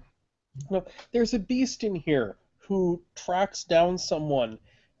reason. No, there's a beast in here who tracks down someone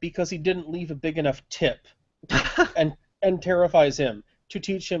because he didn't leave a big enough tip, and terrifies him to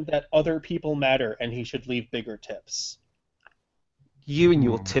teach him that other people matter and he should leave bigger tips. You and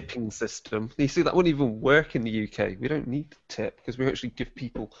your tipping system. You see, that wouldn't even work in the UK. We don't need to tip because we actually give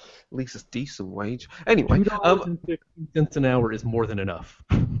people at least a decent wage. Anyway, $2.15 an hour is more than enough.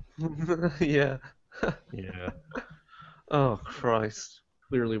 Yeah. Yeah. Oh, Christ.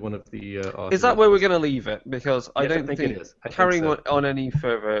 Clearly one of the authors. Is that where we're going to leave it? Because I don't think it is. Carrying on any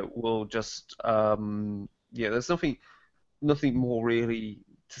further will just... there's nothing more really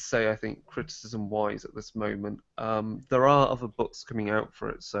to say, I think, criticism-wise at this moment. There are other books coming out for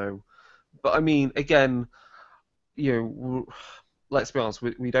it, so... But, I mean, again, let's be honest,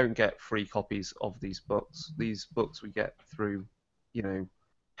 we don't get free copies of these books. These books we get through,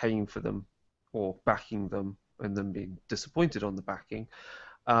 paying for them or backing them and then being disappointed on the backing.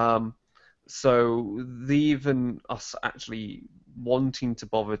 So even us actually wanting to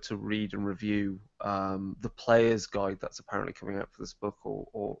bother to read and review the player's guide that's apparently coming out for this book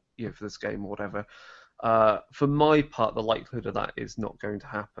or for this game or whatever, for my part, the likelihood of that is not going to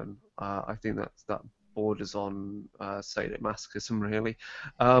happen. I think that borders on sadomasochism, really.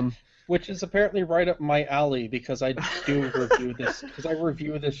 Which is apparently right up my alley because I do review this because I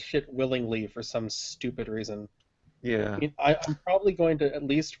review this shit willingly for some stupid reason. Yeah. I mean, I'm probably going to at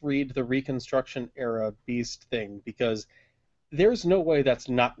least read the Reconstruction era Beast thing because there's no way that's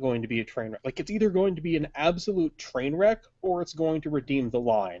not going to be a train wreck. Like, it's either going to be an absolute train wreck or it's going to redeem the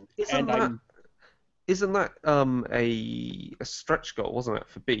line. Isn't that a stretch goal, wasn't it,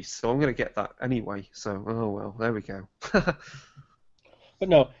 for Beast? So I'm going to get that anyway. So, oh well, there we go. But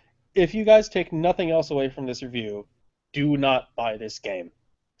no, if you guys take nothing else away from this review, do not buy this game.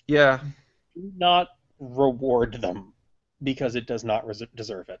 Yeah. Do not reward them because it does not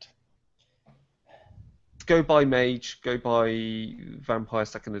deserve it. Go buy Mage. Go buy Vampire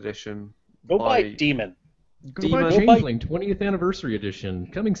 2nd Edition. Go buy Demon. Go buy Changeling 20th Anniversary Edition,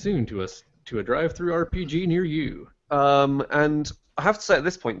 coming soon to a drive-through RPG near you. And I have to say at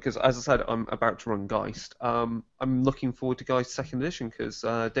this point, because as I said, I'm about to run Geist. I'm looking forward to Geist second edition because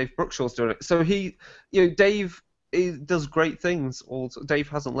Dave Brookshaw's doing it. So Dave does great things. Also, Dave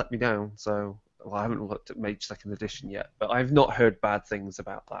hasn't let me down. So, well, I haven't looked at Mage second edition yet, but I've not heard bad things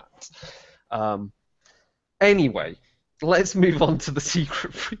about that. Anyway, let's move on to the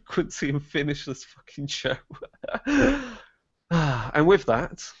secret frequency and finish this fucking show. And with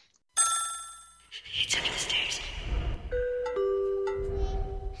that. He took the stairs. I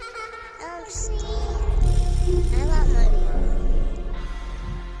want my mom.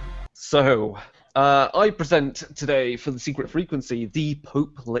 So, I present today for the secret frequency the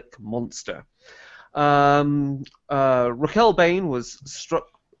Pope Lick monster. Raquel Bane was struck.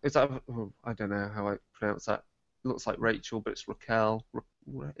 Is that? Oh, I don't know how I pronounce that. It looks like Rachel, but it's Raquel.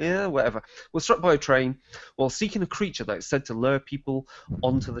 Yeah, whatever. Was struck by a train while seeking a creature that is said to lure people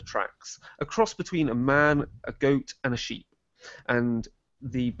onto the tracks. A cross between a man, a goat, and a sheep. And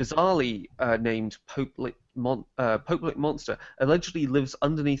the bizarrely named Pope Lick monster allegedly lives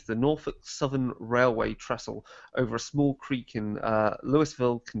underneath the Norfolk Southern Railway trestle over a small creek in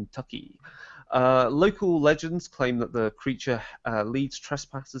Louisville, Kentucky. Local legends claim that the creature leads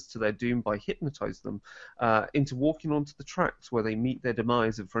trespassers to their doom by hypnotizing them into walking onto the tracks where they meet their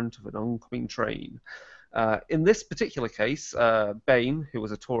demise in front of an oncoming train. In this particular case, Bane, who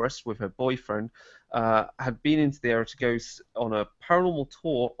was a tourist with her boyfriend, had been into the area to go on a paranormal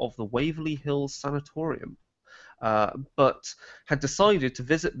tour of the Waverly Hills Sanatorium, but had decided to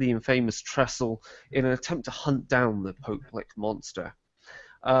visit the infamous trestle in an attempt to hunt down the Pope Lick monster.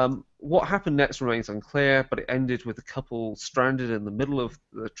 What happened next remains unclear, but it ended with the couple stranded in the middle of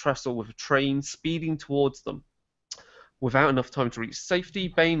the trestle with a train speeding towards them. Without enough time to reach safety,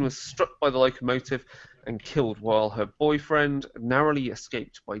 Bane was struck by the locomotive and killed, while her boyfriend narrowly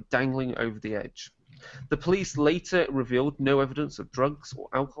escaped by dangling over the edge. The police later revealed no evidence of drugs or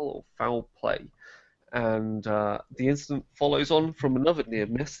alcohol or foul play. And the incident follows on from another near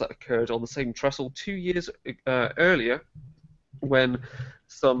miss that occurred on the same trestle 2 years earlier, when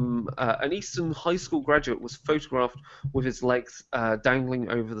an Easton High School graduate was photographed with his legs dangling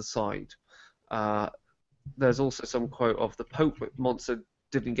over the side. There's also some quote of the Pope monster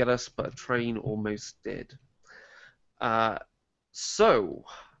didn't get us, but a train almost did. So,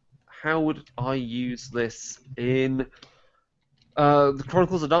 how would I use this in the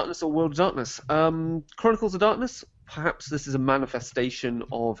Chronicles of Darkness or World of Darkness? Chronicles of Darkness, perhaps this is a manifestation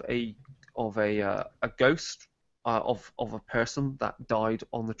of a ghost. Of a person that died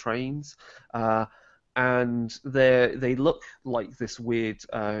on the trains, and they look like this weird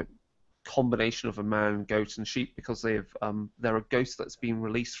combination of a man, goat, and sheep because they're a ghost that's been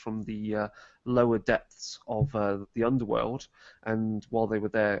released from the lower depths of the underworld, and while they were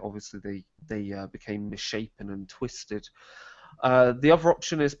there, obviously they became misshapen and twisted. The other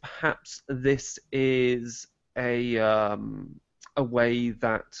option is perhaps this is a way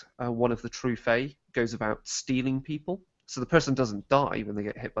that one of the True Fae goes about stealing people. So the person doesn't die when they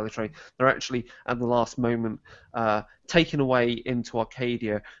get hit by the train. They're actually, at the last moment, taken away into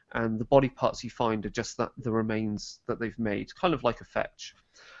Arcadia, and the body parts you find are just the remains that they've made, kind of like a fetch.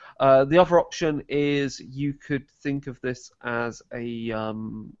 The other option is you could think of this as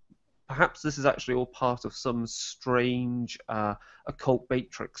perhaps this is actually all part of some strange occult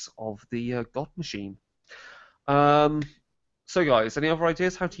matrix of the God Machine. So guys, any other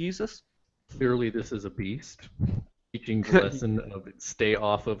ideas how to use this? Clearly, this is a beast. Teaching the lesson of stay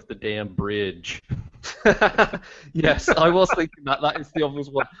off of the damn bridge. Yes, I was thinking that is the obvious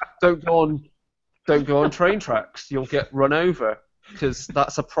one. Don't go on train tracks. You'll get run over because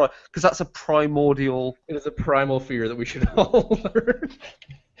that's a primordial. It is a primal fear that we should all learn.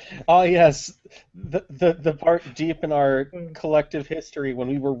 Oh yes, the part deep in our collective history when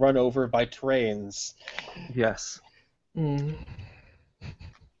we were run over by trains. Yes.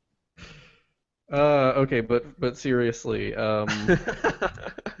 Okay, but seriously, for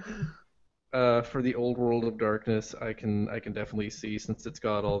the old World of Darkness, I can definitely see, since it's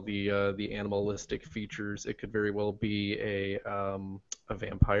got all the animalistic features, it could very well be a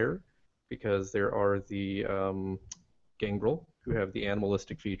vampire, because there are the Gangrel who have the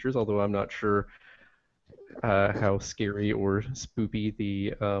animalistic features. Although I'm not sure how scary or spoopy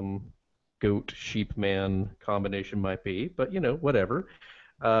the goat sheep man combination might be, but whatever.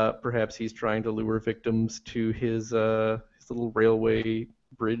 Perhaps he's trying to lure victims to his little railway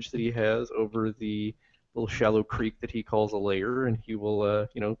bridge that he has over the little shallow creek that he calls a lair, and he will,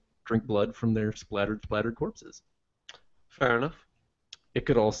 drink blood from their splattered corpses. Fair enough. It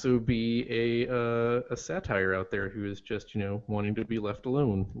could also be a satire out there who is just, wanting to be left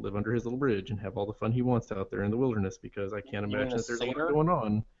alone, live under his little bridge, and have all the fun he wants out there in the wilderness because I can't You mean imagine a that there's a lot satyr? going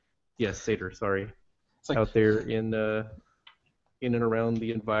on. Yes, satyr, sorry. It's like, Out there in and around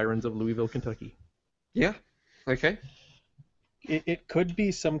the environs of Louisville, Kentucky. Yeah. Okay. It could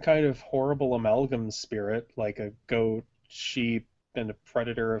be some kind of horrible amalgam spirit, like a goat, sheep, and a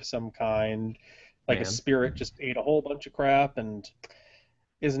predator of some kind. Like Man. a spirit just ate a whole bunch of crap and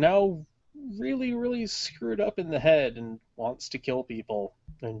is now really, really screwed up in the head and wants to kill people.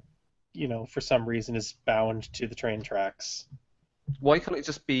 And, for some reason is bound to the train tracks. Why can't it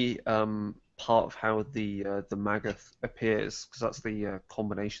just be part of how the Magath appears? Because that's the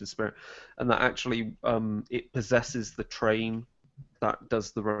combination spirit, and that actually it possesses the train that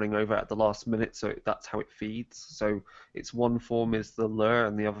does the running over at the last minute. So that's how it feeds. So its one form is the lure,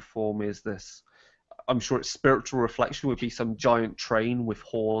 and the other form is this. I'm sure its spiritual reflection would be some giant train with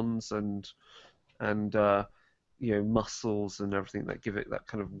horns and muscles and everything that give it that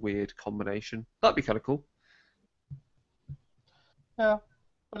kind of weird combination. That'd be kind of cool. yeah,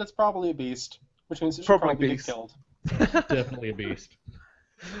 but it's probably a beast, which means it should Probably probably beast. get killed. Definitely a beast.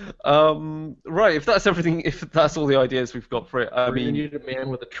 Right, if that's everything, if that's all the ideas we've got for it, I We're gonna mean, need a man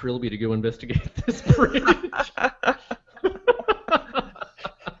with a trilby to go investigate this bridge.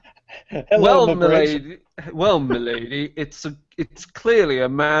 Hello, well, my bridge. milady, milady, it's clearly a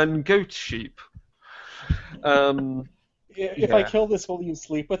man goat sheep. If I yeah. kill this, will you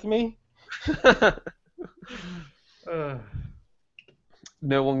sleep with me?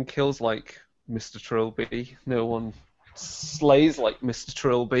 No one kills like Mr. Trilby. No one slays like Mr.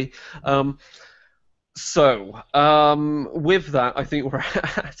 Trilby. With that, I think we're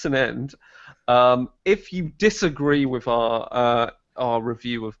at an end. If you disagree with our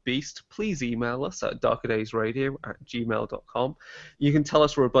review of Beast, please email us at darkerdaysradio@gmail.com. You can tell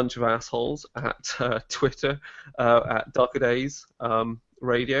us we're a bunch of assholes at Twitter at darkerdays.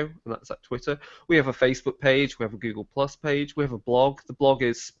 Radio, and that's at Twitter. We have a Facebook page, we have a Google Plus page, we have a blog. The blog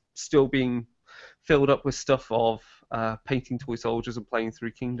is still being filled up with stuff of painting toy soldiers and playing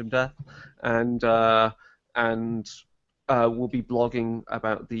through Kingdom Death, and we'll be blogging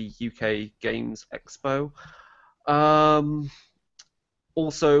about the UK Games Expo.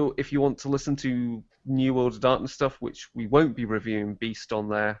 Also, if you want to listen to New World of Darkness stuff, which we won't be reviewing Beast on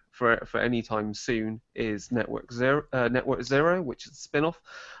there for any time soon, is Network Zero, which is a spin-off.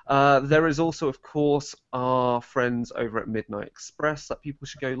 There is also, of course, our friends over at Midnight Express that people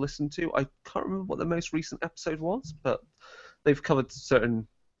should go listen to. I can't remember what the most recent episode was, but they've covered certain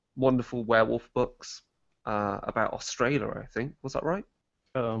wonderful werewolf books about Australia, I think. Was that right?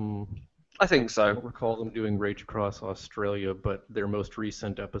 I think I so. don't recall them doing Rage Across Australia, but their most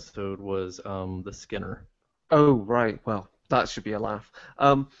recent episode was The Skinner. Oh, right. Well, that should be a laugh.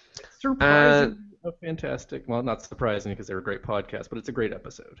 Surprising, fantastic. Well, not surprising because they're a great podcast, but it's a great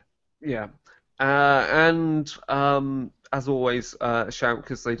episode. Yeah. As always, a shout,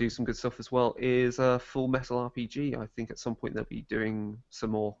 because they do some good stuff as well, is Full Metal RPG. I think at some point they'll be doing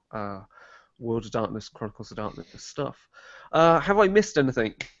some more World of Darkness, Chronicles of Darkness stuff. Have I missed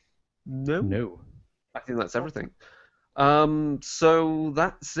anything? No. I think that's everything. So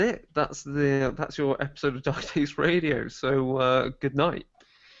that's it. That's your episode of Dark Days Radio. So good night.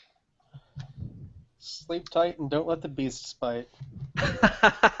 Sleep tight and don't let the beasts bite.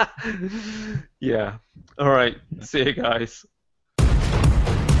 Yeah. All right. See you guys.